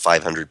out at about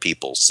 500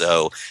 people.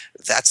 So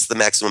that's the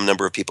maximum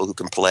number of people who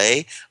can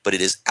play. But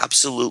it is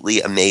absolutely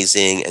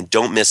amazing. And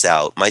don't miss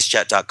out.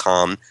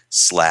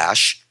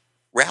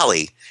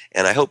 MiceChat.com/rally.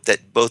 And I hope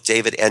that both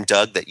David and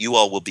Doug, that you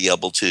all will be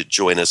able to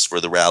join us for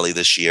the rally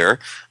this year.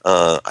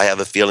 I have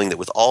a feeling that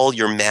with all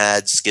your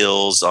mad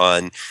skills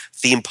on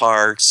theme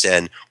parks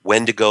and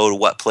when to go to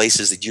what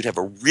places, that you'd have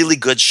a really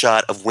good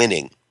shot of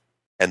winning.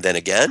 And then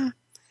again,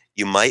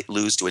 you might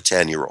lose to a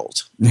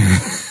 10-year-old.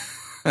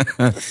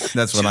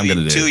 That's what I'm going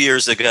to do. 2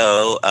 years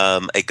ago,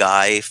 a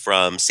guy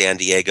from San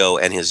Diego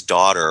and his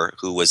daughter,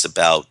 who was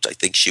about, I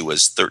think she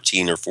was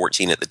 13 or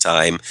 14 at the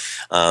time.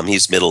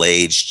 He's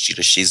middle-aged. You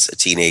know, she's a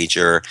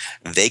teenager.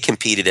 They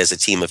competed as a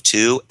team of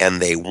 2,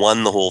 and they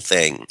won the whole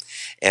thing.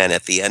 And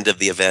at the end of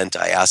the event,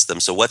 I asked them,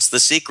 so what's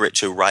the secret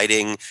to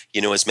riding,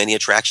 as many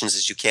attractions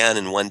as you can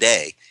in one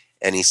day?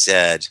 And he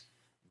said,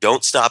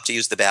 don't stop to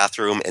use the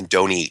bathroom and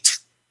don't eat.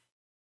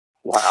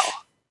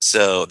 Wow.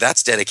 So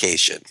that's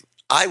dedication.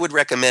 I would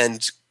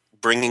recommend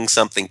bringing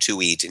something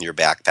to eat in your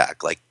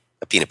backpack, like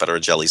a peanut butter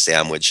and jelly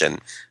sandwich, and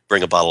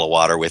bring a bottle of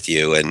water with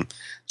you, and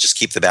just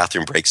keep the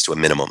bathroom breaks to a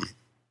minimum.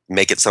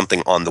 Make it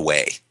something on the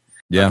way.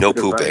 Yeah. No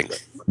pooping.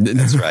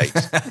 That's right.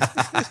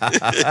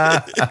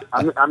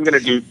 I'm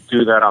going to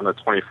do that on the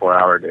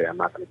 24-hour day. I'm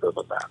not going to go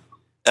with that.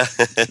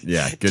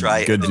 Yeah, good.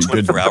 Try good. the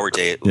 24-hour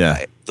day.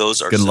 Yeah.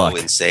 Those are Good so luck.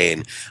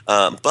 insane.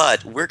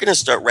 But we're going to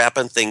start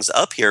wrapping things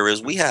up here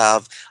as we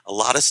have a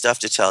lot of stuff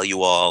to tell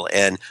you all.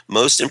 And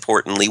most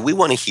importantly, we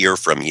want to hear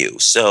from you.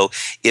 So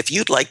if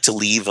you'd like to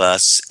leave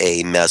us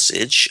a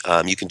message,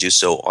 you can do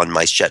so on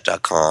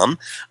MiceChat.com,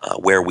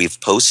 where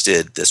we've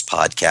posted this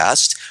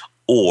podcast.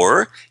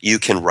 Or you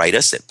can write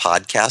us at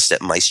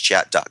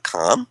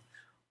podcast@micechat.com.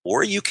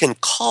 Or you can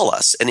call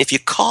us. And if you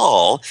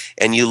call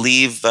and you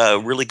leave a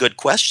really good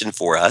question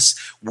for us,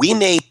 we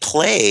may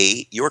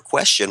play your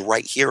question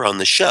right here on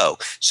the show.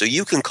 So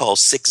you can call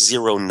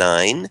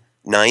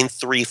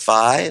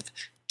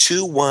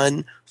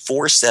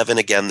 609-935-2147.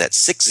 Again, that's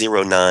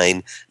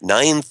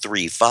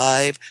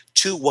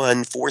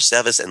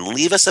 609-935-2147, and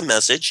leave us a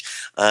message,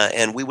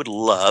 and we would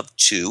love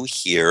to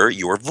hear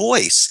your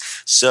voice.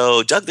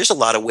 So, Doug, there's a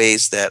lot of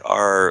ways that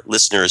our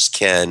listeners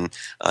can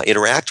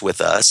interact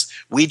with us.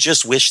 We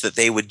just wish that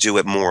they would do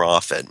it more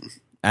often.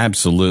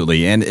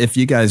 Absolutely. And if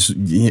you guys,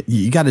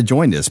 you got to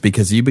join this,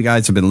 because you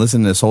guys have been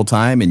listening this whole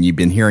time and you've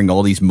been hearing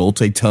all these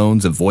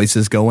multi-tones of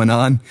voices going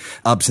on,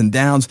 ups and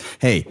downs.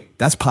 Hey,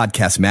 that's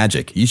podcast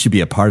magic. You should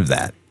be a part of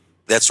that.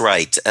 That's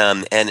right.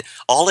 And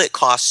all it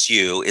costs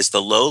you is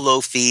the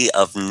low fee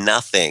of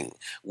nothing.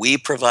 We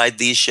provide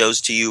these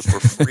shows to you for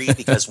free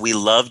because we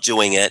love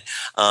doing it.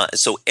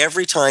 So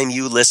every time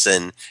you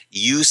listen,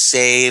 you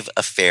save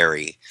a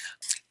fairy.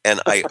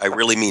 And I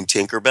really mean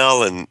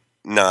Tinkerbell and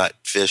not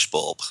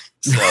Fishbulb.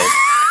 So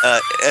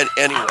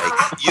anyway,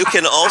 you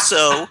can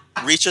also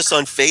reach us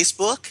on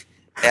Facebook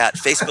at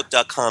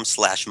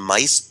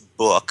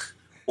facebook.com/micebook,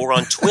 or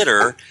on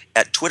Twitter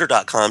at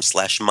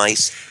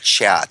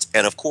twitter.com/MiceChat.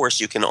 And of course,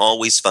 you can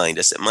always find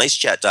us at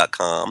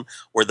MiceChat.com,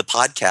 or the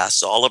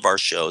podcasts, all of our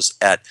shows,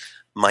 at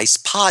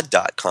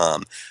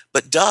MicePod.com.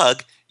 But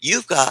Doug,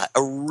 you've got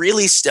a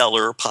really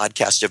stellar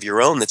podcast of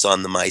your own that's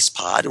on the Mice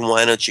Pod, and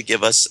why don't you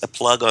give us a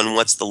plug on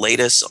what's the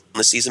latest on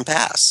the season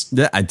pass?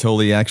 Yeah, I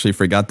totally actually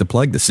forgot to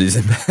plug the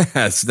season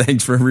pass.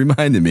 Thanks for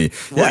reminding me.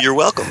 Well, you're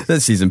welcome.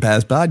 The Season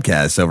Pass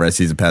Podcast over at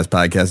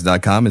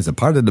seasonpasspodcast.com is a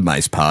part of the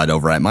Mice Pod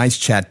over at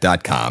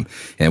micechat.com.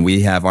 And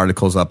we have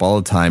articles up all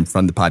the time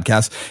from the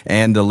podcast.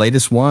 And the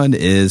latest one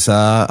is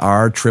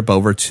our trip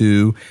over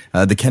to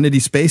the Kennedy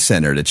Space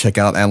Center to check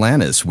out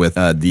Atlantis with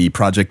the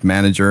project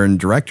manager and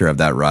director of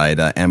that ride,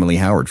 Emily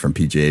Howard from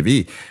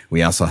PJAV.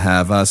 We also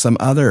have some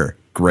other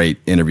great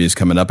interviews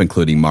coming up,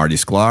 including Marty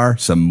Sklar,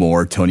 some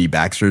more Tony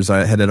Baxter's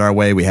headed our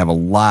way. We have a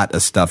lot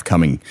of stuff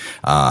coming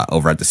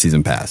over at the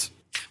Season Pass.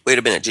 Wait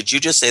a minute. Did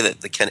you just say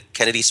that the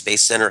Kennedy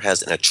Space Center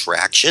has an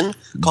attraction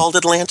called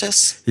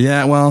Atlantis?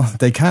 Yeah, well,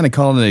 they kind of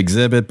call it an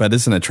exhibit, but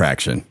it's an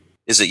attraction.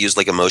 Is it used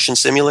like a motion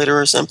simulator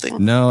or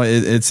something? No,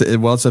 it's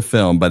a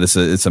film, but it's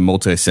a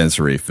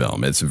multi-sensory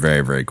film. It's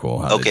very, very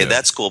cool. Okay,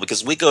 that's cool,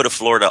 because we go to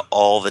Florida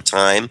all the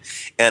time,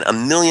 and a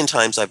million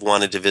times I've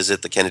wanted to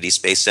visit the Kennedy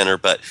Space Center,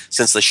 but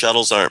since the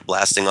shuttles aren't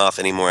blasting off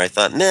anymore, I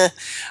thought, nah,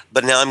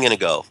 but now I'm going to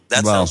go.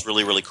 That sounds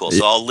really, really cool.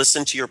 So I'll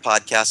listen to your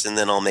podcast, and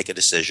then I'll make a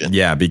decision.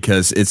 Yeah,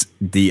 because it's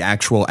the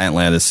actual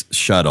Atlantis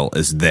shuttle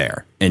is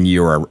there, and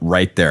you are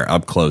right there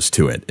up close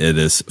to it. It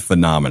is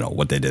phenomenal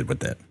what they did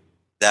with it.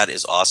 That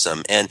is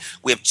awesome. And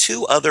we have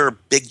two other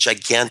big,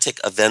 gigantic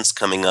events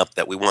coming up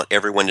that we want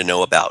everyone to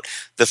know about.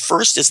 The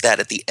first is that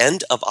at the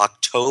end of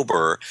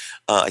October,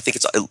 I think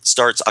it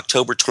starts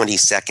October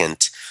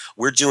 22nd,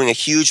 we're doing a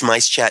huge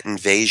Mice Chat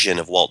invasion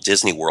of Walt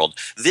Disney World.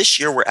 This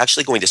year, we're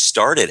actually going to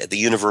start it at the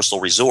Universal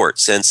Resort,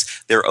 since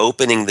they're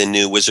opening the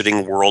new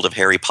Wizarding World of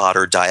Harry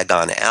Potter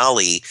Diagon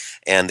Alley,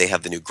 and they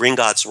have the new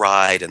Gringotts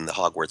ride and the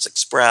Hogwarts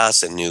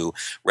Express and new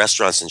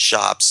restaurants and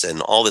shops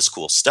and all this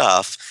cool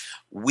stuff.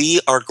 We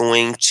are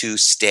going to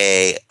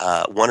stay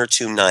 1 or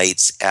 2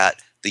 nights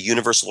at the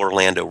Universal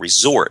Orlando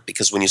Resort,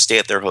 because when you stay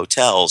at their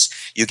hotels,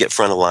 you get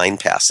front of line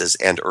passes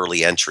and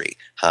early entry.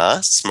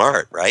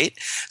 Smart, right?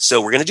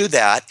 So we're going to do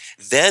that.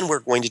 Then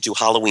we're going to do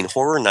Halloween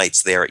Horror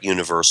Nights there at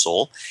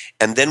Universal.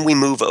 And then we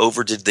move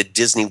over to the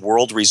Disney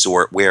World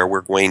Resort, where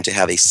we're going to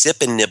have a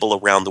sip and nibble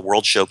around the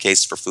World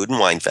Showcase for Food and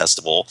Wine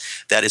Festival.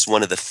 That is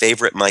one of the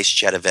favorite Mice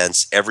Chat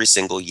events every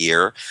single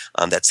year.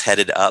 That's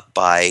headed up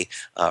by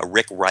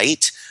Rick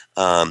Wright.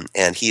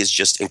 And he is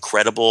just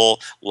incredible,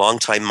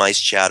 longtime Mice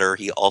Chatter.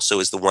 He also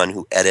is the one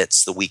who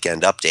edits the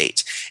Weekend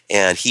Update,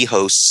 and he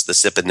hosts the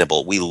Sip and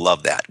Nibble. We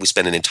love that. We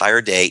spend an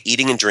entire day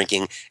eating and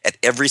drinking at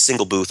every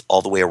single booth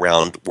all the way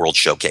around World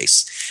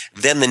Showcase.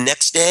 Then the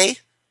next day,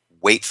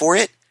 wait for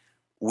it,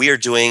 we are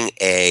doing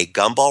a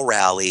gumball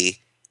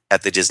rally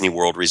at the Disney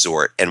World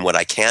Resort. And what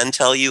I can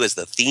tell you is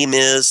the theme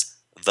is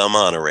the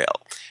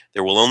monorail.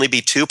 There will only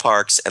be 2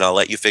 parks, and I'll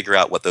let you figure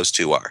out what those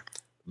 2 are.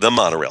 The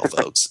monorail,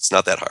 folks. It's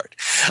not that hard.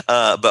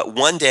 But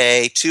one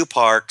day, 2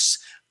 parks,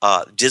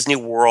 Disney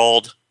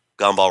World,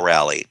 Gumball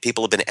Rally.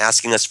 People have been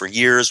asking us for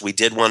years. We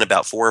did one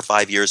about 4 or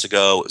 5 years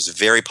ago. It was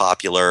very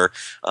popular,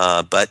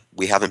 but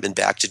we haven't been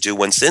back to do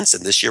one since,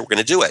 and this year we're going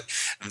to do it.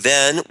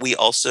 Then we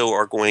also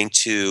are going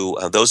to,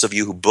 those of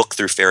you who book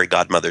through Fairy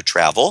Godmother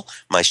Travel,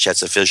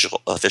 MiceChat's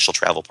official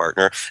travel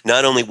partner,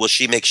 not only will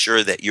she make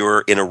sure that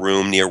you're in a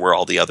room near where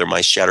all the other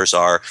Mice Chatters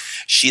are,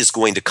 she is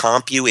going to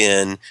comp you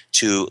in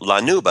to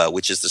La Nuba,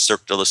 which is the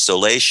Cirque du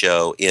Soleil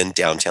show in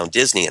downtown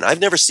Disney. And I've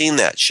never seen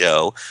that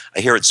show. I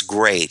hear it's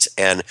great,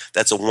 and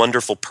that's a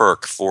wonderful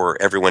perk for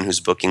everyone who's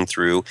booking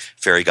through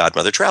Fairy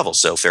Godmother Travel.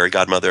 So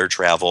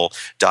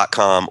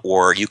fairygodmothertravel.com,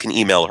 or you can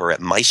email her at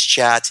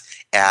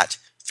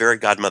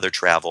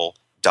micechat@fairygodmothertravel.com.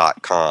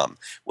 MiceChat.com.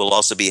 We'll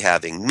also be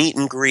having meet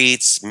and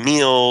greets,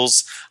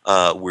 meals.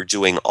 We're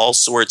doing all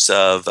sorts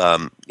of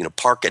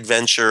park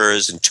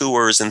adventures and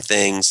tours and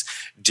things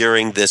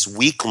during this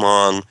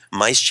week-long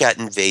MiceChat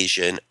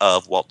invasion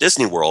of Walt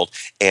Disney World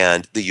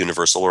and the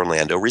Universal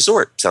Orlando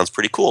Resort. Sounds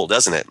pretty cool,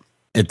 doesn't it?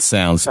 It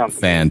sounds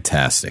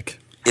fantastic.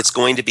 It's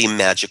going to be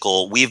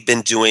magical. We've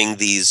been doing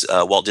these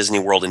Walt Disney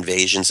World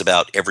invasions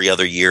about every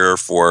other year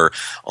for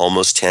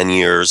almost 10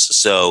 years.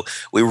 So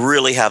we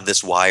really have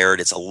this wired.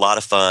 It's a lot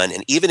of fun.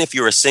 And even if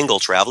you're a single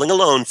traveling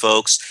alone,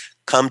 folks,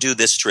 come do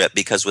this trip,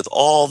 because with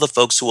all the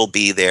folks who will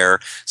be there,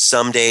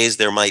 some days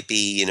there might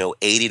be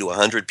 80 to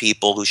 100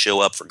 people who show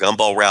up for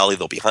Gumball Rally.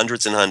 There'll be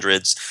hundreds and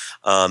hundreds.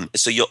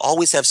 So you'll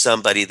always have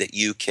somebody that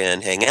you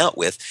can hang out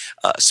with,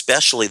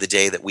 especially the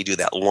day that we do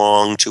that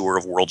long tour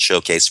of World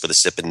Showcase for the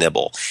Sip and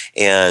Nibble.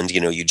 And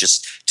you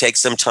just take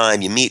some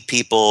time, you meet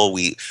people,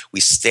 we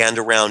stand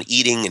around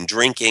eating and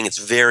drinking. It's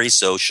very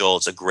social.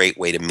 It's a great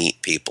way to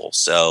meet people.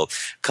 So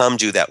come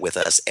do that with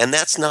us. And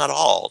that's not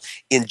all.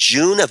 In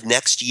June of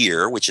next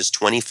year, which is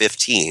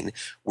 2015,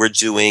 we're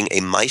doing a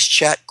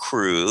MiceChat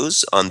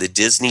cruise on the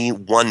Disney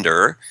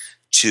Wonder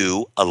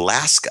to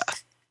Alaska.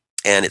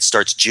 And it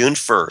starts June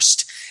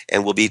 1st.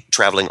 And we'll be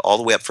traveling all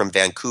the way up from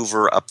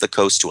Vancouver up the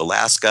coast to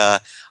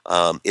Alaska.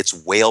 It's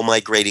whale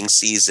migrating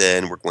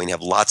season. We're going to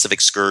have lots of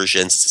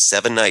excursions. It's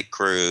a 7-night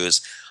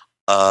cruise.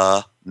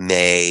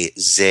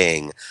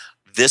 Amazing.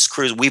 This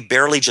cruise, we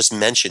barely just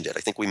mentioned it.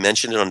 I think we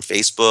mentioned it on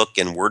Facebook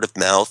and word of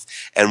mouth,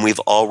 and we've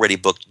already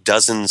booked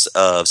dozens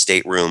of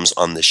staterooms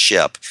on the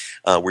ship.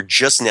 We're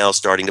just now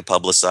starting to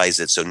publicize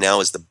it, so now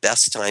is the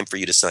best time for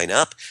you to sign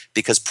up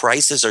because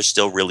prices are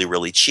still really,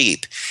 really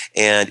cheap.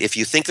 And if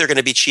you think they're going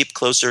to be cheap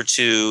closer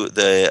to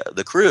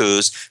the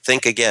cruise,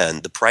 think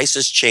again. The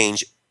prices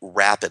change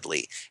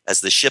rapidly.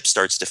 As the ship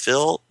starts to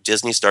fill,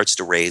 Disney starts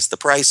to raise the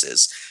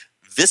prices.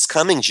 This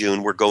coming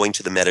June, we're going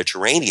to the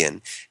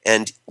Mediterranean,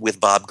 and with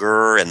Bob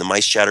Gurr and the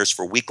Mice Chatters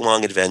for a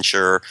week-long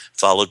adventure,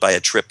 followed by a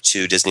trip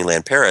to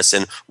Disneyland Paris.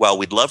 And while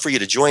we'd love for you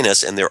to join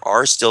us, and there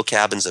are still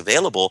cabins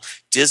available,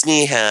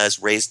 Disney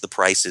has raised the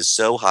prices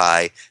so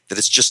high that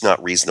it's just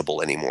not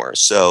reasonable anymore.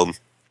 So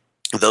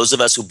those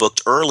of us who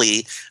booked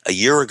early a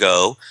year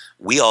ago,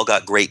 we all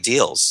got great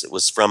deals. It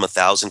was from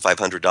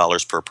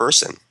 $1,500 per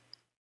person.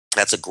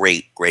 That's a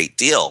great, great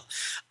deal.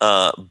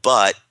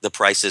 But the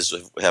prices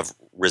have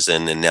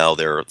risen, and now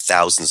they're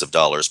thousands of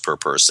dollars per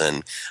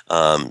person,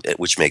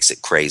 which makes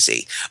it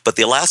crazy. But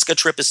the Alaska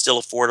trip is still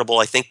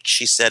affordable. I think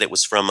she said it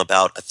was from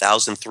about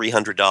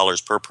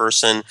 $1,300 per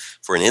person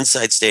for an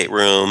inside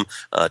stateroom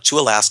to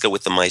Alaska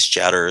with the Mice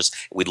Chatters.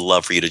 We'd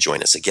love for you to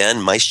join us. Again,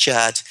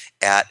 MiceChat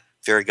at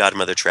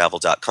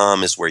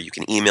fairygodmothertravel.com is where you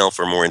can email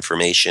for more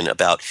information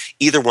about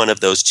either one of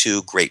those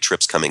two great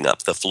trips coming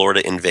up, the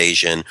Florida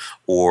Invasion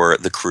or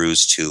the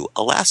cruise to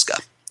Alaska.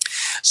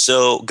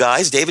 So,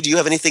 guys, David, do you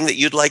have anything that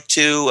you'd like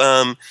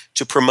to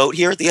promote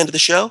here at the end of the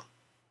show?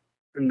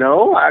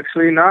 No,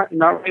 actually not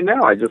right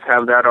now. I just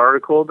have that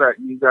article that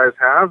you guys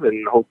have,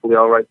 and hopefully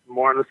I'll write some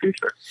more in the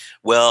future.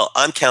 Well,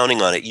 I'm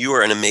counting on it. You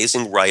are an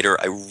amazing writer.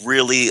 I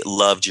really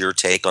loved your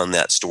take on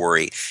that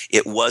story.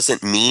 It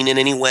wasn't mean in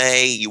any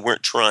way. You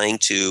weren't trying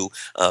to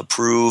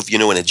prove,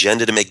 an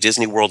agenda to make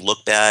Disney World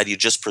look bad. You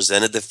just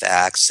presented the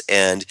facts,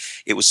 and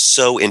it was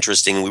so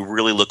interesting. We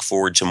really look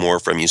forward to more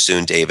from you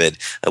soon, David.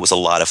 It was a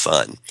lot of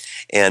fun.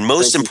 And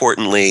most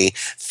importantly,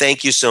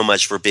 thank you so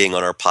much for being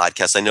on our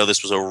podcast. I know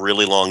this was a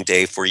really long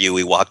day for you.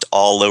 We walked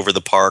all over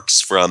the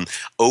parks from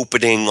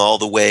opening all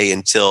the way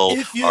until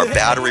our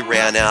battery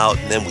ran out,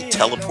 and then we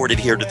teleported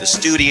here to the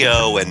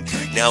studio, and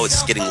now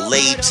it's getting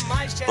late.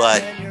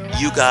 But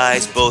you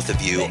guys, both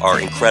of you, are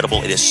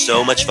incredible. It is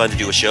so much fun to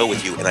do a show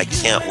with you, and I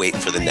can't wait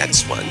for the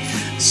next one.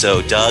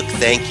 So, Doug,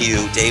 thank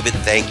you. David,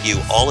 thank you.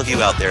 All of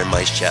you out there in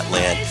MiceChat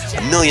land,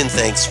 a million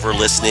thanks for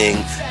listening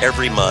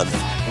every month.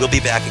 We'll be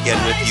back again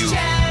with you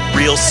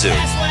real soon.